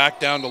bring it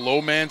back down to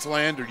low man's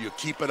land, or do you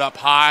keep it up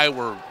high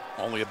where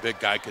only a big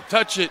guy could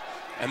touch it,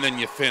 and then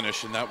you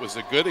finish? And that was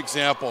a good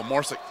example of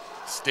Morsick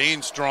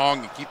staying strong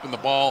and keeping the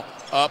ball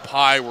up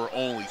high where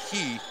only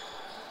he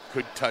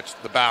could touch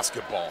the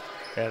basketball.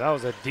 Yeah, that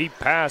was a deep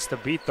pass to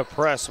beat the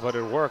press, but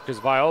it worked as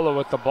Viola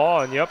with the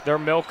ball, and yep, they're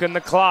milking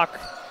the clock.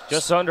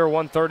 Just under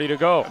 1:30 to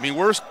go. I mean,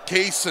 worst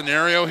case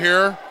scenario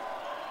here,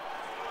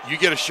 you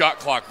get a shot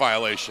clock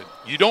violation.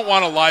 You don't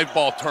want a live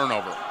ball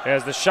turnover.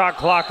 As the shot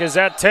clock is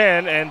at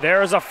 10, and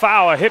there's a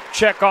foul, a hip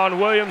check on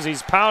Williams.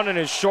 He's pounding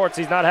his shorts.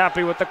 He's not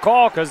happy with the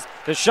call because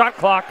the shot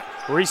clock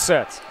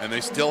resets. And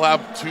they still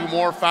have 2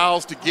 more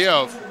fouls to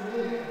give.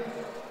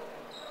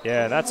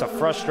 Yeah, that's a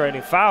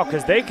frustrating foul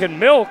because they can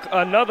milk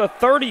another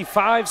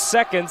 35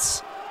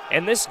 seconds,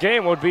 and this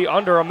game would be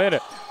under a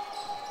minute.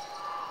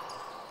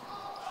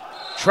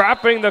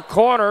 Trapping the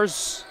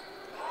corners,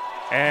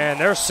 and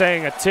they're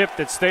saying a tip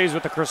that stays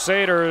with the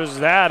Crusaders.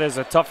 That is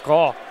a tough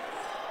call.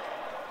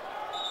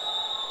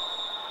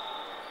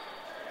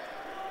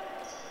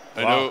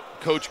 I know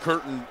Coach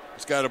Curtin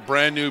has got a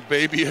brand new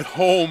baby at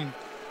home,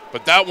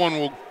 but that one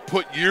will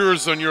put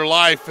years on your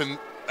life.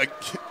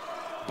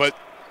 But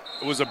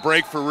it was a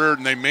break for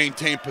Riordan. They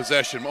maintained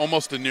possession,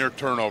 almost a near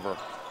turnover.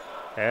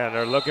 And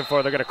they're going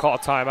to call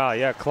timeout.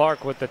 Yeah,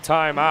 Clark with the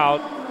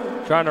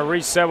timeout, trying to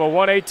reset with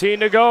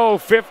 1:18 to go.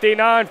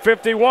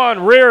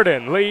 59-51,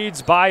 Riordan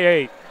leads by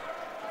 8.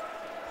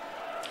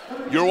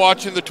 You're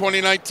watching the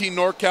 2019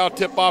 NorCal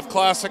Tip-Off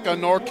Classic on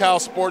NorCal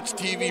Sports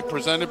TV,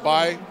 presented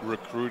by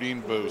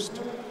Recruiting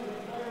Boost.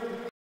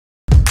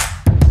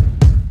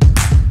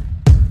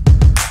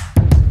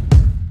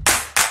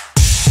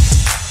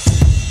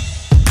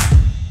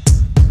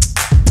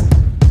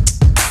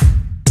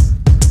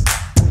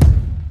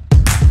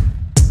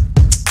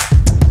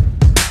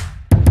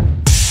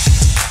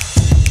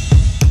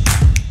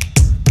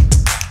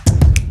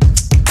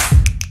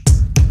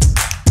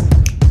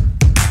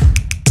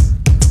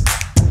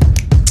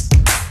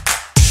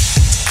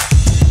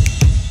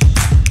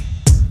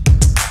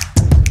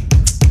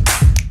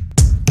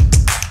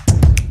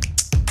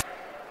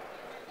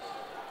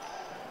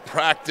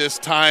 Practice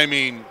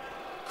timing,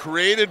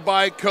 created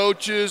by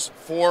coaches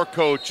for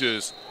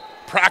coaches.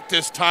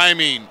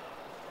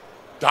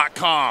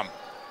 PracticeTiming.com.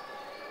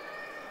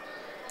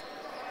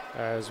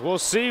 As we'll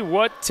see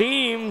what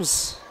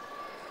teams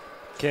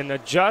can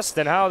adjust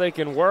and how they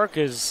can work,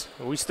 as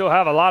we still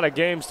have a lot of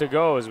games to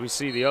go, as we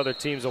see the other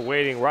teams are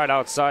waiting right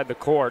outside the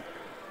court.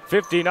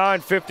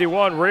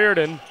 59-51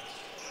 Riordan,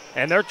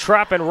 and they're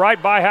trapping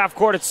right by half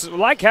court. It's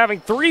like having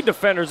three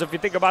defenders if you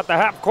think about the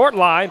half court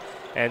line.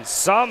 And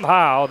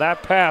somehow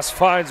that pass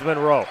finds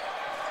Monroe.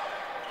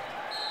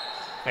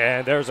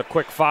 And there's a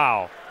quick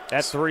foul.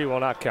 That three will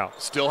not count.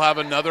 Still have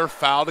another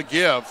foul to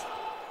give.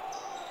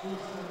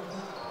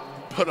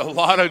 But a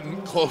lot of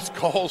close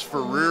calls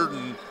for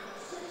Riordan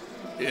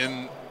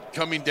in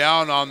coming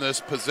down on this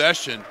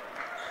possession.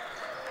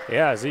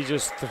 Yeah, as he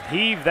just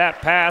heaved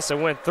that pass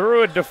and went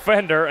through a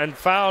defender and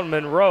found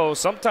Monroe.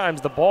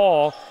 Sometimes the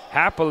ball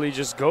happily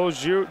just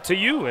goes to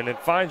you and it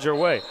finds your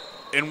way.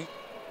 And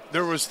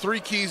there was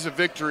three keys of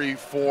victory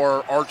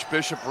for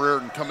Archbishop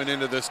Riordan coming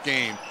into this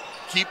game.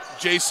 Keep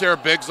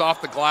JSerra Biggs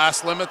off the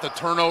glass, limit the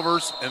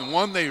turnovers, and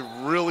one they've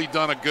really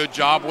done a good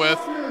job with,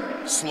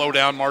 slow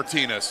down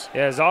Martinez.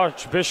 Yeah, as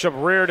Archbishop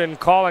Riordan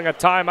calling a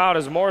timeout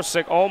as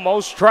Morsick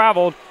almost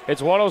traveled.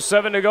 It's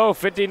 1:07 to go,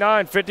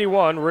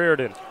 59-51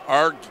 Riordan.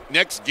 Our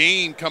next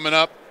game coming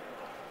up,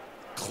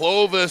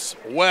 Clovis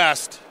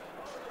West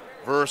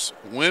versus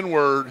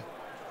Windward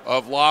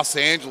of Los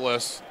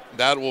Angeles.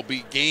 That will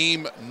be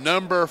game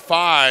number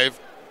 5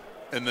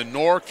 in the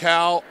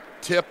NorCal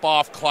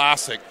Tip-Off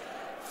Classic.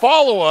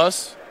 Follow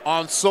us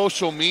on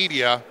social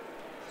media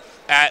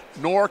at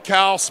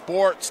NorCal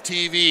Sports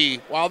TV.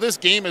 While this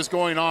game is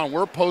going on,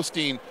 we're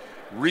posting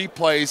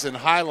replays and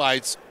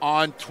highlights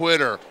on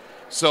Twitter.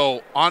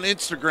 So on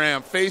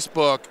Instagram,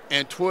 Facebook,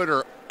 and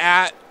Twitter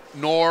at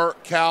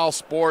NorCal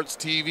Sports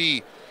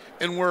TV.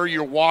 And where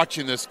you're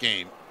watching this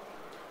game,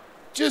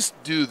 just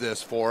do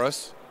this for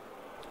us.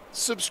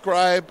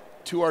 Subscribe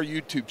to our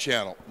YouTube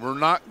channel. We're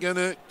not going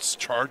to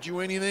charge you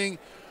anything.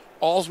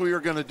 All we are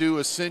going to do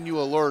is send you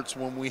alerts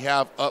when we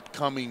have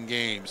upcoming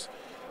games.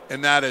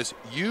 And that is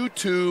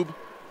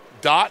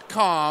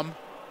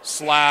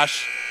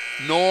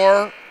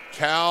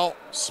youtube.com/NorCal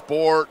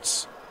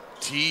Sports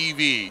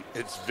TV.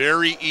 It's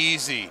very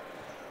easy.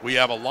 We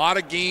have a lot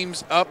of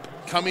games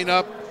coming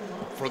up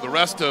for the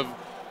rest of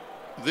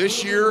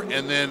this year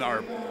and then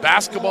our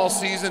basketball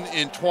season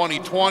in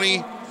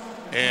 2020.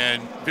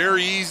 And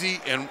very easy,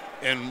 and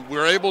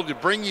we're able to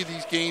bring you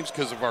these games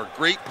because of our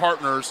great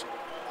partners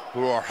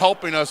who are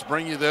helping us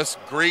bring you this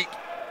great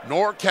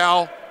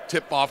NorCal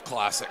Tip-Off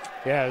Classic.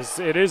 Yes,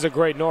 it is a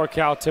great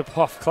NorCal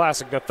Tip-Off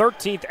Classic, the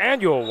 13th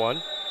annual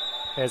one,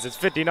 as it's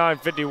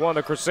 59-51.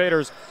 The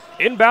Crusaders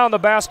inbound the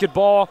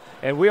basketball,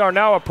 and we are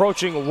now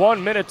approaching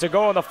 1 minute to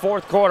go in the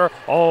fourth quarter.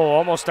 Oh,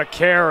 almost a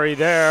carry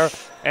there,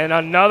 and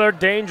another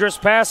dangerous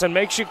pass, and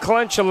makes you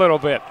clench a little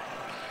bit.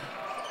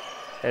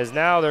 As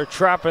now they're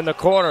trapping the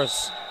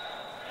corners.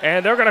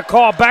 And they're going to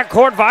call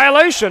backcourt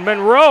violation.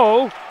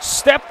 Monroe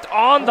stepped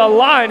on the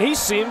line. He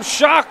seems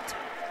shocked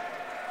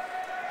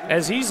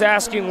as he's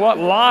asking what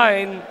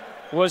line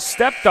was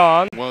stepped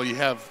on. Well, you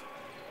have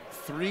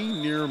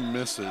 3 near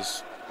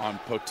misses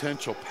on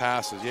potential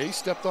passes. Yeah, he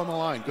stepped on the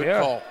line.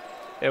 Good call.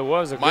 It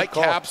was a good call. Mike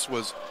Capps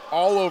was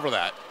all over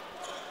that.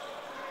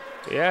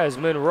 Yeah, as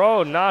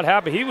Monroe not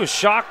happy. He was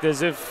shocked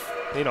as if,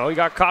 he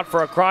got caught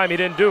for a crime he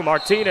didn't do.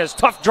 Martinez,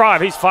 tough drive.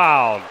 He's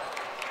fouled.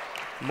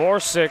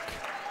 Morsick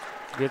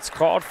gets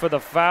called for the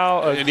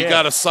foul again. And he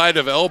got a side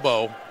of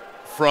elbow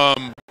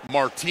from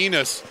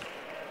Martinez.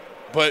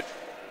 But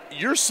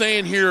you're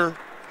saying here,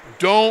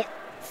 don't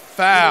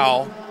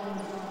foul,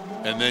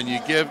 and then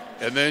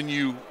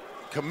you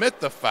commit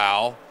the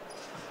foul,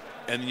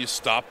 and you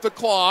stop the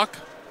clock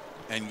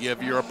and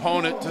give your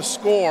opponent to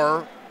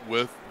score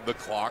with the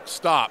clock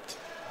stopped.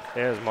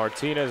 As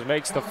Martinez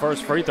makes the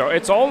first free throw.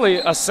 It's only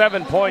a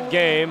 7-point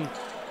game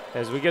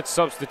as we get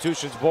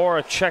substitutions.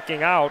 Bora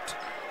checking out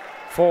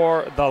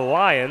for the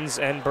Lions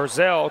and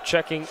Berzel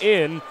checking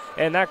in,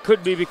 and that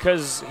could be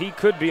because he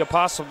could be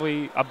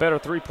possibly a better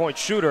three-point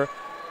shooter.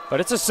 But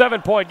it's a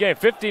 7-point game,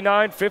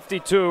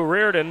 59-52.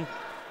 Riordan,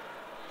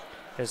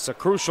 it's a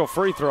crucial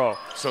free throw.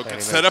 So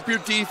set up your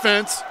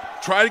defense,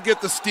 try to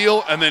get the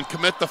steal, and then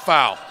commit the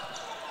foul.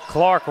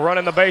 Clark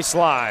running the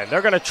baseline.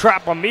 They're going to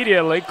trap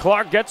immediately.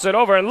 Clark gets it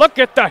over, and look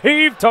at the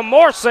heave to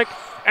Morsick,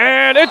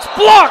 and it's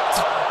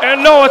blocked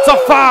And no, it's a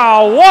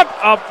foul. What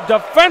a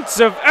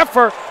defensive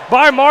effort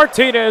by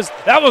Martinez.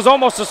 That was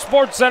almost a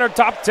Sports Center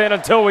top 10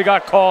 until we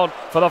got called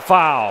for the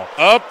foul.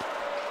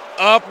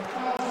 Up,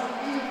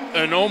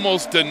 and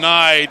almost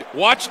denied.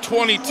 Watch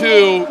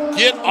 22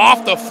 get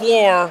off the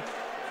floor.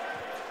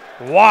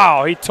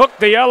 Wow, he took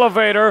the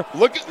elevator.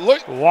 Look.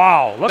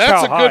 Wow, look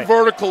That's how high. a good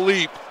vertical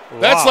leap. Wow.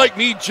 That's like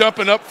me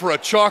jumping up for a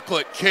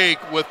chocolate cake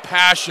with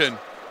passion.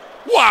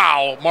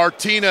 Wow,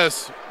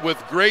 Martinez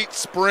with great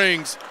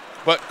springs,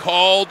 but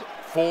called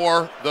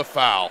for the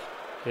foul.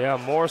 Yeah,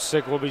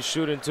 Morsick will be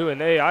shooting too. And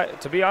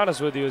to be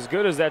honest with you, as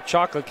good as that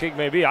chocolate cake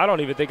may be, I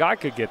don't even think I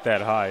could get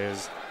that high.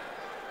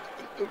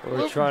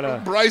 We're trying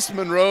to. Bryce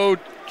Monroe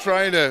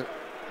trying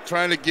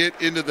to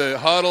get into the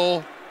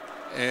huddle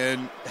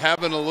and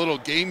having a little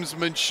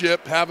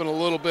gamesmanship, having a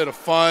little bit of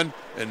fun.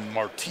 And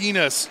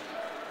Martinez,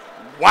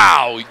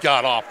 wow, he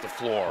got off the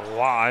floor.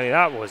 Wow, I mean,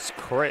 that was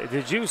crazy.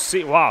 Did you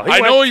see? Wow. I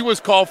know he was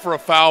called for a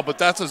foul, but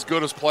that's as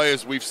good as play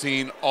as we've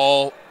seen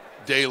all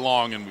day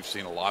long, and we've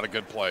seen a lot of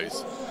good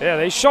plays. Yeah,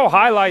 they show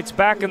highlights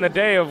back in the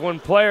day of when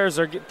players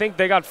think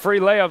they got free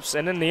layups,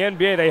 and in the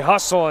NBA they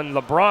hustle, and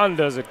LeBron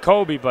does it,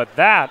 Kobe, but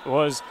that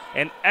was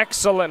an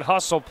excellent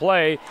hustle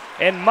play.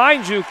 And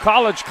mind you,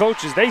 college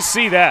coaches, they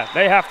see that.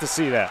 They have to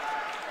see that.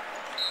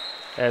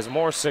 As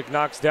Morsick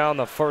knocks down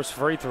the first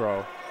free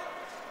throw.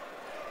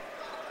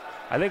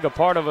 I think a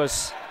part of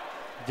us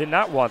did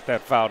not want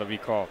that foul to be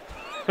called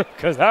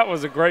because that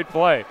was a great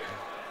play.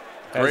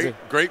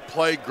 Great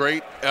play,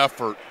 great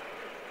effort.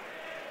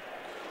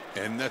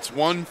 And that's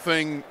one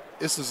thing,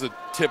 this is a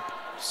tip,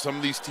 some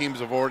of these teams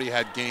have already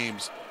had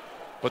games,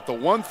 but the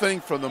one thing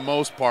for the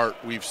most part,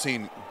 we've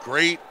seen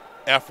great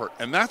effort,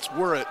 and that's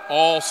where it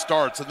all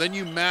starts. And then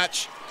you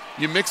mix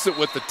it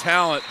with the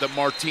talent that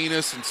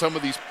Martinez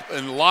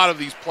and a lot of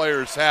these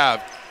players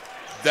have.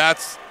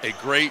 That's a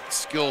great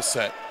skill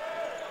set.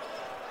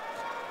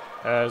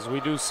 As we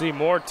do see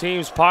more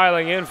teams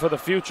piling in for the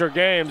future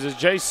games as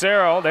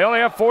JSerra, they only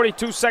have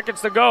 42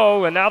 seconds to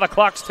go, and now the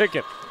clock's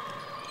ticking.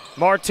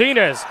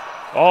 Martinez,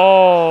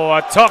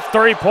 a tough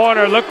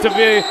three-pointer, looked to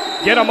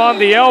get him on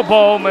the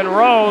elbow.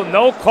 Monroe,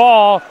 no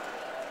call,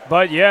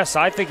 but yes,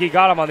 I think he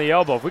got him on the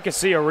elbow. If we could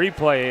see a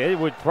replay, it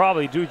would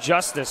probably do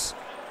justice.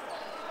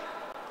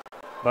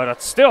 But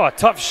it's still a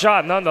tough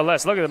shot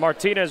nonetheless. Look at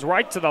Martinez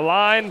right to the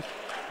line,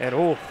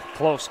 and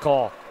close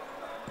call.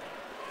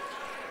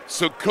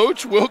 So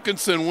Coach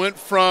Wilkinson went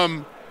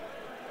from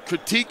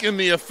critiquing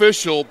the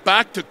official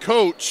back to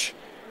coach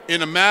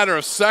in a matter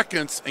of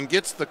seconds and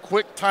gets the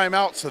quick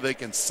timeout so they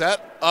can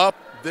set up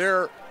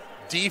their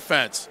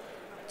defense.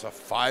 It's a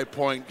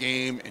 5-point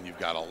game, and you've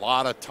got a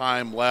lot of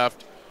time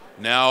left.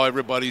 Now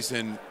everybody's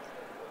in.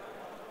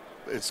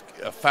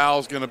 A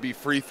foul's going to be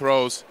free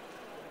throws,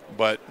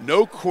 but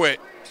no quit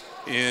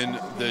in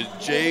the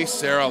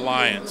JSerra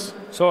Lions.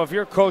 So if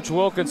you're Coach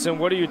Wilkinson,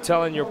 what are you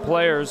telling your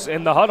players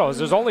in the huddles?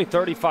 There's only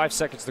 35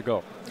 seconds to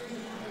go.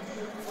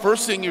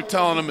 First thing you're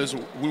telling them is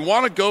we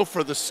want to go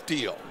for the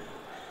steal.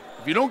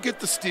 If you don't get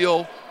the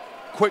steal,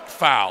 quick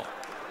foul.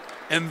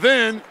 And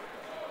then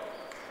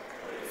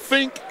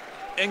think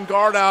and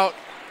guard out,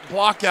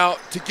 block out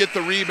to get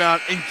the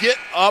rebound and get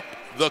up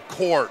the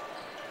court.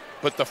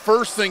 But the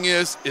first thing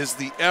is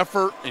the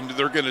effort, and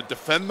they're going to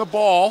defend the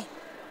ball.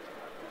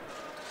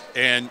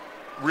 And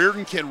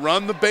Riordan can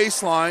run the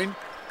baseline,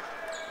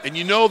 and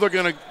you know they're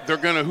going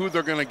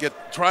to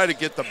try to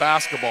get the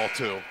basketball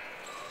to.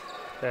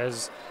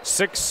 As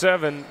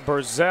 6'7"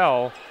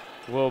 Burzell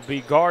will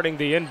be guarding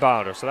the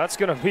inbounder, so that's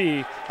going to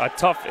be a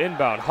tough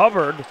inbound.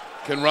 Hubbard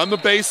can run the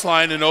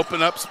baseline and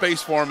open up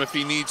space for him if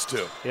he needs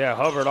to. Yeah,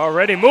 Hubbard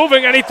already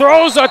moving, and he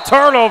throws a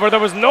turnover. There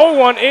was no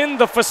one in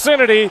the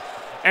vicinity,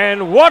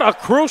 and what a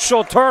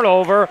crucial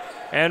turnover.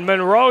 And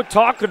Monroe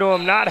talking to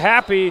him, not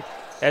happy,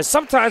 as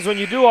sometimes when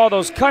you do all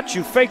those cuts,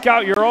 you fake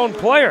out your own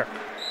player.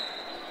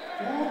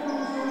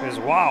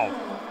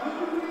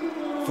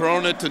 Wow.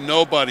 Throwing it to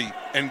nobody.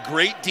 And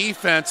great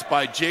defense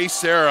by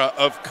JSerra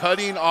of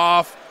cutting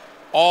off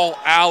all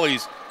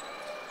alleys.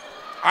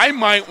 I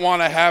might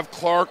want to have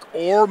Clark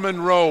or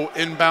Monroe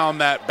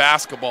inbound that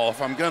basketball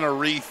if I'm going to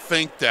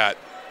rethink that.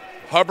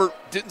 Hubbard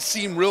didn't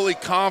seem really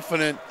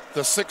confident,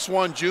 the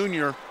 6'1"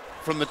 junior,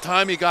 from the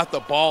time he got the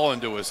ball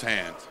into his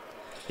hands.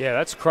 Yeah,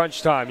 that's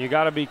crunch time. You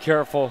got to be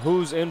careful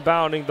who's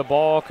inbounding the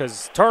ball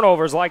because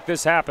turnovers like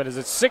this happen. Is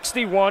it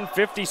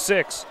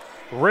 61-56?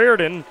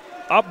 Riordan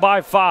up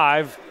by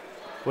 5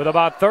 with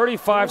about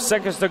 35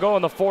 seconds to go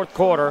in the fourth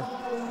quarter,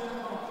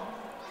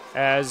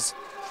 as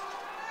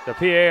the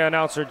PA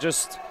announcer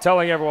just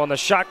telling everyone the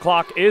shot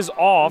clock is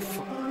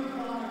off,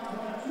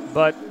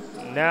 but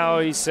now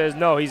he says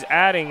no, he's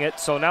adding it,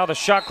 so now the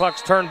shot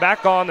clock's turned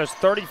back on. There's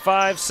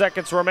 35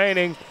 seconds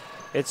remaining.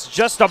 It's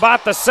just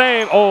about the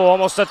same.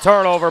 Almost a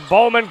turnover.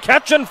 Bowman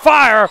catching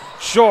fire,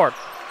 short.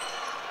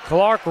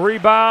 Clark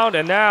rebound,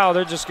 and now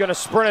they're just going to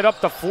sprint it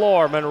up the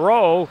floor.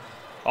 Monroe,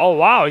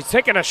 wow, he's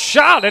taking a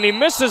shot, and he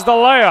misses the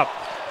layup.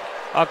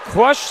 A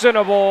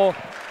questionable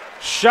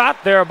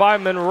shot there by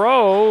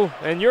Monroe,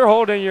 and you're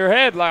holding your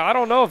head like, I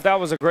don't know if that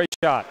was a great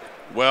shot.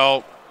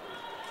 Well,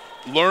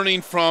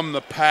 learning from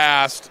the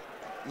past,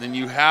 then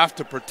you have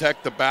to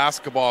protect the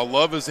basketball. I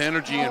love his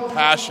energy and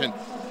passion,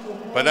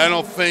 but I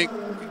don't think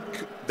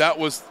that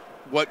was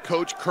what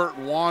Coach Kurt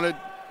wanted.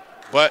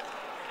 But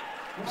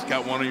he's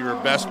got one of your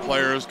best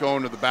players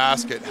going to the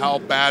basket. How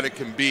bad it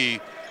can be,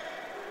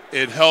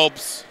 it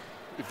helps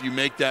if you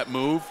make that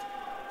move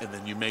and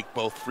then you make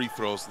both free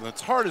throws. And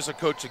it's hard as a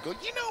coach to go,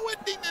 you know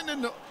what,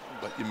 no.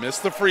 But you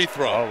missed the free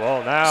throw. Oh,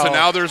 well, now. So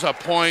now there's a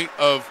point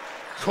of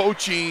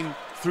coaching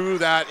through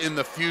that in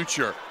the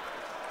future.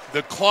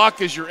 The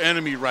clock is your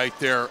enemy right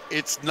there.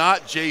 It's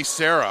not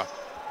JSerra.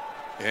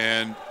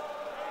 And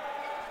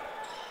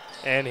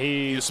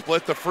you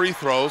split the free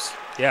throws.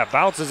 Yeah,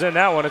 bounces in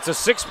that one. It's a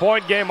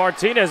 6-point game.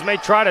 Martinez may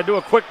try to do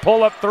a quick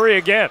pull-up three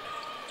again.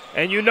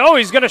 And you know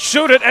he's going to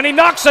shoot it, and he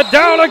knocks it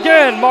down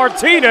again.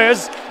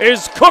 Martinez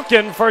is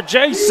cooking for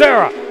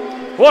JSerra.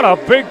 What a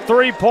big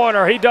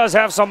three-pointer. He does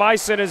have some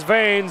ice in his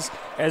veins,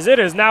 as it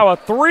is now a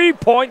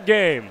 3-point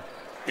game.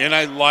 And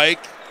I like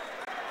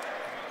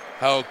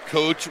how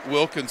Coach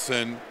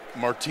Wilkinson,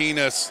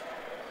 Martinez,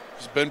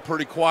 has been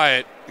pretty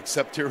quiet,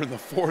 except here in the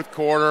fourth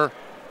quarter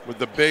with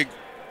the big,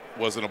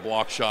 wasn't a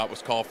block shot,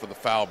 was called for the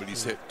foul, but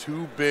he's hit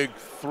 2 big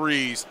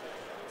threes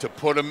to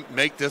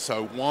make this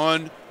a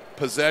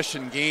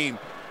one-possession game.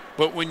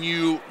 But when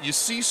you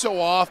see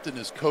so often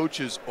as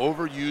coaches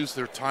overuse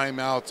their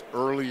timeouts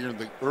early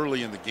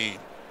in the game,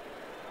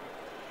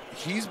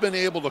 he's been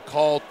able to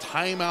call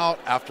timeout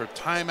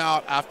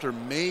after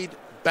made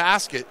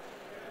basket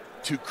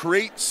to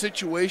create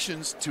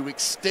situations to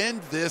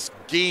extend this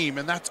game,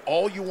 and that's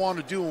all you want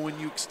to do. When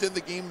you extend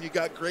the game and you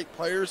got great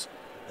players,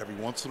 every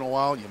once in a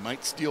while you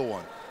might steal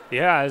one.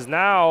 Yeah, as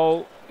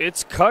now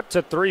it's cut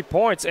to 3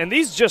 points, and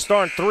these just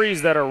aren't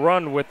threes that are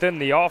run within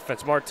the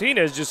offense.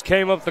 Martinez just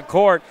came up the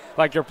court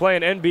like you're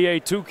playing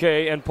NBA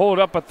 2K and pulled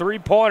up a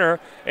three-pointer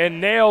and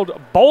nailed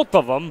both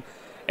of them,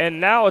 and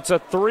now it's a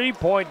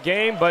 3-point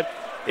game. But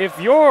if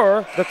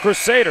you're the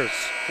Crusaders,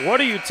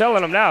 what are you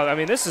telling them now? I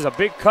mean, this is a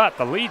big cut.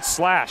 The lead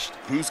slashed.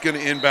 Who's going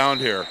to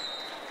inbound here?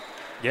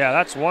 Yeah,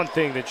 that's one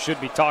thing that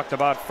should be talked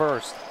about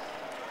first.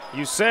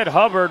 You said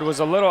Hubbard was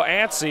a little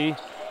antsy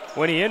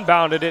when he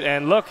inbounded it,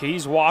 and look,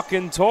 he's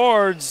walking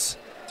towards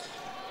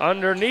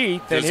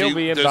underneath, and he'll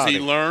be inbounding. Does he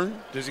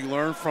learn? Does he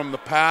learn from the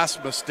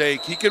past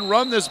mistake? He can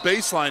run this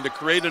baseline to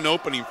create an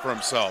opening for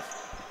himself.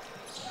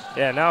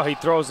 Yeah, now he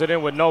throws it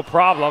in with no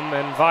problem,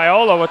 and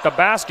Viola with the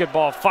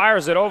basketball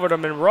fires it over to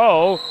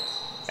Monroe,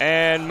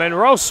 and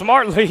Monroe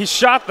smartly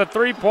shot the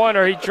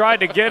three-pointer. He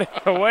tried to get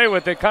away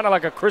with it, kind of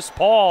like a Chris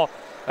Paul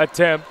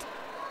attempt.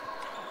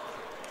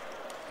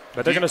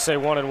 But they're going to say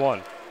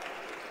 1-1.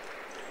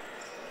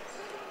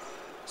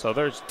 So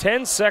there's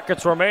 10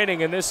 seconds remaining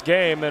in this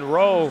game, and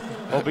Monroe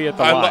will be at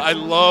the line. I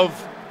love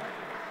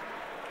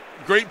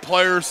great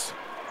players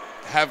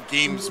have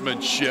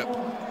gamesmanship.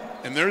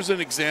 And there's an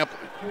example.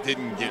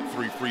 Didn't get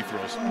 3 free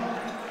throws,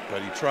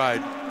 but he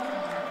tried.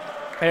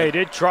 Hey, he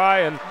did try,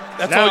 and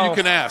that's now, all you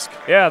can ask.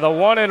 Yeah, the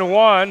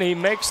 1-1, he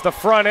makes the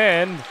front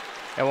end,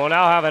 and will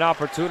now have an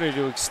opportunity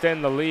to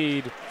extend the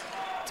lead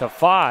to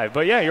 5.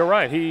 But yeah, you're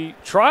right. He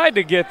tried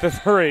to get the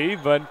 3,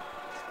 but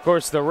of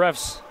course the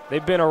refs,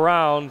 they've been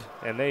around,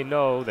 and they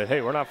know that,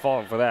 hey, we're not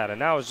falling for that. And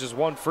now it's just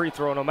 1 free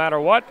throw no matter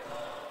what.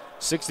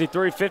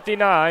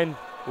 63-59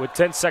 with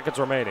 10 seconds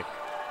remaining.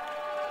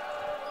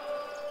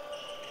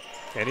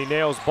 And he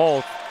nails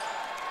both.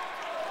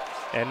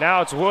 And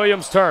now it's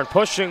Williams' turn,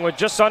 pushing with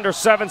just under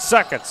 7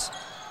 seconds.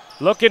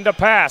 Looking to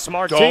pass,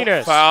 Martinez.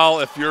 Don't foul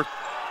if you're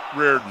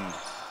Riordan.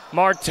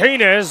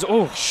 Martinez,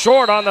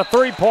 short on the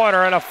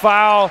three-pointer and a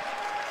foul.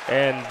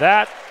 And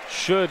that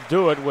should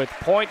do it with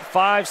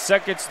 0.5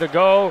 seconds to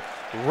go.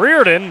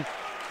 Riordan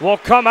will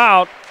come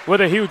out with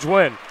a huge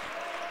win.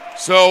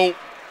 So,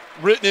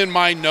 written in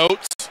my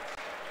notes,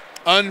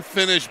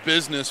 unfinished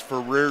business for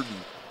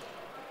Riordan.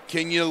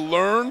 Can you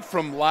learn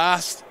from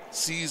last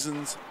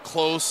season's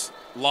close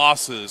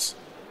losses?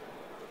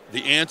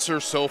 The answer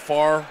so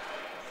far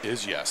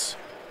is yes.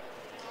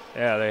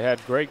 Yeah, they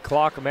had great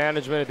clock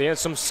management at the end.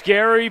 Some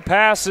scary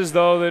passes,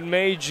 though, that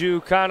made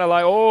you kind of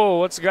like, oh,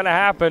 what's going to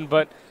happen?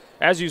 But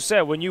as you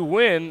said, when you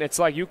win, it's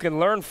like you can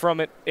learn from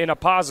it in a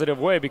positive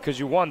way because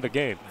you won the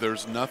game.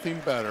 There's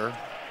nothing better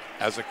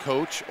as a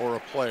coach or a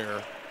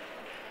player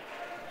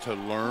to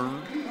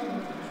learn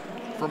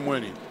from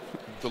winning.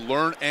 To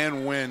learn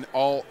and win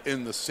all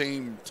in the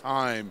same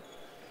time.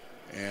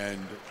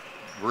 And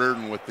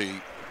Riordan with the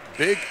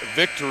big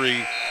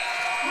victory,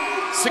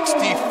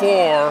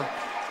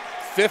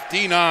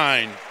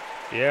 64-59.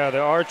 Yeah,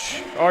 the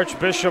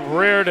Archbishop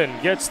Riordan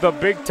gets the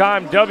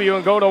big-time W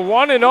and go to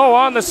 1-0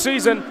 on the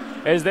season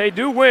as they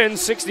do win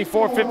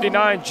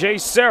 64-59.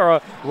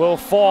 JSerra will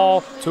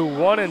fall to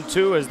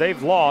 1-2 as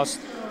they've lost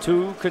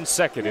 2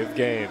 consecutive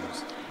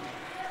games.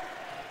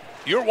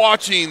 You're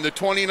watching the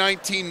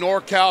 2019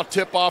 NorCal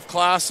Tip-Off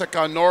Classic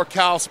on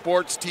NorCal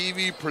Sports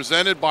TV,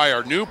 presented by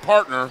our new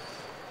partner,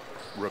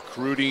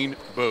 Recruiting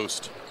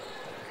Boost.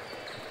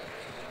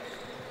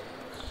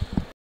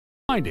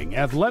 Finding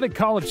athletic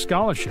college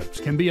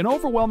scholarships can be an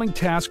overwhelming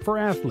task for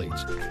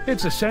athletes.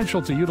 It's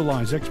essential to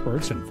utilize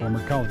experts and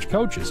former college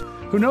coaches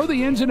who know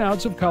the ins and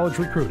outs of college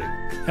recruiting.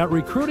 At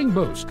Recruiting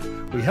Boost,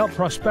 we help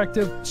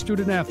prospective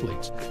student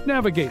athletes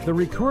navigate the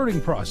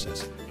recruiting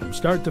process from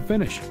start to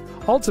finish,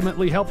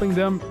 ultimately helping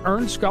them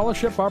earn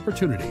scholarship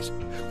opportunities.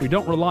 We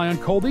don't rely on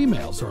cold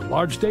emails or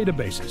large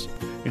databases.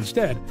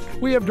 Instead,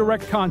 we have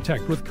direct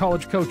contact with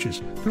college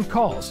coaches through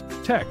calls,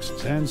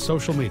 texts, and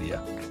social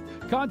media.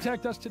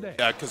 Contact us today.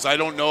 Yeah, because I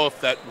don't know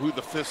if who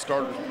the fifth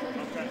starter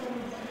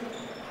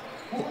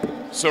is.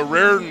 So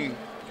Riordan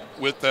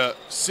with the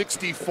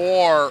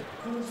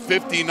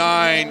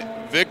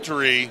 64-59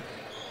 victory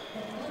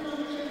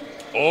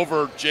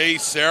over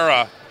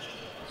JSerra,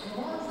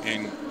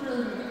 and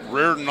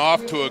Riordan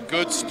off to a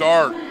good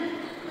start.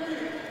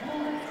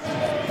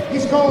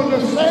 He's going to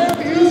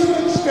Sam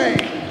Houston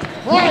State,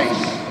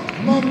 Bryce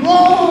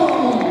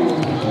Monroe.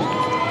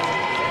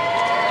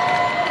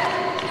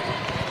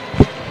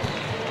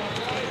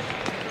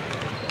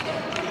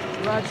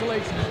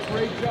 Congratulations.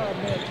 Great job,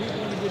 man. Keep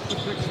on to get your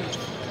pictures.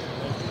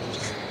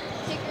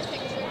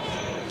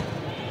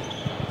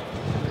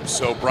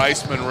 So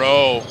Bryce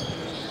Monroe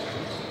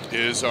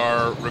is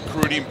our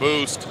Recruiting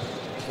Boost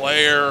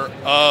player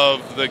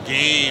of the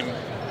game.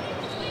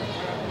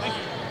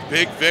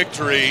 Big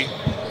victory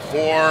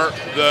for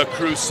the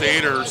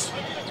Crusaders.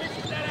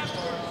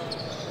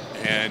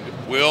 And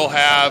we'll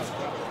have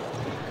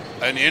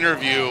an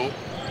interview All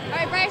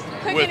right, Bryce,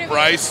 quick with interview.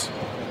 Bryce.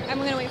 I'm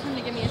going to wait for him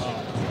to give me a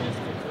shot.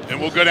 And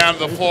we'll go down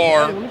to the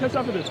floor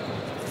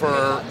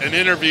for an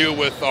interview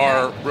with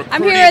our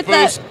I'm here with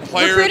Boost the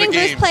player Recruiting of the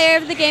game. Boost player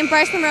of the game,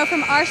 Bryce Monroe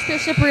from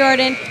Archbishop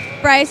Riordan.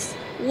 Bryce,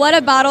 what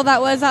a battle that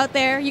was out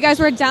there. You guys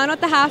were down at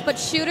the half, but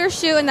shoot or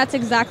shoot, and that's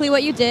exactly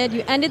what you did.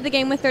 You ended the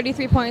game with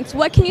 33 points.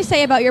 What can you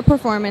say about your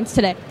performance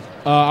today?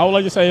 I would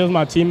like to say it was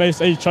my teammates.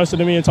 They trusted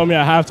in me and told me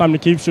at halftime to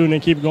keep shooting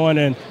and keep going,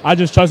 and I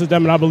just trusted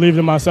them, and I believed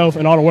in myself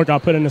and all the work I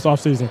put in this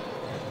offseason.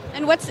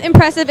 And what's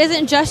impressive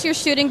isn't just your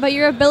shooting, but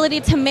your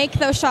ability to make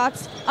those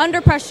shots under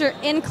pressure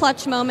in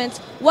clutch moments.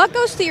 What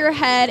goes through your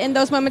head in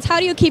those moments? How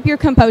do you keep your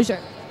composure?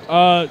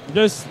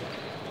 Just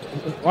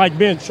like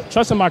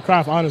trusting my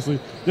craft, honestly.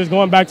 Just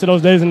going back to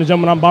those days in the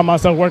gym when I'm by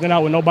myself working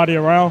out with nobody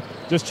around,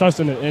 just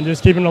trusting it and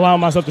just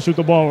allowing myself to shoot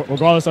the ball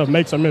regardless of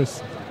makes or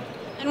miss.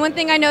 And one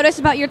thing I noticed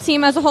about your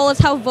team as a whole is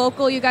how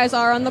vocal you guys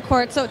are on the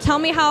court. So tell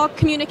me how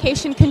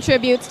communication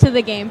contributes to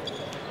the game.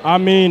 I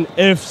mean,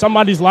 if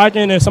somebody's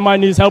lacking, if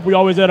somebody needs help, we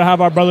always there to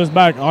have our brothers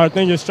back. Our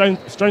thing is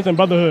strength and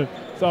brotherhood.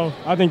 So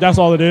I think that's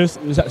all it is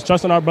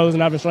trusting our brothers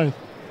and having strength.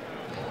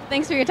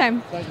 Thanks for your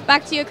time.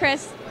 Back to you,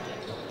 Chris.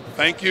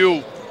 Thank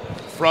you.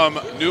 From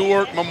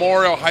Newark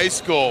Memorial High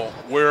School,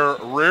 where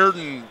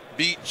Riordan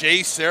beat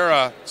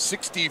JSerra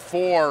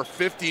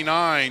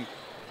 64-59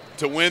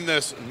 to win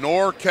this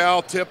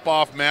NorCal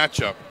tip-off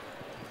matchup.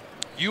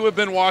 You have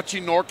been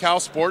watching NorCal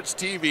Sports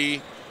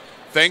TV.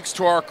 Thanks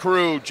to our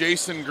crew,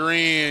 Jason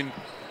Green,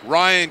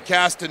 Ryan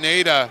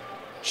Castaneda,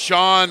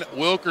 Sean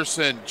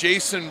Wilkerson,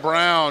 Jason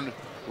Brown,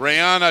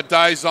 Rihanna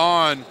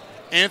Dizon,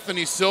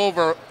 Anthony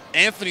Silva,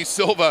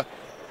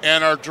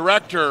 and our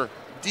director,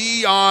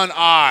 Dion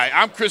I.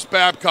 I'm Chris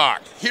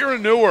Babcock here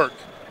in Newark.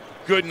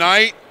 Good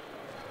night,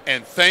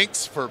 and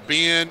thanks for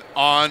being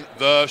on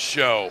the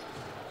show.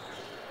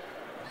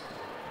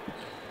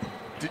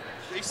 Did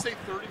they say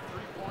 33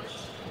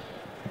 points?